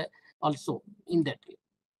 years also in that.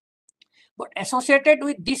 But associated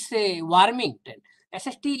with this warming trend,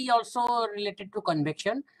 SST is also related to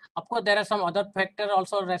convection. Of course, there are some other factors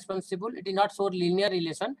also responsible. It is not so linear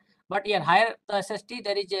relation, but here higher the SST,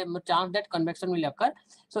 there is a chance that convection will occur.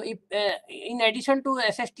 So if in addition to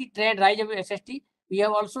SST trend, rise of SST, we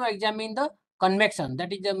have also examined the convection,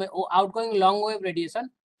 that is the outgoing long wave radiation,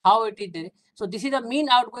 how it is there. So this is the mean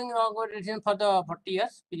outgoing long wave radiation for the 40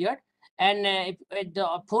 years period. And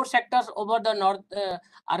the four sectors over the North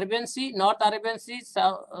Arabian Sea, North Arabian Sea,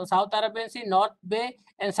 South Arabian Sea, North Bay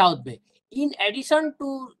and South Bay. In addition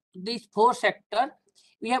to these four sectors,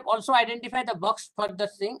 We have also identified the box for the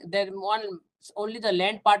thing. There one only the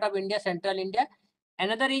land part of India, central India.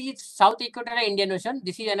 Another is South Equatorial Indian Ocean.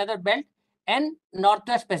 This is another belt, and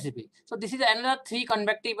Northwest Pacific. So this is another 3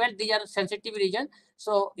 convective belts. These are sensitive regions.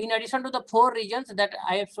 So in addition to the 4 regions that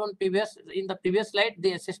I have shown in the previous slide,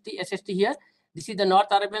 the SST here. This is the North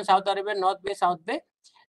Arabian, South Arabian, North Bay, South Bay.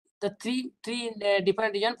 The three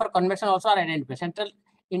different regions for convection also are identified: Central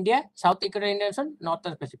India, South Equatorial Indian Ocean,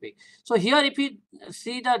 Northern Pacific. So here, if you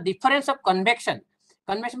see the difference of convection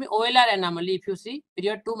means OLR anomaly. If you see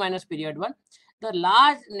period 2 minus period 1, the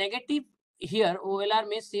large negative here, OLR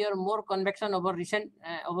means here more convection over recent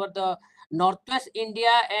over the Northwest India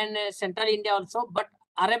and Central India also, but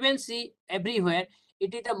Arabian Sea everywhere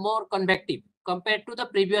it is a more convective compared to the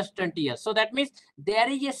previous 20 years. So that means there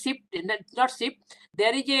is a shift, not shift,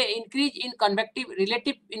 there is a increase in convective,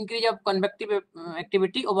 relative increase of convective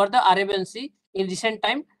activity over the Arabian Sea in recent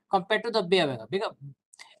time compared to the Bay of Bengal. Because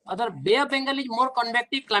other Bay of Bengal is more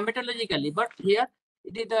convective climatologically, but here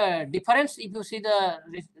it is the difference. If you see the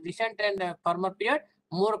recent and former period,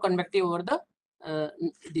 more convective over the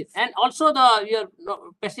and also the your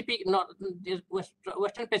Pacific,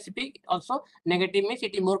 Western Pacific also negative means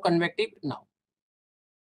it is more convective now.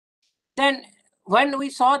 Then when we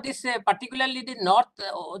saw this, particularly the North,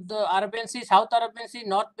 the Arabian Sea, South Arabian Sea,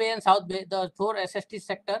 North Bay and South Bay, the 4 SST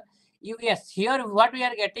sector, yes, here what we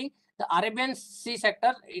are getting, the Arabian Sea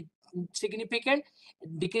sector, significant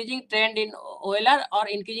decreasing trend in OLR or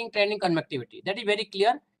increasing trend in convectivity. That is very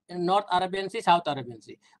clear in North Arabian Sea, South Arabian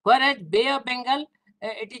Sea. Whereas Bay of Bengal,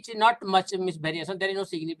 it is not much variation. There is no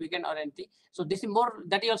significant or anything. So this is more,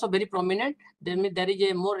 that is also very prominent. There is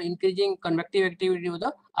a more increasing convective activity of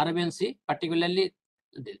the Arabian Sea, particularly.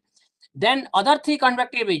 Then other 3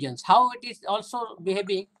 convective regions, how it is also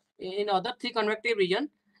behaving in other 3 convective regions.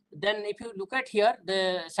 Then if you look at here,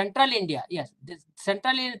 the Central India, yes, the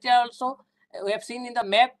Central India also, we have seen in the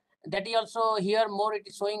map that is also here more, it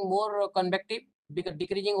is showing more convective, because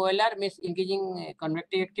decreasing OLR means increasing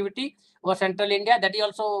convective activity over Central India. That is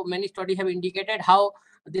also many studies have indicated how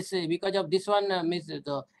this, because of this one means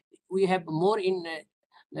we have more in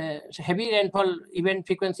heavy rainfall event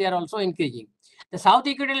frequency are also increasing. The South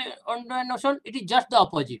Equatorial Indian Ocean, it is just the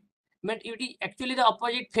opposite. It is actually the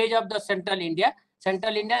opposite phase of the Central India.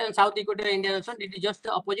 Central India and South Equatorial Indian Ocean, it is just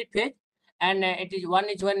the opposite phase, and it is when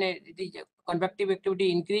it is convective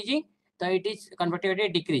activity increasing, so it is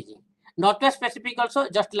convectivity decreasing. Northwest Pacific also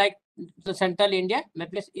just like the Central India,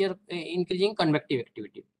 increasing convective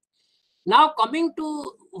activity. Now coming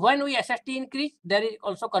to when we SST increase, there is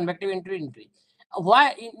also convective increase.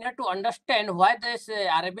 Why, in order to understand why this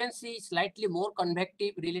Arabian Sea is slightly more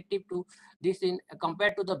convective relative to this in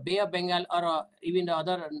compared to the Bay of Bengal or even the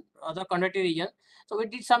other convective region. So we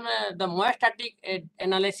did some the moistatic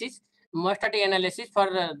analysis for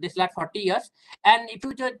this last 40 years. And if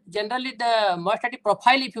you generally the moistatic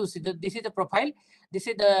profile, if you see this is the profile, this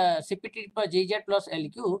is the CPT plus GZ plus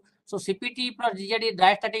LQ. So CPT plus GZ is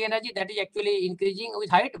diastatic energy, that is actually increasing with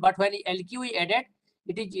height, but when LQ is added,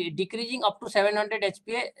 it is decreasing up to 700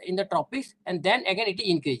 HPA in the tropics, and then again it is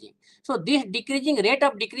increasing. So this decreasing rate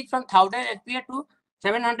of decrease from 1000 HPA to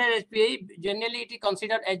 700 HPA, generally it is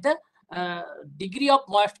considered as the degree of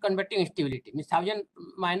moist convective instability, means 1000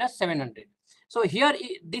 minus 700. So here,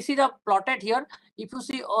 this is plotted here. If you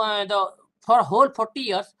see for whole 40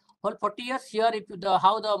 years here, if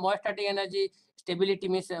how the moist static energy stability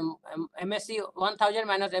means MSC 1000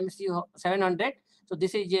 minus MSC 700. So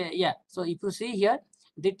this is So if you see here,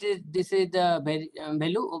 this is the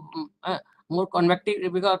value more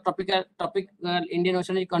convective, because tropical Indian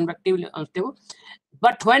Ocean is convectively unstable.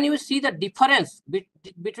 But when you see the difference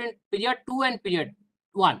between period 2 and period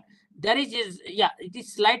 1, there is it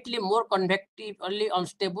is slightly more convectively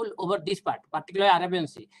unstable over this part, particularly Arabian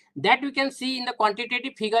Sea. That we can see in the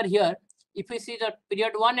quantitative figure here. If we see the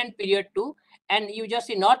period 1 and period 2, and you just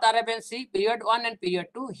see North Arabian Sea, period 1 and period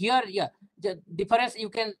 2, here, the difference you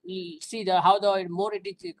can see how it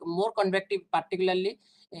is more convective, particularly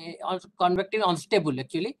also convective unstable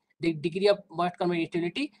actually, the degree of moist convective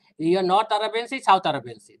instability. Here North Arabian Sea, South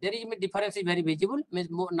Arabian Sea, there is difference is very visible, means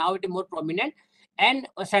now it is more prominent. And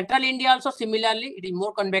Central India also similarly, it is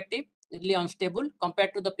more convectively unstable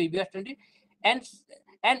compared to the previous 20. And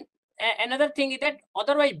another thing is that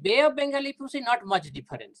otherwise Bay of Bengal, if you see, not much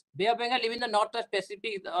difference. Bay of Bengal, even the Northwest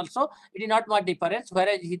Pacific also, it is not much difference,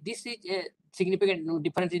 whereas this is a significant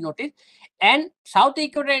difference is noticed. And South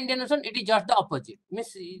Equatorial Indian Ocean, it is just the opposite.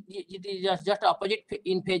 Means it is just opposite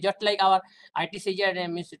in phase, just like our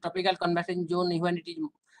ITCZ means tropical convection zone. When it is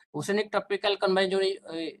oceanic tropical convection zone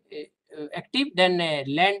is active, then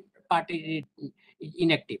land part is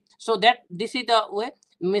inactive. So that this is the way.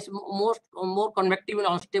 means more convective and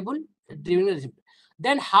unstable during the.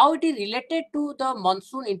 Then how it is related to the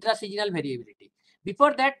monsoon intra-seasonal variability.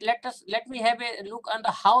 Before that, let me have a look on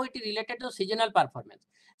the how it is related to seasonal performance.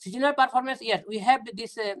 Seasonal performance, yes, we have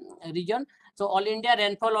this region. So all India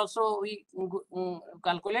rainfall also we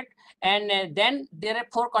calculate, and then there are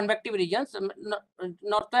 4 convective regions: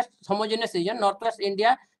 northwest homogeneous region, northwest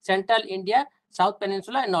India, central India, south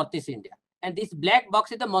peninsula, and northeast India. And this black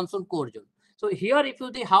box is the monsoon core zone. So here, if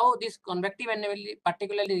you see how this convective and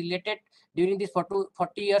particularly related during these 40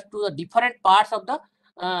 years to the different parts of the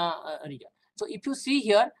region. So if you see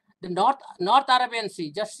here, the North Arabian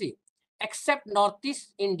Sea, just see, except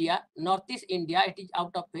Northeast India, it is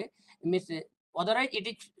out of a means otherwise it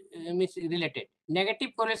is means related. Negative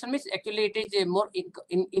correlation means actually it is a more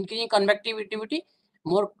increasing convectivity,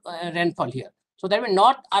 more rainfall here. So that means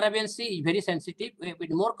North Arabian Sea is very sensitive, with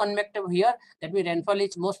more convective here. That means rainfall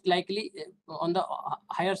is most likely on the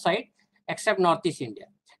higher side, except Northeast India.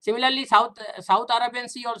 Similarly, South Arabian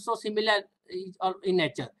Sea also similar in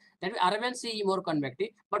nature. That means Arabian Sea is more convective.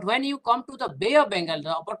 But when you come to the Bay of Bengal, the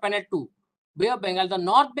upper panel 2, Bay of Bengal, the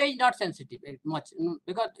North Bay is not sensitive much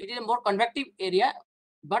because it is a more convective area,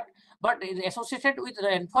 but associated with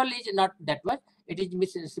rainfall is not that much. It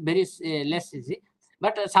is very less easy.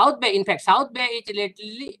 But South Bay, in fact, South Bay is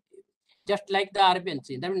literally just like the Arabian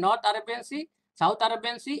Sea. That means North Arabian Sea, South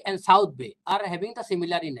Arabian Sea, and South Bay are having the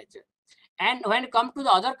similar in nature. And when it comes to the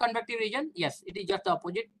other convective region, yes, it is just the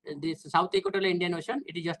opposite. This South Equatorial Indian Ocean,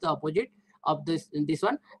 it is just the opposite of this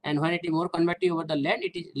one. And when it is more convective over the land,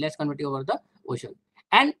 it is less convective over the ocean.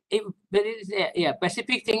 And if there is a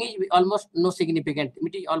Pacific thing is almost no significant.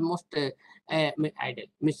 It is almost ideal,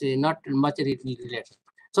 means not much related.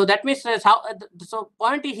 So that means so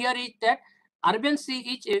point here is that Arabian Sea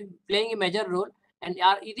is playing a major role and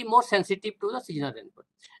it is more sensitive to the seasonal rainfall.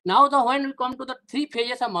 Now when we come to the 3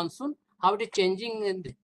 phases of monsoon, how it is changing in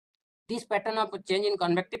this pattern of change in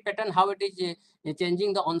convective pattern, how it is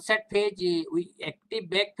changing the onset phase, active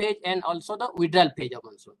back phase, and also the withdrawal phase of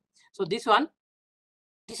monsoon. So this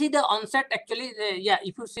is the onset actually.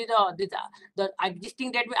 If you see the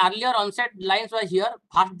existing date, earlier onset lines was here.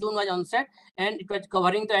 1st June was onset, and it was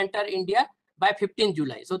covering the entire India by 15th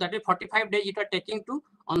July. So that is 45 days it was taking to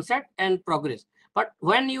onset and progress. But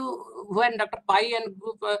when Dr. Pai and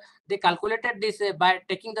group they calculated this by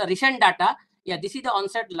taking the recent data, this is the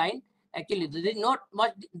onset line. Actually, there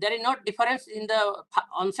is not difference in the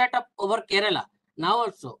onset of over Kerala now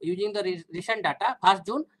also using the recent data 1st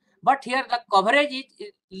June. But here the coverage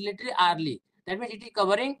is little early. That means it is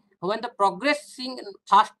covering when the progressing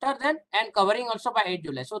faster than and covering also by 8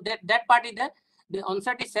 July. So that part is there. The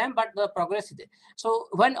onset is same, but the progress is there. So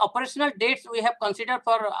when operational dates we have considered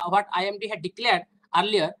for what IMD had declared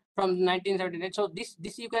earlier from 1979. So this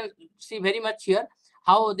you can see very much here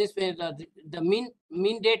how this the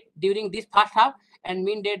mean date during this 1st half and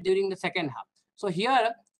mean date during the 2nd half. So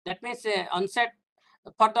here that means onset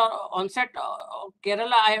for the onset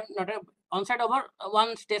Kerala, I have not onset over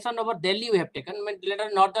one station over Delhi we have taken, later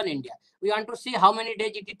northern India. We want to see how many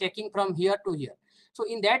days it is taking from here to here. So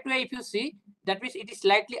in that way, if you see, that means it is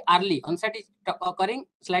slightly early. Onset is occurring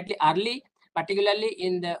slightly early, particularly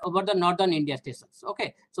in over the northern India stations.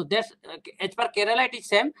 Okay, so that's as per Kerala it is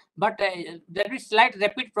same, but there is slight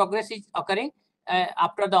rapid progress is occurring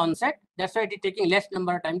after the onset. That's why it is taking less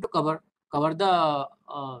number of time to cover the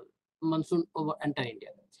monsoon over entire India.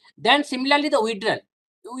 Then similarly the withdrawal.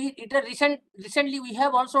 Recently we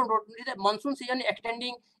have also noticed the monsoon season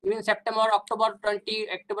extending even September, October 20,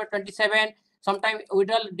 October 27. Sometimes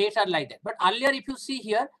withdrawal dates are like that. But earlier, if you see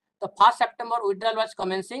here, the 1st September withdrawal was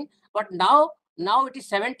commencing, but now it is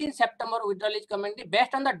 17th September withdrawal is commencing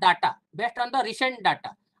based on the data, based on the recent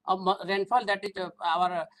data of rainfall that is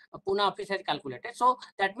our Pune office has calculated. So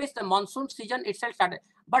that means the monsoon season itself started.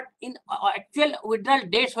 But in actual withdrawal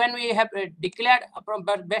dates when we have declared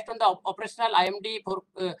based on the operational IMD for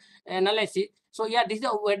analysis. So this is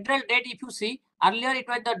the withdrawal date. If you see, earlier it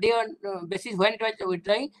was the day on basis when it was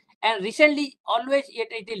withdrawing. And recently, always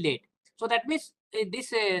it is late. So that means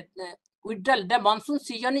this withdrawal, the monsoon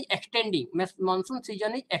season is extending. Monsoon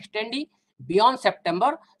season is extending beyond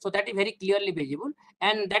September. So that is very clearly visible.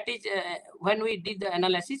 And that is when we did the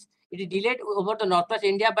analysis, it is delayed over the northwest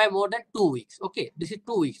India by more than 2 weeks. Okay, this is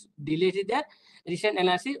 2 weeks. Delay is there. Recent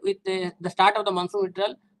analysis with the start of the monsoon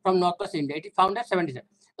withdrawal from northwest India. It is found at 77.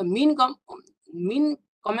 The mean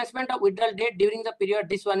commencement of withdrawal date during the period,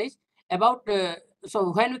 this one is about.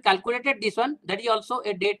 So when we calculated this one, that is also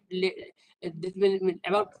a date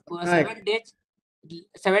about 7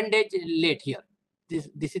 days late here.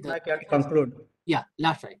 This is the. I can conclude. Yeah,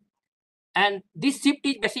 last right. And this shift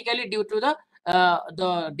is basically due to the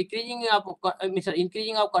the decreasing of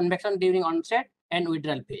increasing of convection during onset and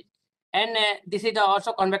withdrawal phase. And this is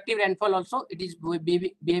also convective rainfall also. It is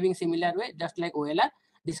behaving similar way, just like OLR.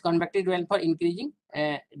 This convective rainfall increasing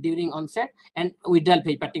during onset and withdrawal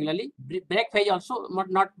phase, particularly break phase also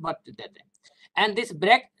not but that. And this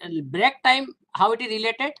break time, how it is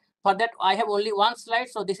related? For that, I have only one slide.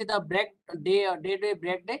 So this is the break day or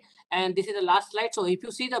break day, and this is the last slide. So if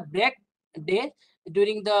you see the break day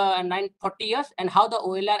during the 940 years and how the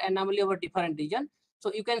OLR anomaly over different region.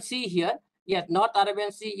 So you can see here, yes, North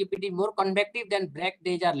Arabian Sea, if it is more convective, then break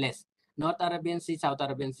days are less. North Arabian Sea, South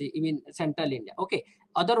Arabian Sea, even Central India. Okay.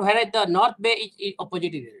 Otherwise, the North Bay is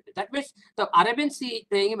opposite related. That means the Arabian Sea is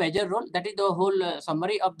playing a major role. That is the whole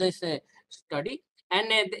summary of this study.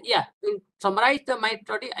 And yeah, in summarize my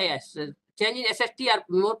study, yes, change in SST are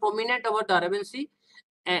more prominent over the Arabian Sea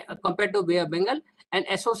compared to Bay of Bengal, and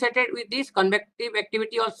associated with this convective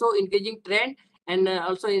activity also increasing trend, and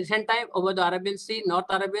also in recent time over the Arabian Sea, North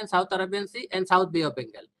Arabian, South Arabian Sea, and South Bay of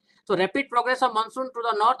Bengal. So rapid progress of monsoon to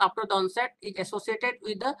the north after the onset is associated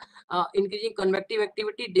with the increasing convective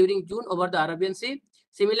activity during June over the Arabian Sea.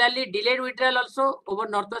 Similarly, delayed withdrawal also over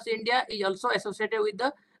northwest India is also associated with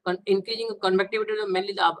the increasing convectivity of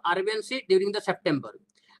mainly the Arabian Sea during the September.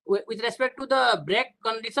 With respect to the break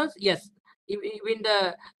conditions, yes, even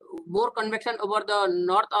the more convection over the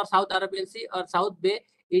North or South Arabian Sea or South Bay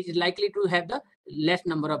is likely to have the less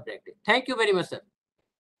number of break days. Thank you very much, sir.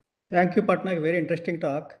 Thank you, Patnaik. Very interesting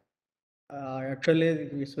talk. Actually,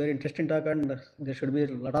 it's very interesting talk, and there should be a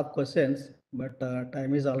lot of questions, but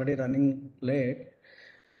time is already running late.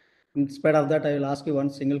 In spite of that, I will ask you one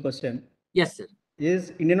single question. Yes, sir.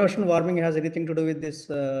 Is Indian Ocean warming has anything to do with this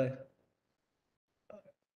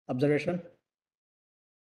observation?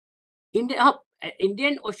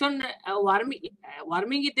 Indian Ocean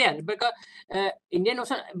warming is there because Indian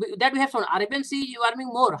Ocean that we have shown Arabian Sea warming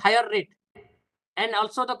more higher rate, and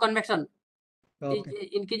also the convection is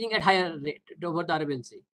increasing at higher rate over the Arabian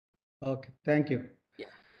Sea. Okay, thank you. Yeah.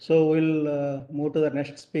 So we'll move to the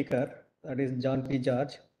next speaker. That is John P.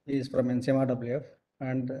 George. He is from MYWAY,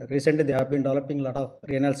 and recently they have been developing a lot of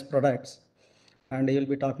Reynolds products, and he will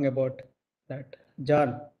be talking about that.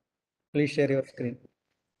 John, please share your screen.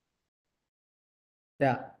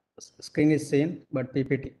 Yeah, screen is seen, but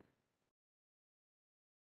PPT.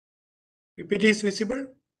 PPT is visible?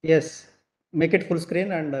 Yes, make it full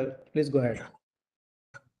screen and please go ahead.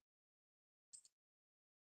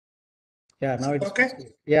 Yeah, now it's okay.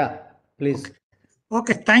 Yeah, please.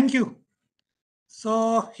 Okay, thank you.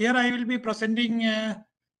 So here I will be presenting an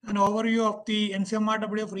overview of the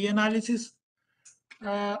MYWAY reanalysis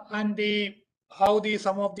and how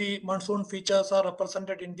some of the monsoon features are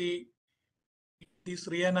represented in this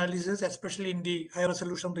reanalysis, especially in the high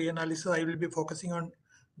resolution reanalysis. I will be focusing on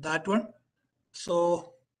that one.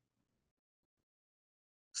 So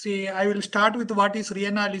see, I will start with what is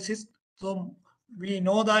reanalysis. So we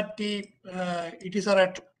know that it is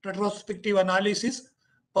a retrospective analysis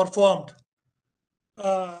performed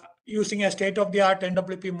using a state-of-the-art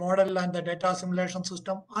NWP model and the data assimilation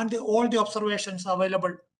system and all the observations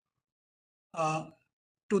available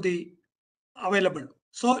available.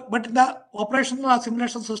 So, but the operational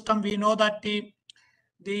assimilation system, we know that the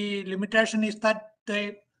limitation is that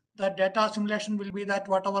the data assimilation will be that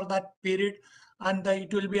whatever that period, and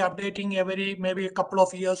it will be updating every maybe a couple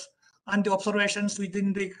of years, and the observations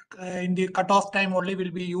within the in the cutoff time only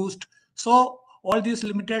will be used. So all these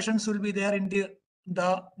limitations will be there in the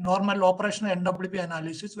normal operational NWP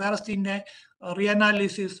analysis, whereas in a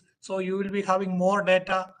reanalysis, so you will be having more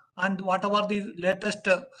data, and whatever the latest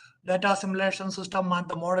data assimilation system and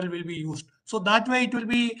the model will be used. So that way it will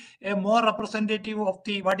be a more representative of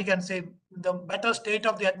the, what you can say, the better state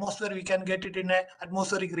of the atmosphere we can get it in a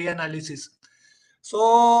atmospheric reanalysis.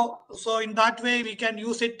 So in that way we can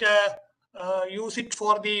use it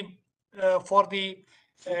for the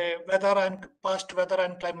weather and past weather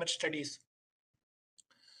and climate studies.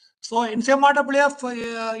 So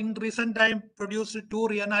MYWAY in recent time produced two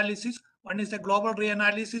reanalysis. One is a global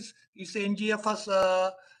reanalysis. It's a NGFS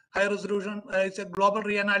high resolution. It's a global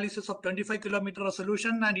reanalysis of 25 kilometer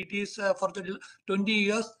resolution, and it is for the 20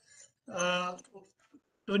 years.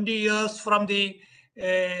 20 years from the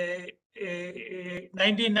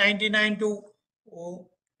 1999 to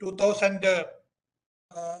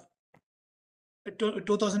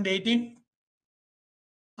 2018.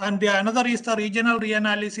 And another is the regional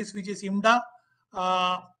reanalysis, which is IMDA,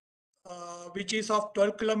 which is of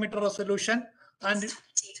 12 kilometer resolution, and it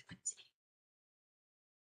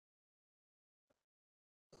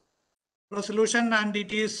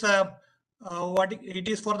is what it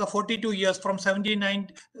is for the 42 years from 79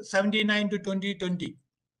 to 2020.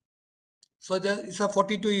 So it's a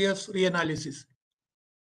 42 years reanalysis.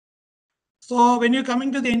 So when you're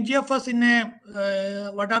coming to the NGFS in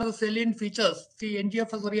a, what are the salient features? See,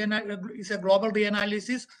 NGFS is a global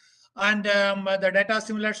reanalysis, and the data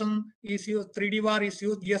simulation is used, 3D VAR is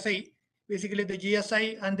used, GSI, basically the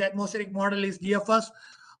GSI, and the atmospheric model is GFS,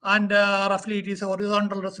 and roughly it is a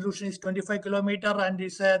horizontal resolution is 25 kilometer, and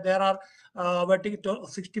is there are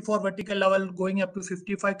 64 vertical level going up to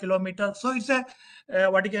 55 kilometers. So it's a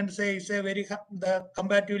what you can say is a very the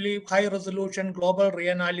comparatively high resolution global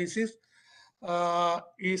reanalysis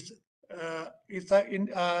is the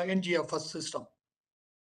NGFS system.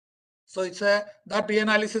 So it's a that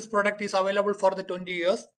reanalysis product is available for the 20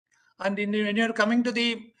 years. And when you're coming to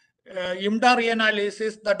the IMDA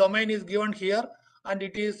reanalysis, the domain is given here, and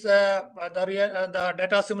it is the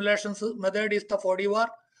data simulations method is the 4D VAR,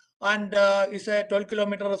 and it's a 12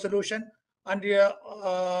 kilometer resolution, and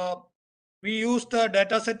we use the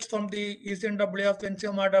data sets from the ECNWF,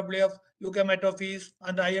 NCMRWF, UK Met Office,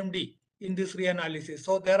 and IMD in this reanalysis.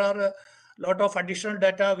 So there are a lot of additional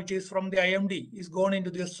data which is from the IMD is gone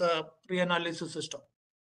into this reanalysis system,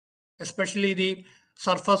 especially the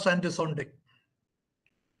surface and the sounding.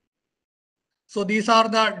 So these are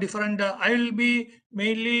the different, I will be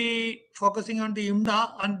mainly focusing on the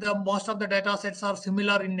IMDA, and most of the data sets are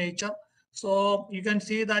similar in nature. So you can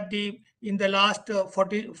see that in the last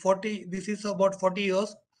 40, this is about 40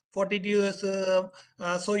 years, 42 years.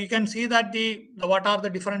 So you can see that what are the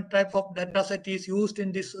different type of data set is used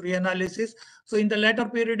in this reanalysis. So in the later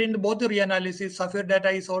period, in both the reanalysis, Saphir data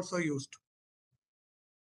is also used.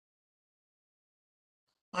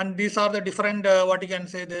 And these are the different, what you can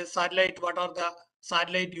say, the satellite, what are the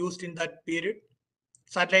satellite used in that period.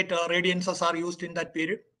 Satellite radiances are used in that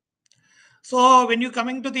period. So when you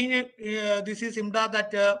coming to the, this is IMDA,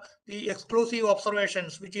 that the exclusive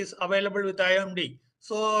observations, which is available with IMD.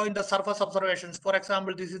 So in the surface observations, for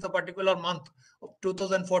example, this is a particular month of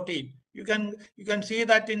 2014. You can see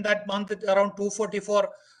that in that month, around 244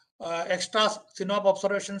 extra SYNOP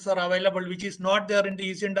observations are available, which is not there in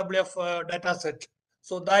the ECNWF data set.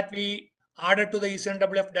 So that we added to the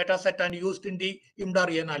ECNWF data set and used in the IMDA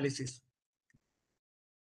reanalysis.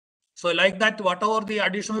 So like that, whatever the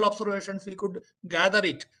additional observations we could gather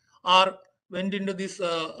it or went into this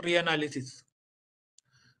reanalysis.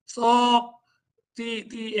 So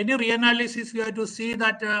any reanalysis, we have to see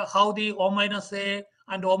that how the O-A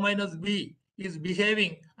and O-B is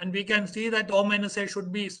behaving, and we can see that O-A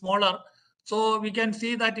should be smaller. So we can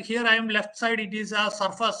see that here I am left side, it is a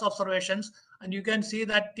surface observations, and you can see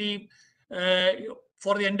that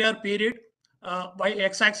for the entire period, by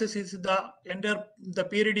x-axis is the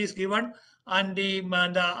period is given, and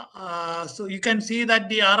so you can see that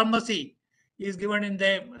the RMSE is given in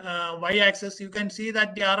the y-axis. You can see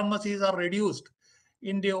that the RMSEs are reduced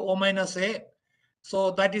in the O-A. So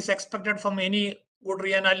that is expected from any good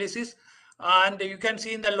reanalysis. And you can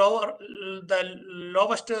see in the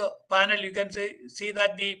lowest panel, you can see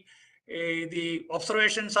that the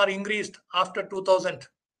observations are increased after 2000.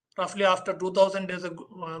 Roughly after 2000, there's a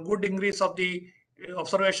good increase of the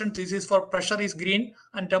observations. This is for pressure is green,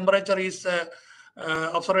 and temperature is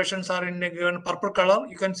observations are in a given purple color.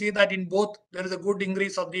 You can see that in both there is a good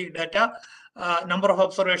increase of the data. Number of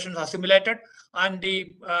observations assimilated, and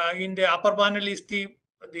in the upper panel is the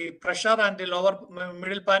pressure, and the lower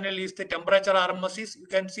middle panel is the temperature RMSs. You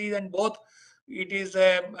can see that both it is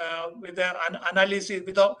with the analysis,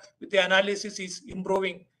 with the analysis is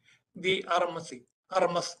improving the RMS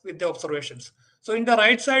with the observations. So in the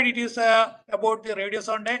right side, it is about the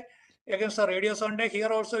radiosonde. Against the radiosonde, here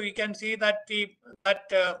also we can see that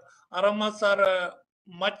RMS are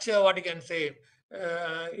much what you can say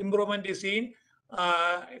improvement is seen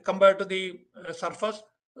compared to the surface,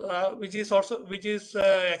 which is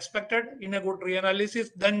expected in a good reanalysis.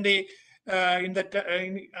 Then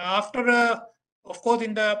after of course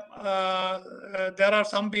in the there are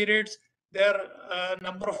some periods their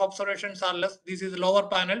number of observations are less. This is lower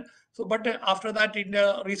panel. So but after that, in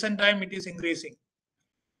the recent time, it is increasing.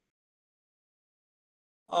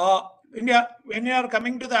 When you are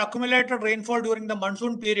coming to the accumulated rainfall during the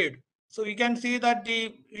monsoon period, so we can see that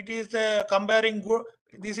it is comparing good.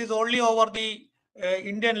 This is only over the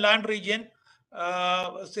Indian land region.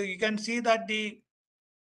 So you can see that there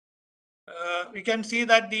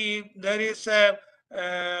is a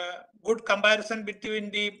good comparison between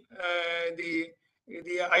the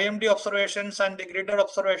IMD observations and the gridded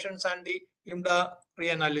observations and the IMDA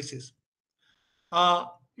reanalysis.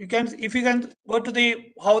 If you can go to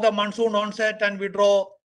how the monsoon onset and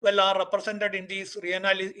withdrawal well are represented in these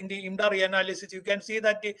reanalysis, in the IMDA reanalysis. You can see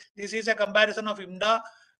that this is a comparison of IMDA,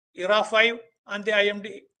 ERA 5, and the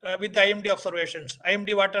IMD with the IMD observations.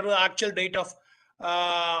 IMD, what are the actual date of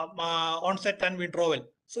onset and withdrawal.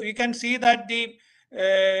 So you can see that the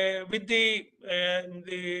with the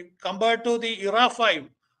compared to the ERA 5,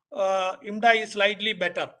 IMDA is slightly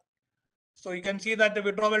better. So you can see that the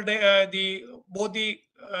withdrawal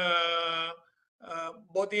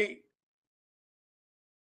both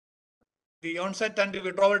the onset and the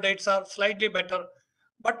withdrawal dates are slightly better,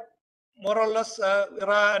 but more or less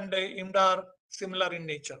ERA and IMDA are similar in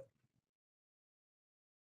nature.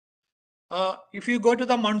 If you go to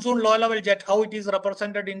the monsoon low-level jet, how it is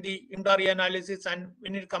represented in the IMDA reanalysis, and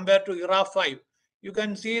when it compared to ERA 5, you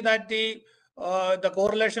can see that the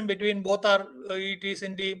correlation between both are it is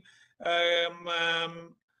in the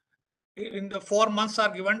 4 months are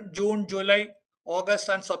given: June, July, August,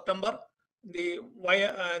 and September. The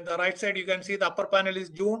right side you can see the upper panel is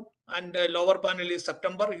June and the lower panel is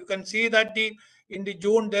September. You can see that in the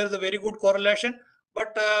June there is a very good correlation,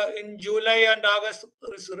 but in July and August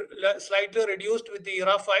is slightly reduced with the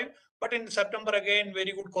ERA 5, but in September again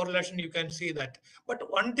very good correlation, you can see that. But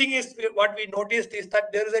one thing is what we noticed is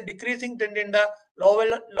that there is a decreasing trend in the low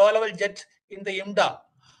level jet in the IMDA,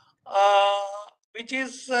 which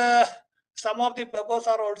is some of the papers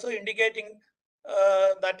are also indicating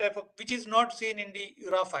that type of, which is not seen in the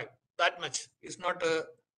ERA 5. That much is not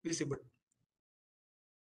visible.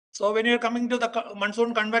 So when you're coming to the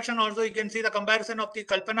monsoon convection, also you can see the comparison of the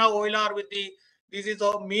Kalpana OLR with the, this is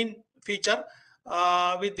a mean feature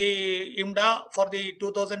with the IMDA for the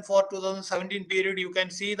 2004-2017 period. You can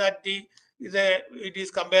see that it is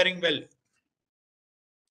comparing well.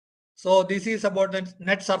 So this is about the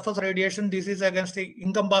net surface radiation. This is against the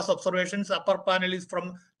Encompass observations. Upper panel is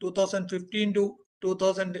from 2015 to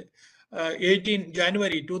 2018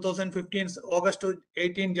 January, 2015 August to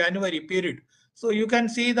 18 January period. So you can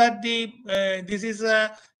see that this is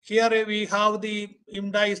here we have the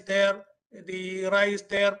IMDA is there, the ERA is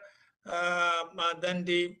there, then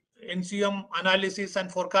the NCM analysis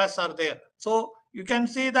and forecasts are there. So you can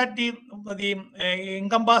see that the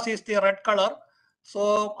Encompass is the red color.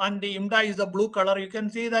 So, and the IMDA is the blue color. You can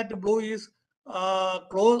see that the blue is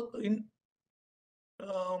close in,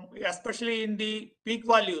 especially in the peak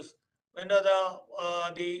values, when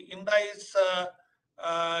the IMDA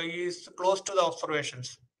is close to the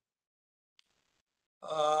observations.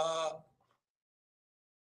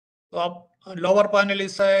 Lower panel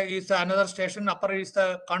is another station. Upper is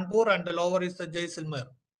the Kanpur and the lower is the Jaisalmer.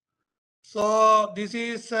 So this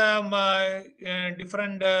is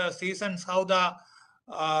different seasons, how the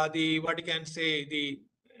what you can say, the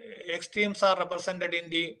extremes are represented in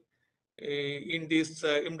the in this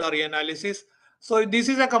IMDA reanalysis. So this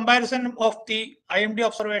is a comparison of the IMD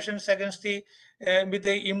observations against the with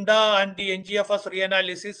the IMDA and the NGFS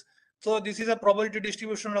reanalysis. So this is a probability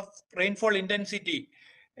distribution of rainfall intensity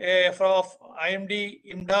from IMD,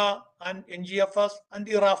 IMDA, and NGFS and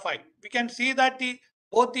the ERA 5. We can see that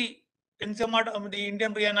both the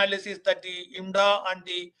Indian reanalysis, that the IMDA and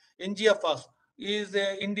the NGFS is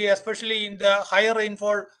in the, especially in the higher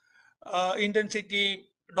rainfall intensity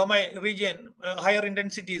domain region, higher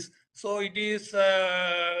intensities. So it is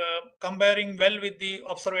comparing well with the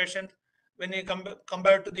observation when you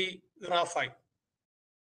compare to the ERA 5.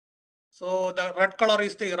 So the red color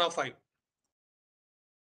is the ERA 5.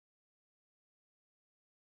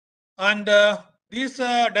 And these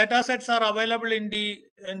data sets are available in the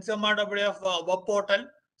MYWAY web portal.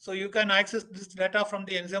 So you can access this data from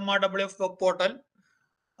the MYWAY web portal.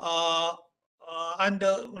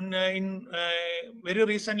 Very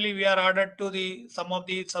recently we are added to the some of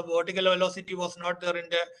the vertical velocity was not there in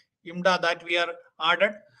the IMDA, that we are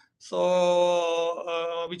added.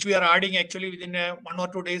 So which we are adding actually within 1 or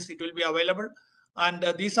 2 days it will be available. And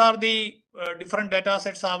these are the different data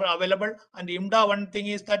sets are available. And IMDA, one thing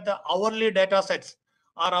is that the hourly data sets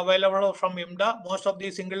are available from IMDA. Most of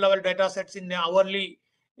the single level data sets in the hourly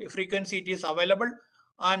frequency it is available.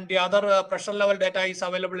 And the other pressure level data is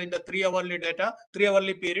available in the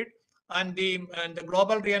 3-hourly period. And the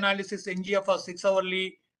global reanalysis NGFS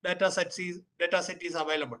 6-hourly data set is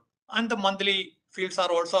available. And the monthly fields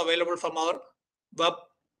are also available from our web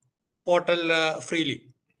portal freely.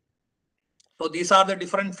 So these are the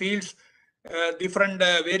different fields, different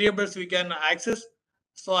variables we can access.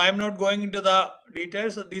 So I am not going into the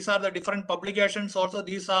details. So these are the different publications. Also,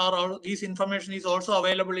 these information is also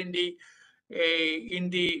available in the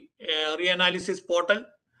reanalysis portal.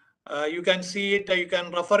 You can see it, you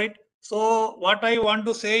can refer it. So what I want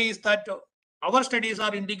to say is that our studies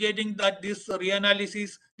are indicating that these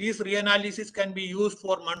reanalysis can be used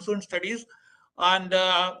for monsoon studies, and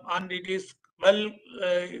it is well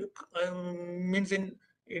means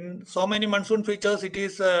in so many monsoon features it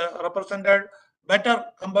is represented better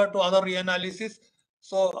compared to other reanalysis.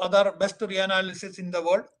 So other best reanalysis in the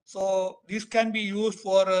world. So this can be used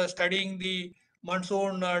for studying the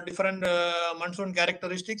monsoon different monsoon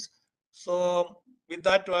characteristics. So with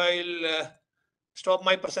that, I'll stop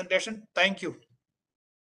my presentation. Thank you.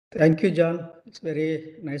 Thank you, John. It's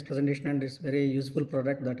very nice presentation and it's very useful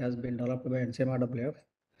product that has been developed by MYWAY.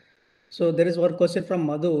 So there is one question from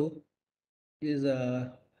Madhu, is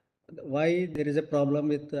why there is a problem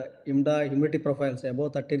with IMDA humidity profiles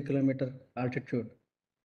above 13 kilometer altitude?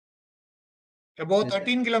 Above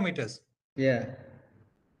 13 kilometers. Yeah.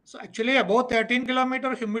 So actually above 13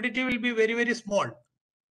 kilometer humidity will be very, very small.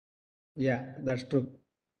 Yeah, that's true.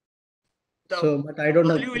 The but I don't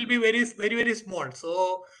know. value will be very, very, very small.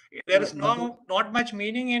 So there is not much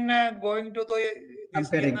meaning in going to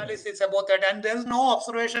this analysis about that. And there is no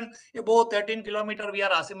observation above 13 kilometer we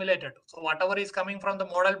are assimilated. So whatever is coming from the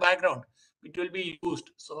model background, it will be used.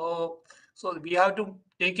 So we have to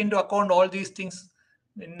take into account all these things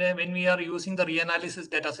when we are using the reanalysis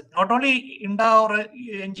dataset. Not only IMDA or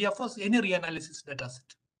NGFS, any reanalysis dataset.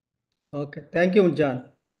 Okay, thank you, John.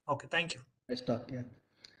 Okay, thank you. Nice talk. Yeah.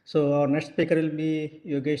 So our next speaker will be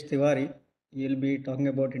Yogesh Tiwari. He will be talking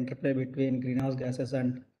about interplay between greenhouse gases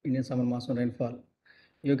and Indian summer monsoon rainfall.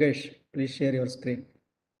 Yogesh, please share your screen.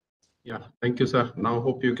 Yeah, thank you, sir. Now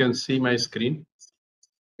hope you can see my screen.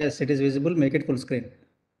 Yes, it is visible. Make it full screen.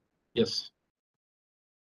 Yes.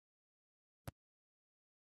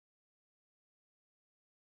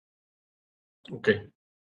 Okay.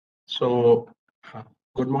 So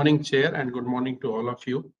good morning, Chair, and good morning to all of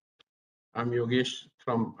you. I'm Yogesh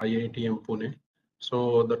from IITM Pune.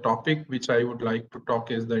 So the topic which I would like to talk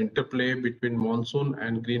is the interplay between monsoon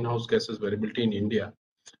and greenhouse gases variability in India.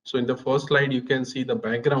 So in the first slide, you can see the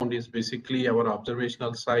background is basically our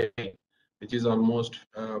observational site, which is almost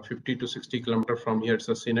 50 to 60 kilometers from here. It's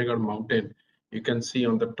a Srinagar mountain. You can see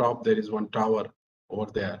on the top, there is one tower over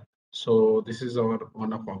there. So this is our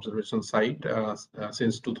one of observation site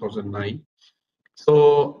since 2009.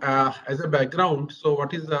 So as a background, so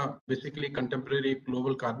what is the basically contemporary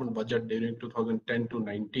global carbon budget during 2010 to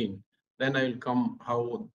 19? Then I will come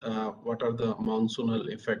how what are the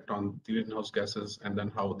monsoonal effect on greenhouse gases and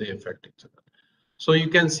then how they affect each other. So you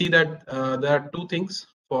can see that there are two things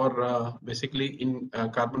for basically in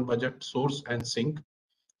carbon budget, source and sink.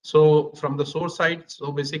 So from the source side,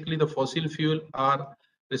 so basically the fossil fuel are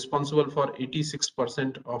responsible for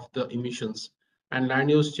 86% of the emissions and land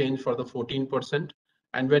use change for the 14%.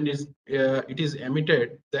 And when it is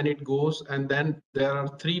emitted, then it goes, and then there are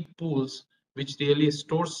three pools which really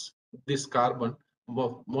stores this carbon.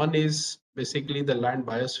 One is basically the land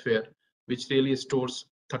biosphere, which really stores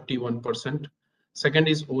 31%. Second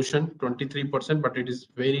is ocean, 23%, but it is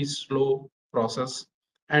very slow process.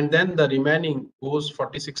 And then the remaining goes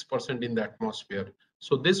 46% in the atmosphere.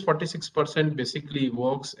 So this 46% basically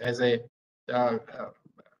works as a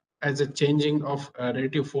changing of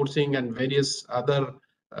relative forcing and various other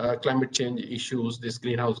climate change issues. This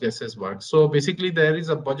greenhouse gases work. So basically, there is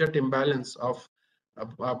a budget imbalance of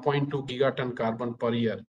 0.2 gigaton carbon per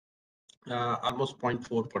year, almost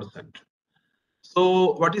 0.4%.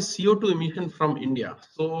 So what is CO2 emission from India?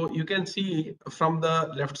 So you can see from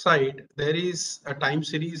the left side, there is a time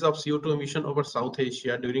series of CO2 emission over South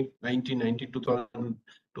Asia during 1990 to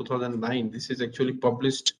 2009. This is actually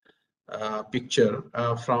published picture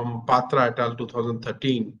from Patra et al.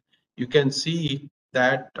 2013. You can see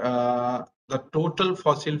that the total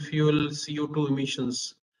fossil fuel CO2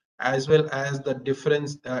 emissions as well as the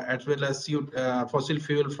difference, as well as fossil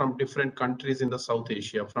fuel from different countries in the South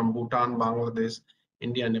Asia, from Bhutan, Bangladesh,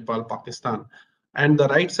 India, Nepal, Pakistan. And the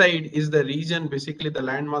right side is the region, basically the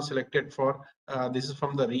landmass selected for, this is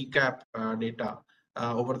from the recap data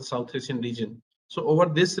over the South Asian region. So over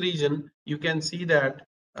this region, you can see that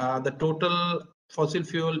the total fossil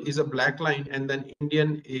fuel is a black line, and then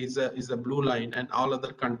Indian is a blue line, and all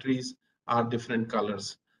other countries are different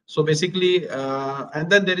colors. So basically, and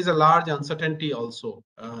then there is a large uncertainty also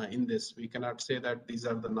in this. We cannot say that these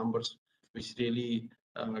are the numbers which really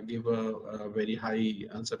give a very high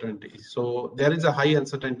uncertainty. So there is a high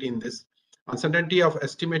uncertainty in this. Uncertainty of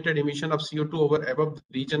estimated emission of CO2 over above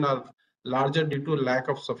region are larger due to lack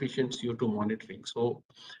of sufficient CO2 monitoring. So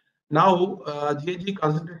Now, GHG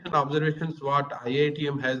concentration observations what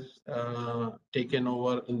IITM has taken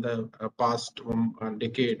over in the past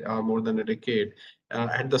decade or more than a decade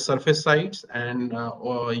at the surface sites and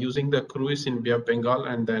using the cruise in Bay of Bengal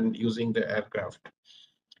and then using the aircraft.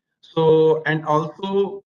 So, and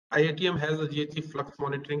also IITM has a GHG flux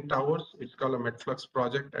monitoring towers. It's called a MetFlux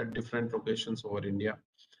project at different locations over India.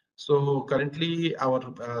 So currently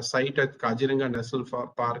our site at Kaziranga National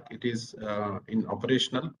Park, it is in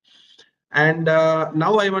operational. And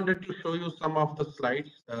now I wanted to show you some of the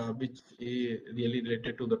slides which is really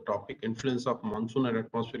related to the topic, influence of monsoon and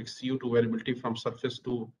atmospheric CO2 variability from surface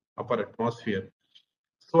to upper atmosphere.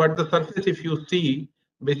 So at the surface, if you see,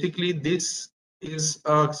 basically this is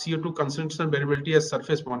a CO2 concentration variability as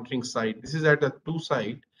surface monitoring site. This is at the two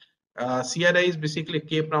site. CRI is basically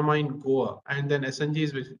Cape Rama in Goa, and then SNG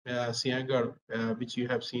is Siagar, which you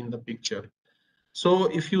have seen the picture. So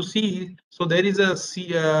if you see, so there is a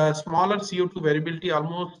smaller CO2 variability,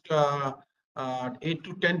 almost 8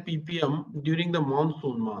 to 10 ppm during the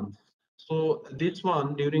monsoon months. So this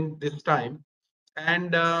one during this time,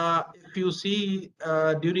 and if you see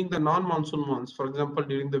during the non-monsoon months, for example,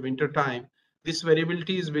 during the winter time, this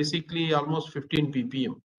variability is basically almost 15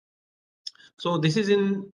 ppm. So this is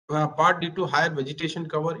in part due to higher vegetation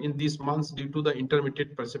cover in these months due to the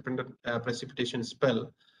intermittent precipitation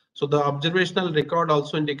spell. So the observational record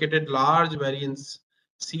also indicated large variance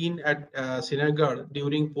seen at Srinagar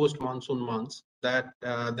during post-monsoon months that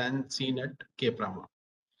then seen at Cape Rama.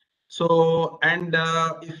 So, and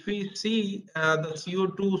if we see the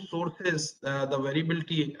CO2 sources, the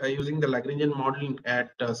variability using the Lagrangian modeling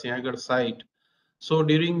at Srinagar site. So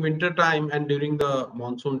during winter time and during the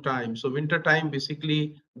monsoon time, so winter time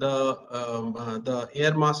basically the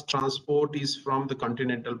air mass transport is from the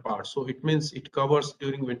continental part. So it means it covers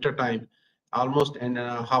during winter time almost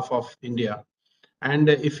half of India. And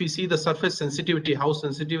if we see the surface sensitivity, how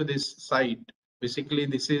sensitive this site, basically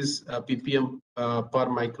this is ppm per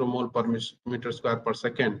micromole per meter square per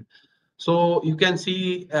second. So you can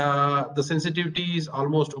see the sensitivity is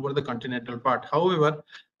almost over the continental part. However,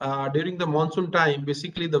 during the monsoon time,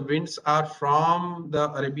 basically the winds are from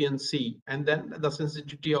the Arabian Sea, and then the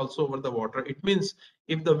sensitivity also over the water. It means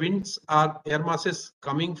if the winds are air masses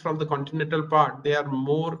coming from the continental part, they are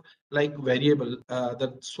more like variable.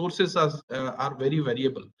 The sources are very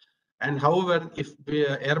variable. And however, if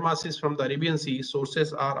air masses from the Arabian Sea,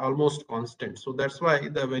 sources are almost constant. So that's why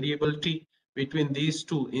the variability between these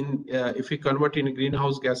two, in if we convert in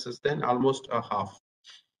greenhouse gases, then almost a half.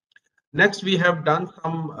 Next, we have done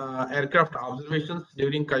some aircraft observations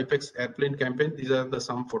during KAIPEX airplane campaign. These are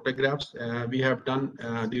some photographs we have done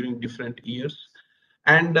during different years.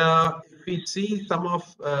 And if we see some of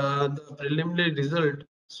the preliminary result,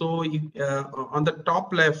 so on the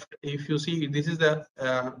top left, if you see, this is the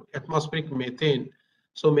atmospheric methane.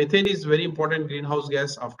 So methane is very important greenhouse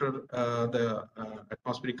gas after the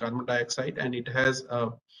atmospheric carbon dioxide, and it has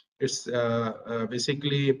it's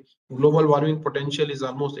basically global warming potential is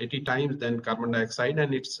almost 80 times than carbon dioxide,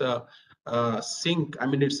 and it's sink. I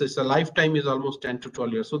mean, it's a lifetime is almost 10 to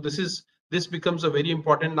 12 years. So this becomes a very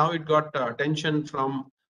important. Now it got attention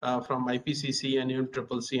from IPCC and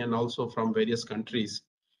UNFCCC and also from various countries.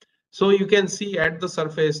 So you can see at the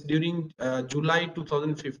surface during July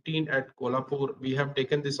 2015 at Kolhapur, we have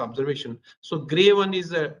taken this observation. So gray one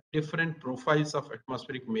is a different profiles of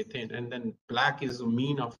atmospheric methane, and then black is the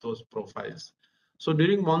mean of those profiles. So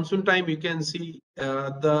during monsoon time, you can see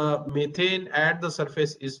the methane at the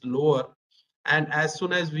surface is lower. And as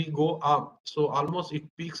soon as we go up, so almost it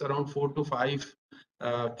peaks around 4 to 5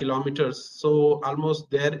 kilometers. So almost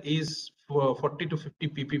there is 40 to 50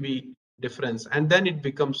 ppb difference, and then it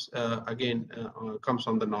becomes again comes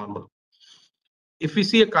on the normal. If we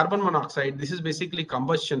see a carbon monoxide, this is basically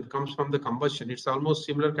combustion, comes from the combustion. It's almost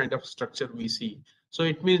similar kind of structure we see. So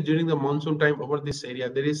it means during the monsoon time over this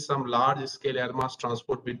area, there is some large scale air mass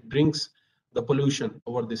transport which brings the pollution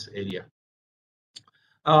over this area.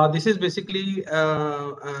 This is basically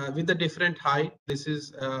with a different height. This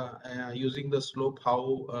is using the slope,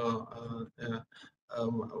 how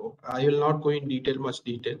I will not go in detail, much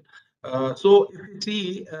detail. So if you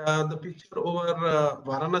see the picture over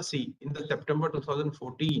Varanasi in the September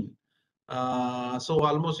 2014, so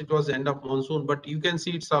almost it was the end of monsoon, but you can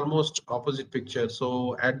see it's almost opposite picture.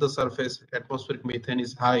 So at the surface, atmospheric methane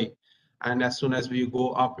is high, and as soon as we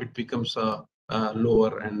go up, it becomes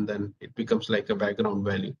lower, and then it becomes like a background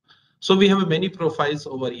value. So we have many profiles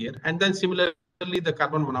over here, and then similarly the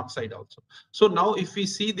carbon monoxide also. So now if we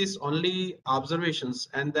see this only observations,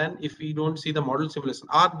 and then if we don't see the model simulation,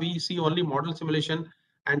 or we see only model simulation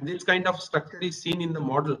and this kind of structure is seen in the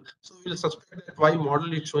model. So we will suspect that why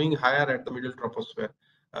model is showing higher at the middle troposphere,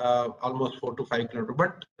 almost 4 to 5 kilometers.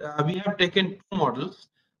 But we have taken two models.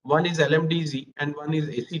 One is LMDZ and one is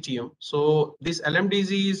ACTM. So this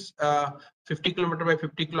LMDZ is 50 kilometer by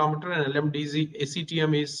 50 kilometer, and LMDZ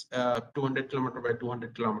ACTM is 200 kilometer by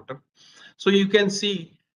 200 kilometer. So you can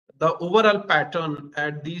see the overall pattern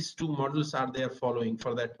at these two models are there following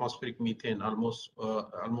for the atmospheric methane, almost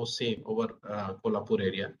same over Kolhapur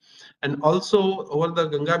area, and also over the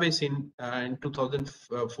Ganga basin in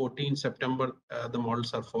 2014 September the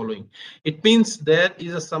models are following. It means there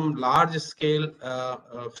is some large scale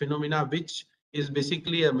phenomena which is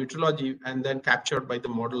basically a meteorology and then captured by the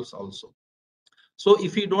models also. So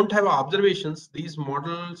if we don't have observations, these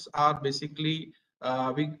models are basically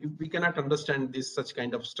we cannot understand this such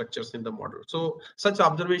kind of structures in the model. So such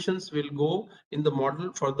observations will go in the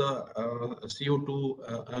model for the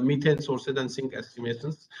CO2 methane sources and sink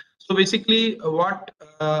estimations. So basically, what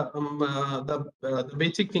the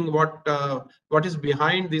basic thing, what is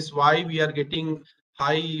behind this, why we are getting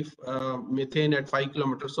high methane at 5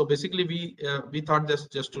 kilometers. So basically, we thought this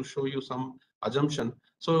just to show you some assumption.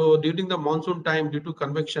 So during the monsoon time, due to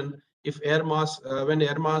convection, if air mass, when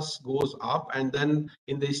air mass goes up and then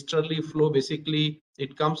in the easterly flow, basically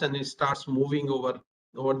it comes and it starts moving over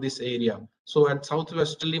this area. So at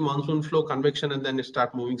southwesterly monsoon flow, convection, and then it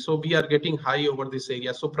start moving. So we are getting high over this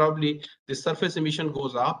area. So probably the surface emission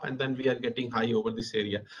goes up and then we are getting high over this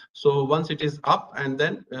area. So once it is up and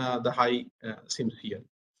then the high seems here.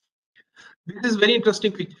 This is very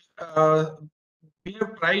interesting picture. We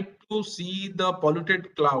have tried to see the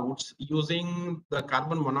polluted clouds using the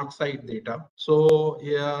carbon monoxide data. So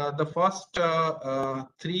the first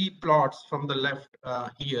three plots from the left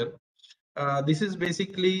here, this is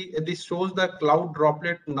basically, this shows the cloud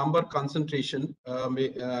droplet number concentration,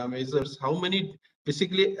 measures how many,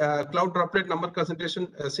 basically cloud droplet number concentration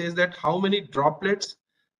says that how many droplets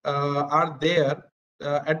are there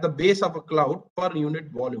at the base of a cloud per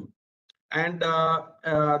unit volume. And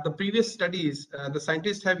the previous studies, the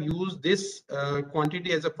scientists have used this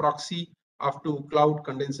quantity as a proxy of to cloud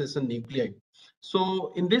condensation nuclei.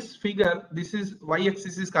 So in this figure, this is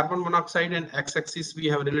y-axis is carbon monoxide and x-axis we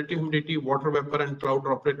have relative humidity, water vapor, and cloud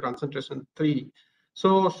droplet concentration 3.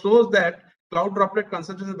 So shows that cloud droplet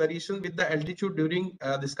concentration variation with the altitude during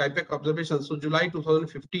the Skypack observation. So July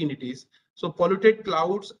 2015 it is. So polluted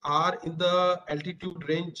clouds are in the altitude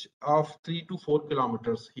range of 3 to 4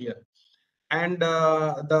 kilometers here. And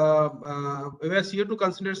where CO2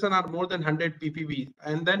 concentration are more than 100 ppb,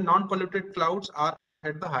 and then non-polluted clouds are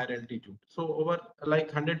at the higher altitude. So over like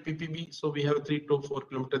 100 ppb, so we have 3 to 4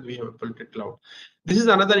 kilometers, we have a polluted cloud. This is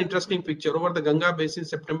another interesting picture over the Ganga basin,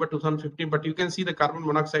 September 2015, but you can see the carbon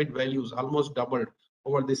monoxide values almost doubled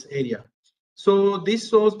over this area. So this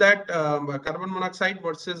shows that carbon monoxide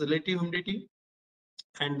versus relative humidity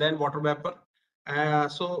and then water vapor.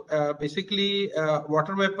 Basically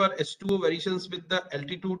water vapor H2O variations with the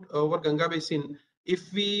altitude over Ganga basin.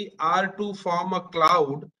 If we are to form a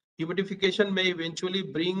cloud, humidification may eventually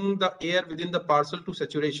bring the air within the parcel to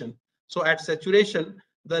saturation. So at saturation,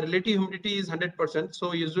 the relative humidity is 100%.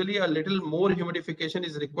 So usually a little more humidification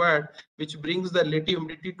is required, which brings the relative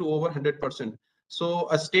humidity to over 100%. So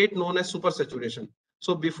a state known as supersaturation.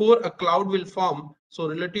 So before a cloud will form, so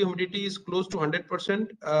relative humidity is close to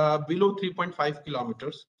 100%, below 3.5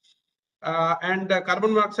 kilometers. And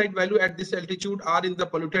carbon monoxide value at this altitude are in the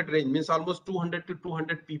polluted range, means almost 200 to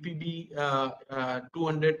 200 ppb,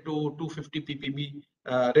 200 to 250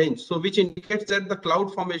 ppb range. So which indicates that the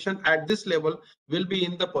cloud formation at this level will be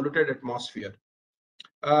in the polluted atmosphere.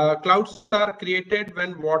 Clouds are created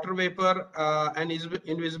when water vapor and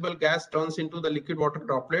invisible gas turns into the liquid water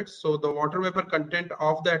droplets. So the water vapor content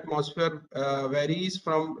of the atmosphere varies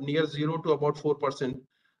from near 0 to about 4%.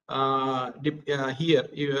 Here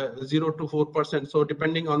 0 to 4%. So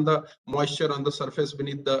depending on the moisture on the surface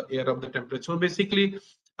beneath the air of the temperature. So basically,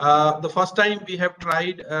 the first time we have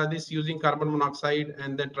tried this using carbon monoxide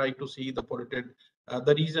and then try to see the polluted,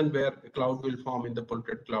 the region where a cloud will form in the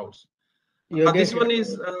polluted clouds. This one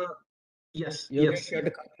is yes. You have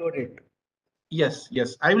to conclude it.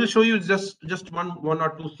 Yes. I will show you just one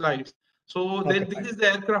or two slides. So Okay, this is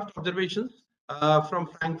the aircraft observations from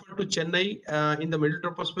Frankfurt to Chennai in the middle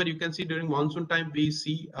troposphere. You can see during monsoon time we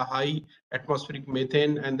see a high atmospheric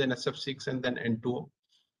methane and then SF6 and then N2O.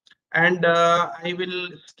 And I will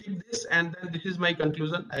skip this and then this is my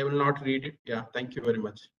conclusion. I will not read it. Yeah, thank you very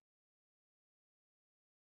much.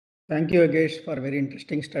 Thank you, Yogesh, for a very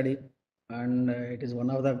interesting study. And it is one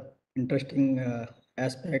of the interesting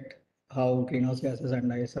aspect how greenhouse gases and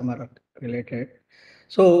ISM are related.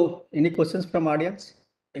 So any questions from audience?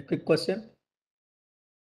 A quick question?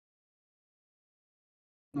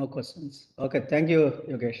 No questions. Okay, thank you,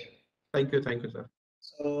 Yogesh. Thank you, sir.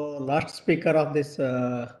 So last speaker of this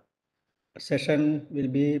session will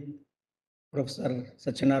be Professor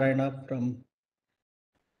Satyanarayana from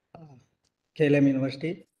KLM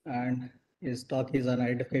University, and his talk is on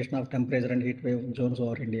identification of temperature and heat wave zones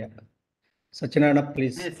over India. Satyanarayana,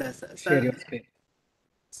 please Yes, sir. share your screen.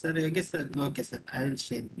 Sir, okay, sir. Okay, sir. I will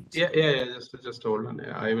share it. Yeah. Just hold on.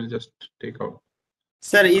 I will just take out.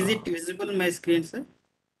 Sir, is it visible my screen, sir?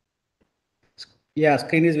 Yeah,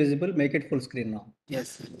 screen is visible. Make it full screen now.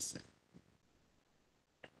 Yes, sir. Yes, sir.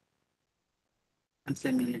 Once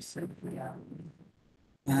a minute, sir.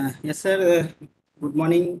 Yes, sir. Good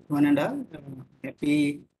morning, one and all.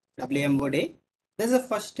 Happy WMO day. This is the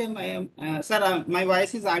first time I am, sir. My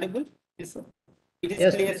voice is audible. Yes, sir. It is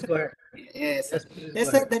Yes, clear, please sir. go ahead. Yes, sir. Yes, please Yes,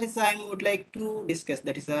 go sir. ahead. That is, I would like to discuss.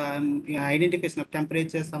 That is, identification of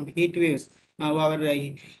temperatures, some heat waves, our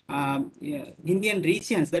Indian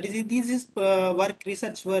regions. That is, this is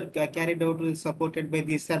research work carried out, supported by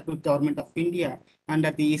the central government of India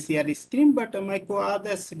under the ECR scheme. But my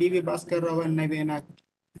co-authors, D.V. Bhaskar Rao and Navina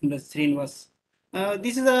and Srinivas.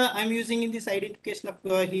 This is I'm using in this identification of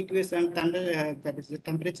heat waves and thunder, that is the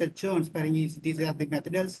temperature zones. These are the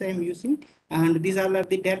methods I'm using, and these are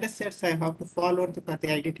the data sets I have to follow for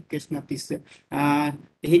the identification of these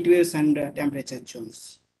heat waves and temperature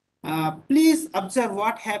zones. Please observe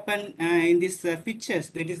what happened in these pictures.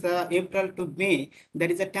 That is April to May.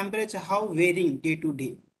 That is the temperature how varying day to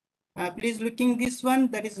day. Please looking this one,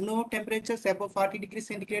 there is no temperatures above 40 degrees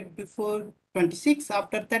centigrade before 26.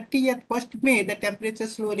 After 30th, 1st May, the temperature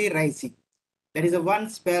slowly rising. There is a one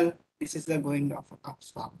spell, this is the going off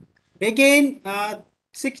stop. Again,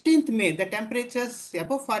 16th May, the temperatures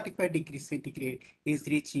above 45 degrees centigrade is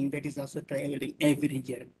reaching, that is also traveling every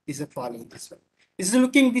year. This is following this one. This is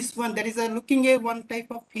looking this one, there is a looking at one type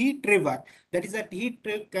of heat river. That is a heat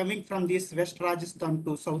coming from this West Rajasthan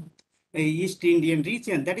to South East Indian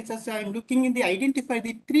region. That is also I'm looking in the identify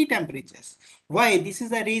the three temperatures. Why? This is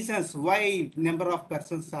the reasons why number of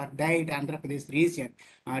persons are died under this region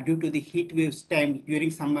due to the heat waves time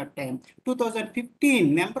during summer time.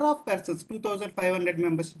 2015 number of persons 2,500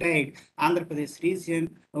 members died Andhra Pradesh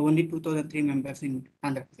region, only 2,003 members in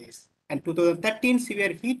Andhra Pradesh. And 2013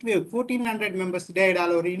 severe heat wave, 1,400 members died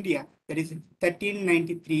all over India. That is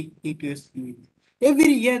 1,393 heat waves in India.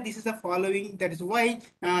 Every year, this is the following. That is why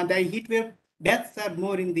the heat wave deaths are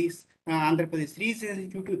more in this Andhra Pradesh region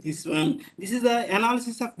due to this one. This is the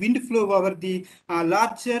analysis of wind flow over the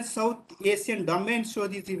larger South Asian domain. So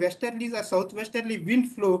this the westerly or southwesterly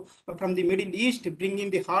wind flow from the Middle East,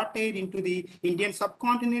 bringing the hot air into the Indian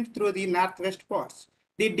subcontinent through the northwest parts.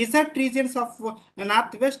 The desert regions of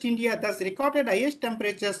northwest India thus recorded highest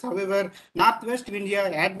temperatures. However, northwest India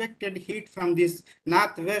advected heat from this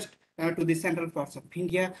northwest to the central parts of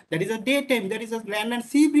India. That is a daytime, that is a land and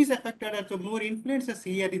sea breeze affected, and so more influences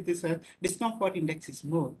here. This discomfort index is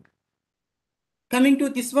more. Coming to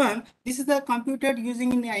this one, this is the computed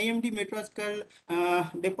using in the IMD meteorological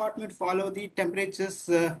department follow the temperatures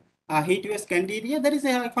heat waves criteria. That is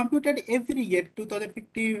computed every year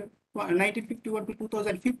 1951 to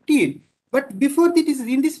 2015. But before that is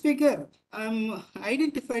in this figure,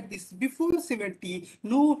 identified this before 70,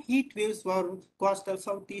 no heat waves were coastal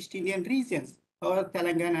Southeast Indian regions or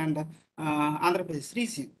Telangana and Andhra Pradesh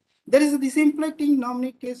region. There is this inflecting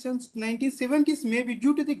nominations 1970s may be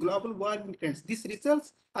due to the global warming trends. These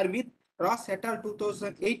results are with Ross et al.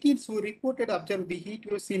 2018, who reported observed the heat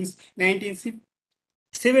wave since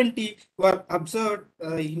 1970 were observed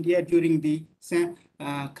in India during the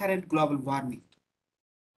current global warming.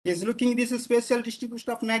 Is looking this spatial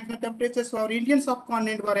distribution of maximum temperatures for Indian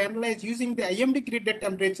subcontinent were analyzed using the IMD gridded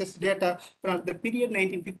temperatures data from the period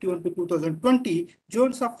 1951 to 2020.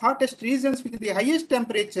 Zones of hottest regions with the highest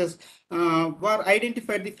temperatures were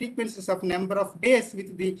identified. The frequencies of number of days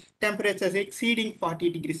with the temperatures exceeding 40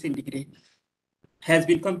 degrees centigrade has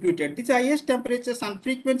been computed. These highest temperatures and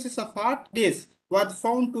frequencies of hot days was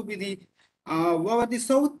found to be the over the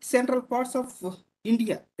south central parts of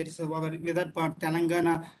India, that is our weather part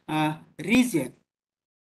Telangana region.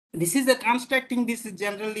 This is the constructing. This is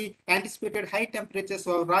generally anticipated high temperatures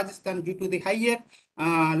of Rajasthan due to the higher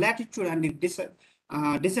latitude and the desert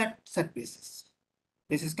surfaces.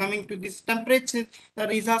 This is coming to this temperature.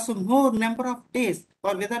 There is also more number of days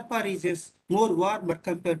for weather regions more warmer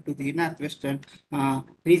compared to the northwestern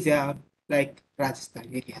region like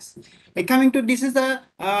Rajasthan areas. Coming to this is the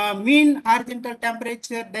mean horizontal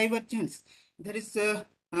temperature divergence. There is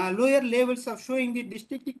lower levels of showing the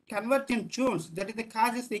district convergent zones. That is the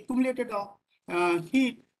causes the accumulated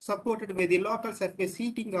heat supported by the local surface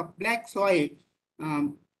heating of black soil,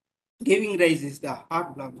 giving rise is the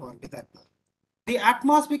hot block or weather. The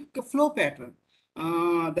atmospheric flow pattern,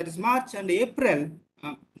 that is March and April,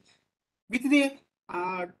 with the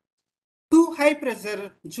two high pressure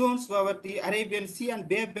zones over the Arabian Sea and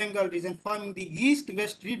Bay of Bengal region forming the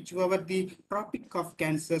east-west ridge over the Tropic of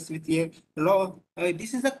Kansas with a low.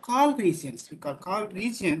 This is a cold regions. We call cold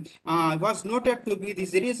region was noted to be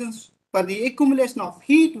these regions for the accumulation of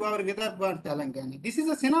heat over Vidarbha and Telangana. This is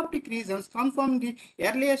a synoptic regions come from the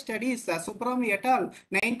earlier studies. Subrami et al.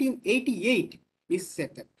 1988 is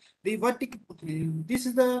set. The vertical, this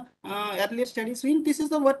is the earlier studies. This is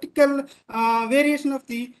the vertical variation of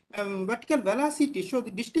the vertical velocity. Show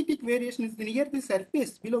the distinctive variation is near the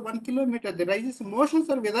surface below 1 kilometer. The rises motions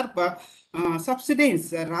are Vidarbha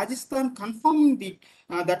subsidence. Rajasthan confirming the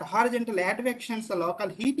that horizontal advections, local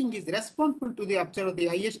heating is responsible to the observe the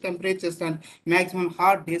highest temperatures and maximum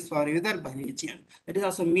hot days for Vidarbha region. That is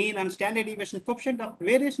also mean and standard deviation coefficient of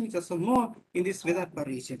variation is also more in this Vidarbha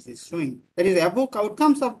regions is showing. That is above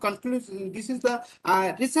outcomes of conclusion. This is the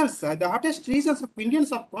results. The hottest regions of Indian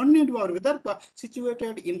subcontinent were Vidarbha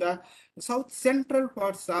situated in the south central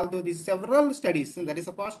parts, although these several studies, and that is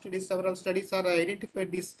a past studies, several studies are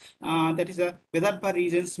identified this, that is a Vidarbha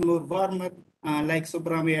regions more warmer, like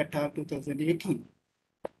Subrami et al. 2018.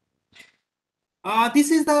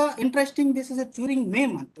 This is the interesting, this is a during May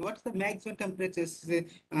month. What's the maximum temperatures?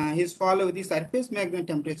 Is follow the surface maximum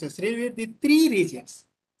temperatures. Relate the three regions.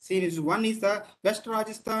 Series one is the West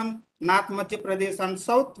Rajasthan, North Madhya Pradesh, and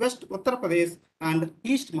Southwest Uttar Pradesh, and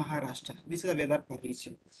East Maharashtra. This is the weather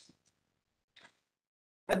region.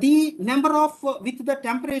 The number of with the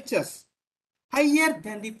temperatures higher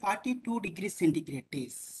than the 42 degrees centigrade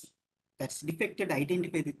days. That's depicted,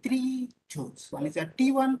 identify the three zones. One is a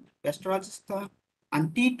T1, West Rajasthan,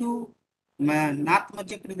 and T2, North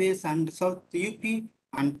Madhya Pradesh and South UP,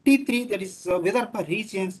 and T3, that is Vidarbha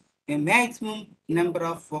regions. A maximum number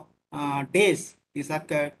of days is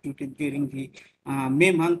occurred during the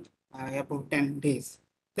May month, about 10 days.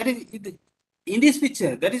 That is in this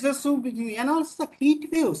picture. That is also the analysis of heat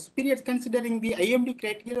waves periods considering the IMD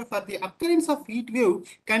criteria for the occurrence of heat wave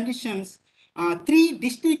conditions. Three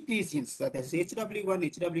distinct regions, that is HW1,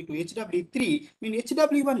 HW2, HW3. Mean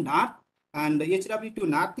HW1 north and HW2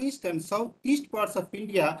 northeast and southeast parts of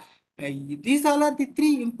India. These all are the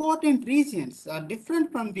three important regions, are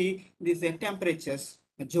different from these temperatures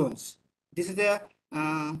zones. This is the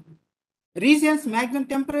regions maximum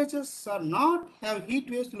temperatures are not have heat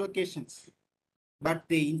waves locations, but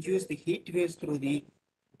they induce the heat waves through the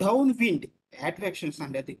downwind advections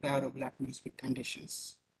under the favorable atmospheric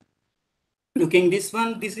conditions. Looking this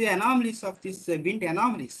one, this is anomalies of this wind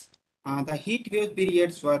anomalies. The heat wave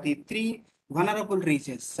periods for the three vulnerable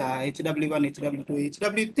regions, HW1, HW2,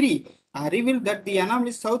 HW3, revealed that the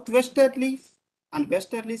anomalies southwesterly and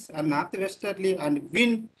westerlies and northwesterly and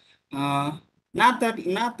wind,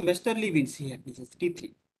 northwesterly winds here, this is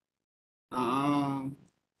T3.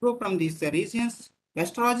 So from these regions,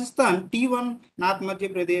 West Rajasthan T1, North Madhya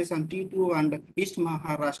Pradesh and T2 and East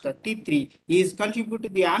Maharashtra T3 is contributed to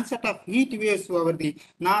the onset of heat waves over the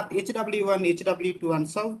North HW1, HW2 and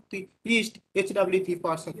South East HW3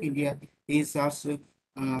 parts of India is also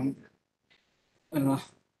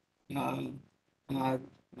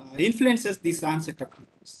influences this onset of heat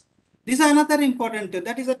waves. This is another important,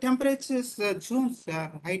 that is the temperatures zones,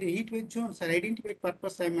 heat wave zones are identified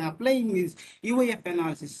purpose. I am applying this UIF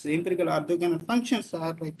analysis, empirical orthogonal functions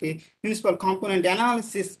are like a municipal component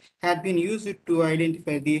analysis had been used to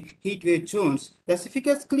identify the heat wave zones. The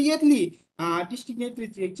figures clearly distinguish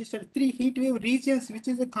which existed three heat wave regions, which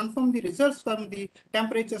is confirm the results from the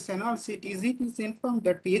temperatures analysis. It is informed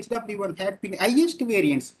that the HW1 had been highest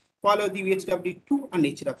variance, follow the HW2 and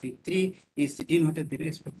HW3 is denoted the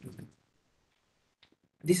respective.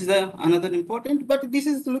 This is another important, but this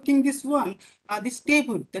is looking this one, this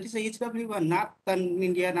table, that is a HW1, Northern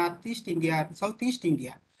India, Northeast India, Southeast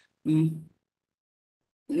India.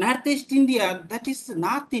 Northeast India, that is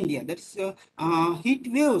North India, that is heat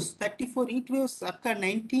waves, 34 heat waves occurred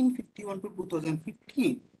 1951 to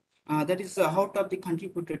 2015. That is out of the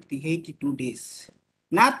contributed the 82 days.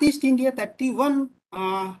 Northeast India, 31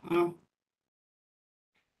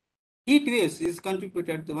 heat waves is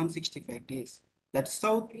contributed to 165 days. That's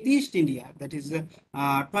Southeast India, that is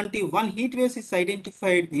 21 heat waves is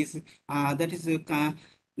identified. This that is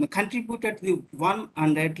contributed to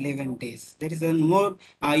 111 days. There is a more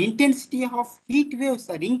intensity of heat waves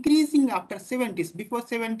are increasing after 70s. Before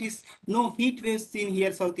 70s, no heat waves seen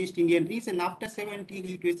here Southeast Indian region. After 70,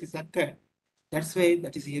 heat waves is occurred. That's why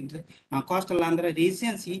that is in the coastal Andhra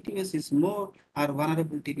regions, heat waves is more or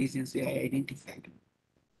vulnerability regions we identified.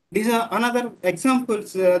 These are another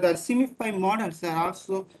examples. The SIMIFY models are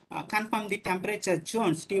also confirm the temperature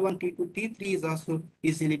zones T1, T2, T3 is also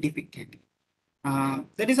easily depicted.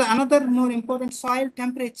 There is another more important soil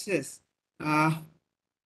temperatures.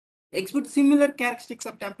 Exhibit similar characteristics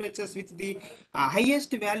of temperatures with the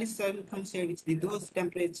highest values coincide with those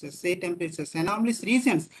temperatures, say temperatures, anomalous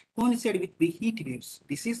regions coincide with the heat waves.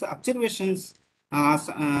 This is observations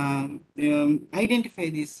identify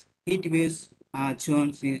these heat waves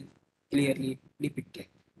zones clearly depicted.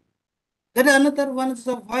 Then another one is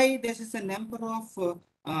why this is a number of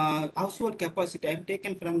household capacity. I've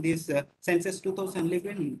taken from this census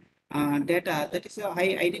 2011 data that is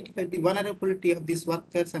I identified the vulnerability of these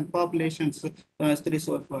workers and populations through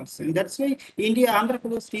resource. And that's why India, Andhra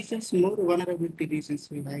Pradesh regions, more vulnerability regions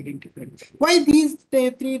we've identified. Why these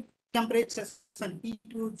three temperatures and heat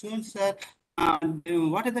zones are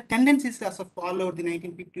what are the tendencies as of followed the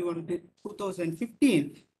 1951 to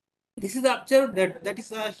 2015? This is observed that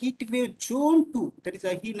is a heat wave zone 2. That is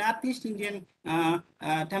a Northeast Indian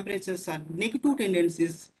temperatures are negative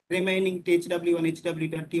tendencies remaining HW1,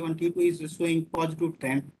 HW2, T1, T2 is showing positive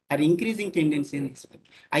trend or increasing tendency in this.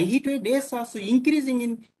 Heat wave days also increasing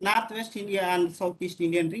in Northwest India and Southeast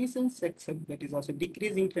Indian regions, except that is also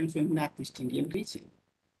decreasing trends in Northeast Indian region.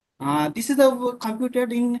 This is the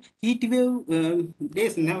computed in heat wave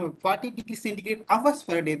days now 40 degrees centigrade hours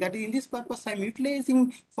per day. That is in this purpose I'm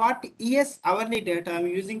utilizing 40 years hourly data. I'm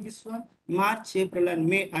using this one March, April, and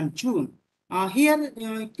May and June. Here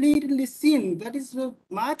clearly seen that is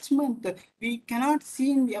March month we cannot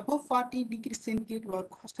see in the above 40 degrees centigrade or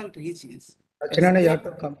coastal regions. Chinana, you have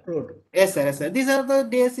to conclude. Yes, sir. Yes, sir. These are the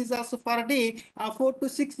days is also per day, 4 to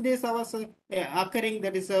 6 days hours occurring.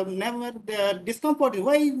 That is never the discomfort.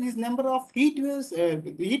 Why this number of heat waves,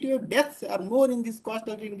 heat wave deaths are more in this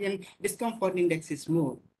coastal region? Discomfort index is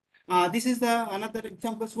more. This is the another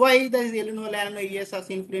examples why there is El Nino, La Nina years as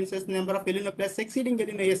influences number of El Nino plus exceeding El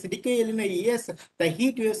Nino years, decay El Nino years. The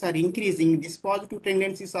heat waves are increasing. This positive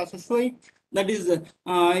tendency is also showing. That is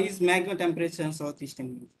maximum temperature in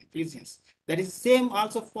southeastern regions. That is same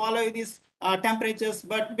also follow these temperatures,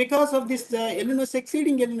 but because of this El Nino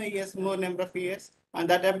exceeding El Nino years, more number of years, and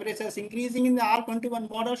the temperatures increasing in the R21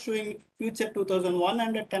 model showing future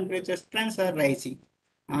 2100 temperatures trends are rising.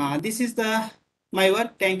 This is my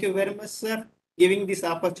work. Thank you very much, sir, giving this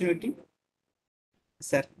opportunity,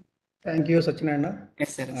 sir. Thank you, Sachinanda.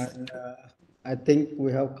 Yes, sir. And I think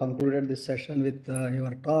we have concluded this session with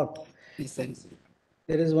your talk. Yes, sir.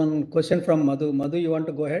 There is one question from Madhu. Madhu, you want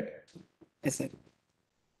to go ahead? Yes, sir.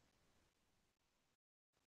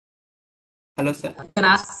 Hello, sir. I can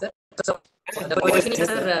ask, sir. So the question is,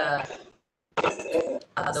 sir,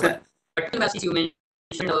 the vertical you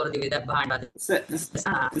mentioned over the Vidarbha and others. Sir,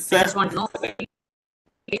 I just want to know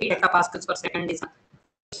 8 hectopascals per second is to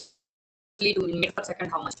meters per second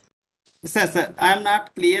how much? Sir, I am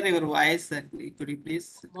not clear your voice. Could you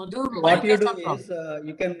please? What you do is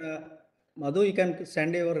you can Madhu, you can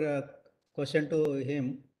send your question to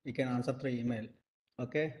him. He can answer through email.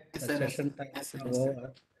 Okay. Yes, the sir, session time yes, is sir.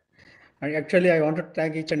 over. And actually, I want to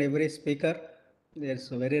thank each and every speaker. There's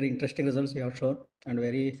very interesting results you have shown and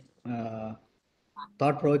very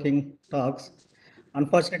thought-provoking talks.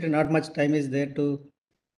 Unfortunately, not much time is there to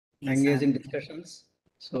engage in discussions.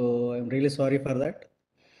 So I'm really sorry for that.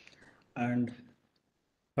 And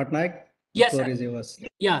Patnaik, the floor is yours.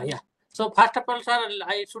 Yeah. So first of all, sir,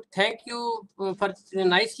 I should thank you for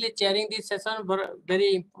nicely chairing this session.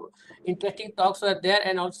 Very interesting talks were there,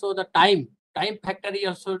 and also the time factor is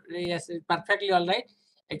also yes perfectly all right.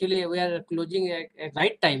 Actually, we are closing at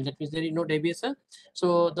right time. That means there is no deviation.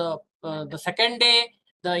 So the second day,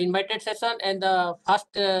 the invited session and the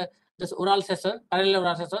first this oral session, parallel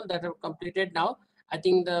oral session that are completed now. I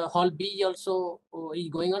think the hall B also is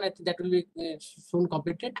going on. I think that will be soon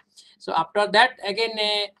completed. So after that, again,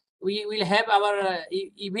 we will have our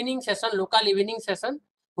evening session, local evening session,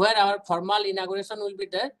 where our formal inauguration will be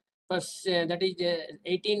there. First, that is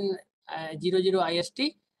 18:00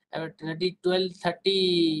 IST, that is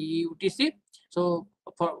 12:30 UTC. So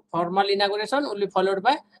formal inauguration will be followed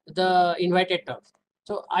by the invited talks.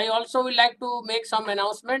 So I also would like to make some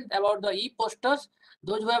announcement about the e-posters.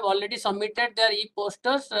 Those who have already submitted their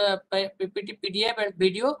e-posters, PPT, PDF, and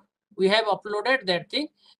video, we have uploaded that thing.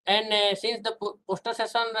 And since the poster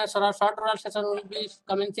session, short oral session will be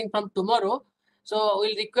commencing from tomorrow, so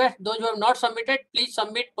we'll request those who have not submitted, please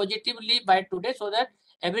submit positively by today so that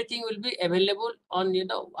everything will be available on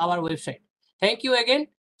our website. Thank you again.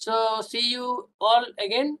 So see you all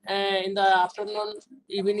again in the afternoon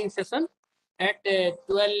evening session. at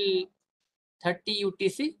 12:30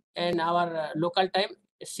 UTC, and our local time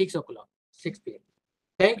is 6 o'clock, 6 p.m.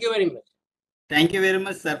 Thank you very much. Thank you very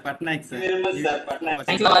much, sir. Patnaik, sir.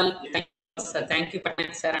 Thank you all. Thank you, sir. Thank you,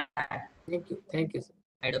 Patnaik, sir. Thank you, sir.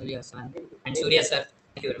 IWS and Surya, sir.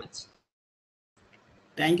 Thank you very much.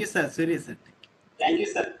 Thank you, sir. Surya, sir. Thank you,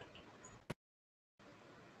 sir.